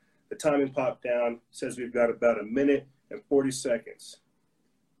more. The timing popped down, says we've got about 1 minute and 40 seconds.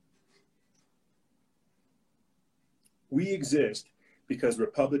 We exist because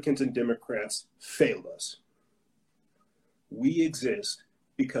Republicans and Democrats failed us. We exist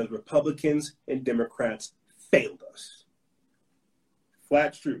because Republicans and Democrats failed us.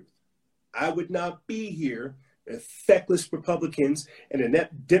 Flat truth. I would not be here if feckless Republicans and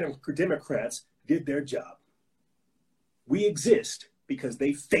inept Democrats did their job. We exist because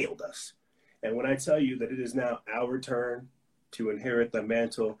they failed us. And when I tell you that it is now our turn to inherit the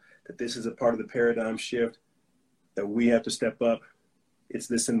mantle, that this is a part of the paradigm shift, that we have to step up, it's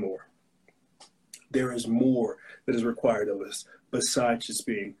this and more. There is more that is required of us besides just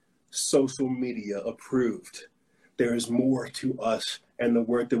being social media approved. There is more to us and the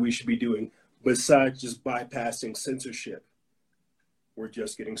work that we should be doing besides just bypassing censorship. We're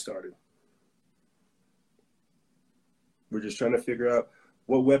just getting started. We're just trying to figure out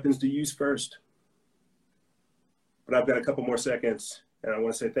what weapons to use first. But I've got a couple more seconds, and I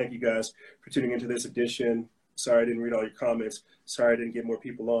want to say thank you guys for tuning into this edition. Sorry I didn't read all your comments. Sorry I didn't get more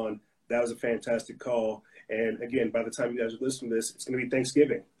people on. That was a fantastic call. And again, by the time you guys are listening to this, it's going to be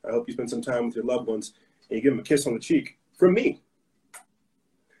Thanksgiving. I hope you spend some time with your loved ones and you give them a kiss on the cheek from me.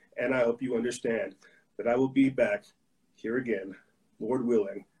 And I hope you understand that I will be back here again, Lord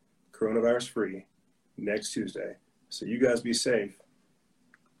willing, coronavirus free, next Tuesday. So you guys be safe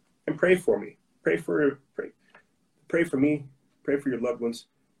and pray for me. Pray for me. Pray for your loved ones.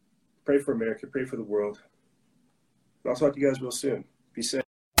 Pray for America. Pray for the world. And I'll talk to you guys real soon. Be safe.